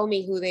and tell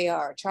me who they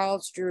are: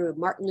 Charles Drew,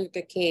 Martin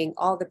Luther King,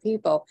 all the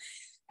people.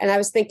 And I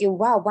was thinking,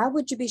 wow, why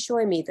would you be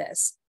showing me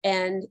this?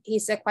 And he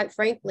said, quite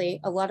frankly,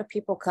 a lot of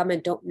people come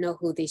and don't know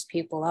who these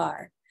people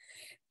are.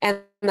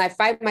 And I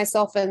find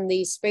myself in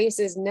these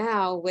spaces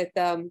now with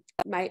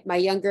my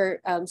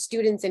younger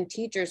students and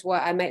teachers where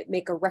I might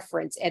make a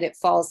reference and it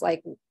falls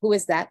like, who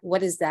is that?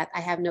 What is that? I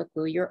have no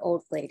clue. You're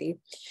old lady.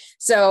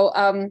 So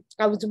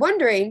I was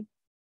wondering,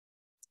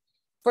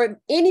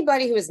 for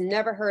anybody who has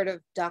never heard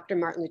of Dr.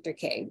 Martin Luther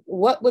King,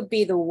 what would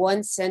be the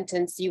one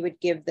sentence you would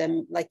give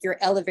them, like your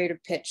elevator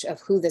pitch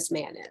of who this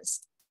man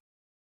is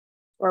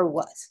or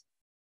was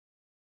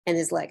and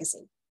his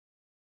legacy?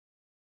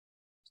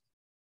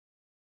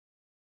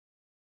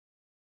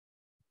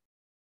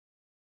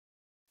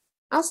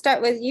 I'll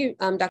start with you,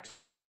 Dr.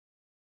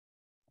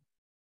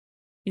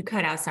 You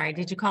cut out, sorry.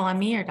 Did you call on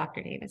me or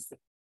Dr. Davis?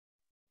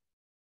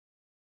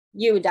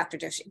 You, Dr.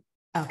 Joshi.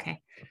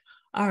 Okay.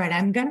 All right.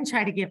 I'm going to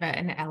try to give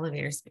an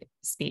elevator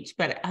speech,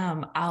 but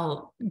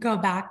I'll go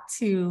back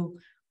to,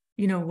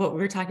 what we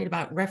were talking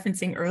about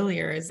referencing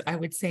earlier is I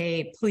would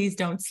say, please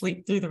don't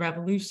sleep through the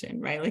revolution,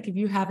 right? Like if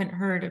you haven't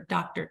heard of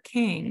Dr.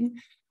 King,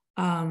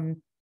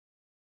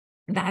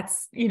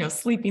 that's,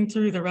 sleeping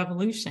through the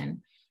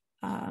revolution.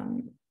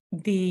 And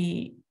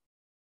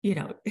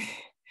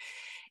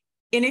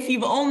if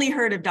you've only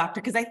heard of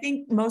because I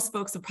think most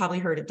folks have probably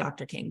heard of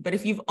Dr. King, but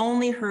if you've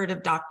only heard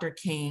of Dr.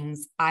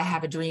 King's I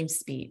Have a Dream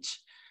speech,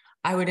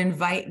 I would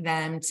invite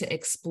them to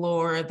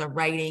explore the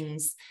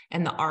writings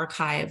and the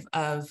archive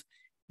of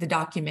the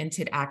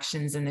documented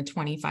actions in the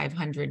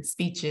 2,500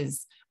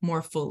 speeches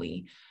more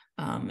fully.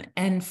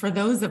 And for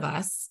those of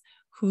us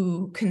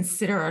who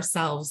consider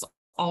ourselves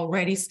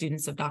already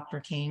students of Dr.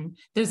 King,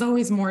 there's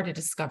always more to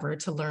discover,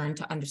 to learn,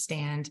 to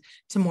understand,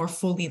 to more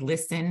fully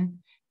listen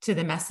to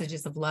the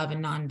messages of love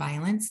and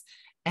nonviolence.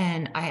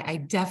 And I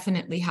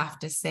definitely have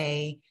to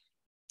say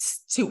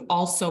to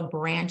also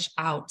branch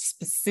out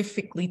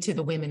specifically to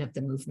the women of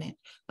the movement.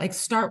 Like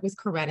start with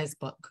Coretta's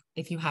book,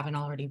 if you haven't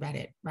already read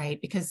it, right?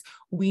 Because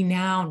we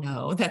now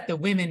know that the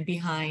women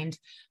behind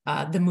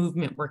the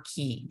movement were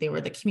key. They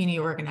were the community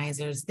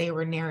organizers, they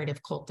were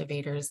narrative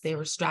cultivators, they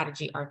were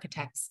strategy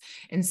architects.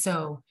 And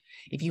so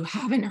if you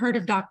haven't heard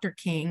of Dr.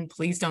 King,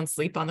 please don't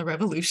sleep on the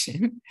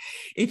revolution.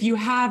 If you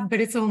have,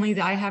 but it's only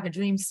the I Have a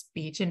Dream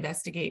speech,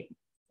 investigate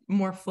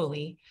more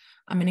fully.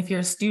 And if you're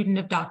a student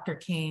of Dr.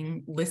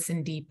 King,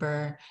 listen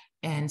deeper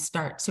and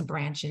start to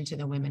branch into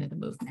the women of the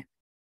movement.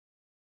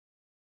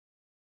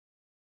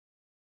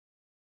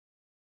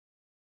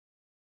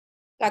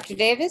 Dr.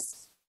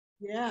 Davis?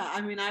 Yeah,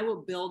 I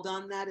will build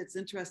on that. It's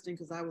interesting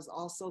because I was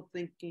also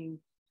thinking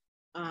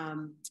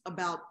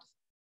about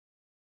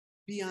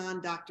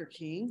beyond Dr.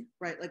 King,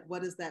 right? Like,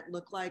 what does that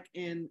look like?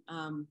 And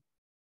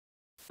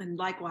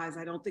likewise,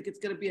 I don't think it's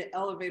going to be an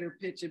elevator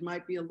pitch. It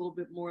might be a little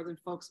bit more than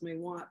folks may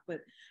want,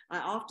 but I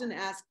often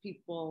ask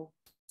people,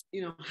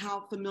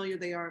 how familiar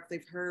they are if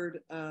they've heard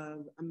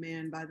of a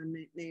man by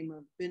the name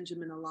of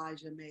Benjamin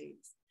Elijah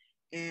Mays.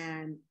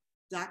 And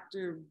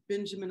Dr.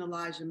 Benjamin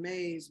Elijah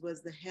Mays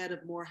was the head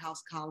of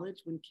Morehouse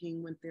College when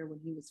King went there when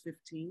he was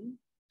 15.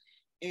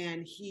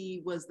 And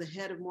he was the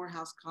head of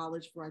Morehouse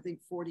College for, I think,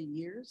 40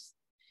 years.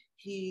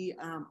 He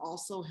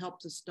also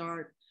helped to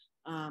start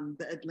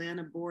the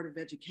Atlanta Board of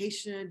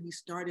Education. He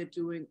started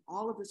doing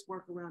all of this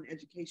work around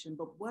education.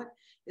 But what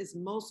is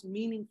most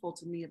meaningful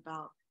to me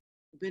about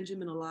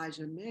Benjamin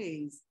Elijah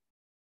Mays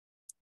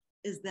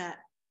is that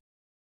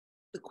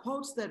the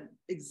quotes that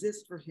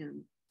exist for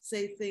him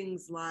say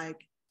things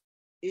like,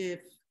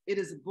 if it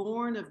is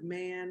born of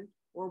man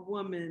or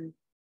woman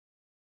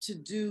to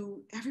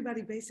do,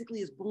 everybody basically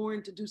is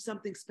born to do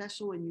something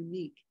special and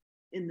unique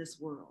in this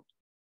world.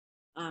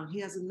 He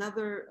has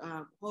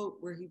another quote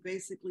where he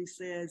basically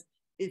says,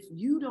 if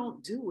you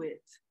don't do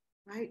it,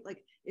 right?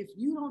 Like if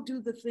you don't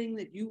do the thing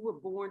that you were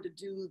born to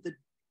do,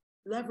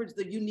 leverage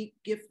the unique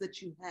gift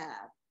that you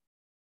have,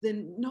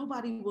 then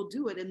nobody will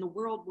do it and the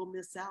world will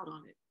miss out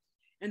on it.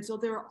 And so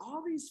there are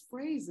all these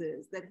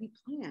phrases that he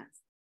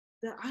plants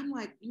that I'm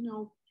like,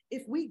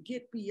 if we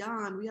get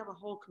beyond, we have a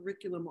whole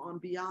curriculum on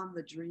beyond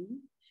the dream.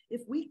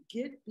 If we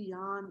get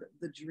beyond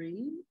the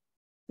dream,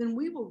 then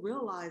we will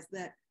realize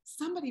that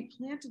somebody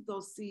planted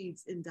those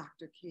seeds in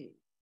Dr. King.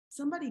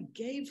 Somebody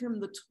gave him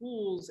the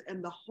tools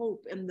and the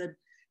hope and the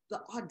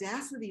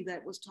audacity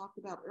that was talked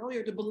about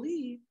earlier to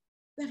believe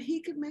that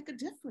he could make a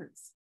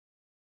difference.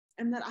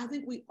 And that I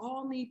think we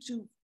all need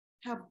to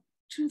have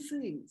two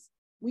things.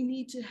 We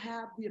need to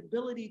have the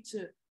ability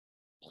to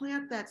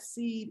plant that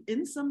seed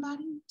in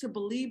somebody to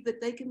believe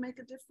that they can make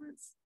a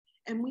difference.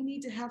 And we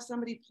need to have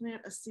somebody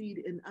plant a seed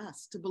in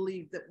us to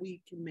believe that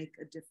we can make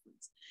a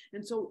difference.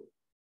 And so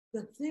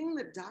the thing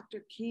that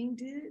Dr. King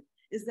did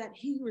is that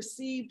he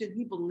received and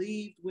he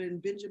believed when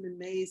Benjamin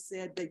Mays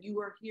said that you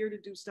are here to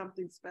do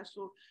something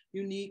special,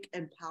 unique,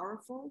 and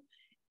powerful.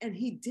 And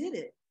he did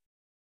it.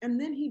 And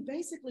then he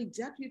basically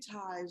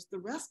deputized the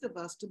rest of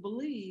us to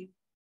believe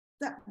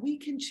that we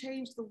can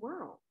change the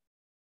world,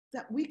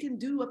 that we can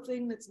do a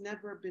thing that's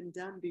never been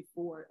done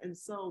before. And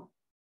so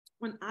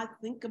when I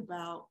think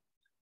about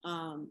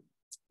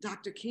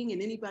Dr. King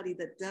and anybody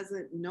that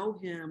doesn't know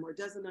him or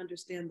doesn't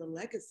understand the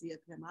legacy of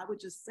him, I would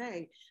just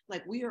say,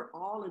 like, we are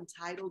all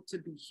entitled to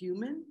be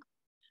human,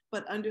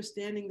 but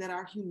understanding that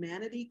our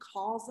humanity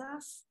calls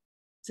us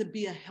to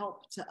be a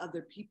help to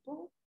other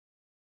people,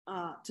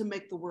 to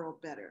make the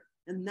world better.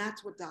 And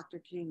that's what Dr.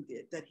 King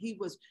did, that he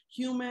was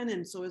human.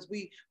 And so as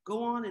we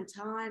go on in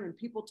time and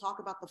people talk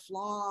about the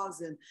flaws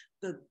and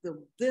the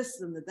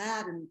this and the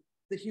that and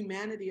the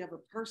humanity of a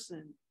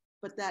person,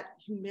 but that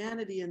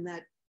humanity and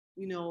that,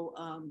 you know,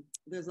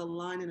 there's a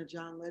line in a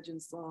John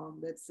Legend song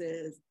that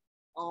says,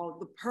 all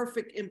the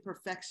perfect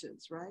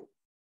imperfections, right?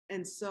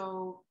 And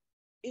so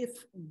if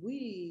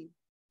we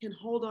can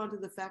hold on to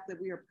the fact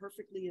that we are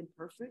perfectly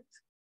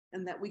imperfect,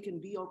 and that we can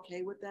be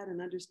okay with that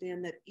and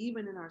understand that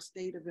even in our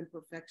state of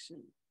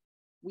imperfection,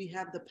 we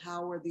have the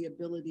power, the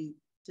ability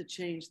to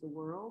change the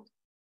world.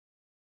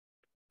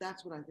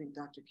 That's what I think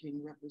Dr. King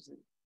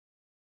represents.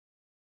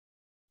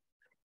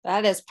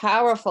 That is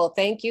powerful.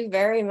 Thank you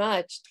very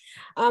much.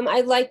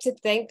 I'd like to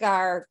thank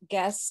our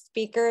guest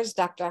speakers,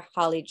 Dr.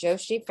 Holly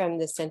Joshi from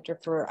the Center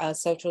for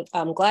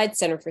Glide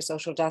Center for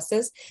Social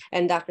Justice,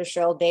 and Dr.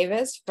 Sheryl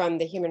Davis from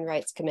the Human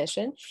Rights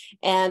Commission.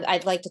 And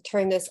I'd like to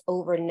turn this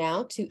over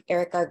now to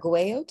Eric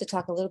Arguello to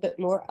talk a little bit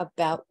more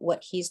about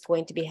what he's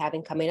going to be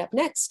having coming up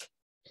next.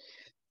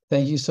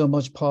 Thank you so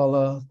much,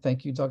 Paula.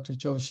 Thank you, Dr.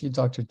 Joshi,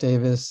 Dr.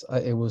 Davis.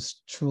 It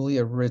was truly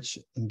a rich,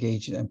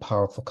 engaging, and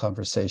powerful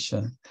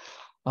conversation.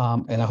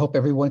 And I hope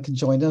everyone can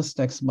join us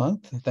next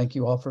month. Thank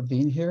you all for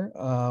being here.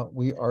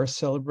 We are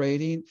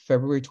celebrating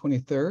February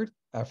 23rd,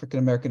 African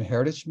American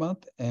Heritage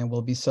Month, and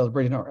we'll be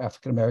celebrating our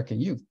African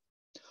American youth.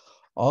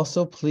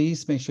 Also,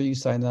 please make sure you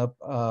sign up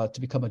to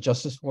become a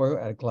Justice Warrior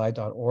at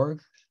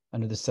glide.org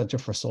under the Center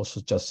for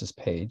Social Justice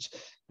page.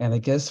 And I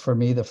guess for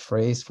me, the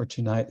phrase for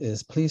tonight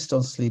is, please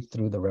don't sleep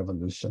through the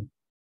revolution.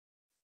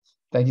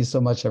 Thank you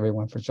so much,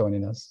 everyone, for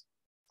joining us.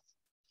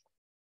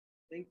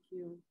 Thank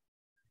you.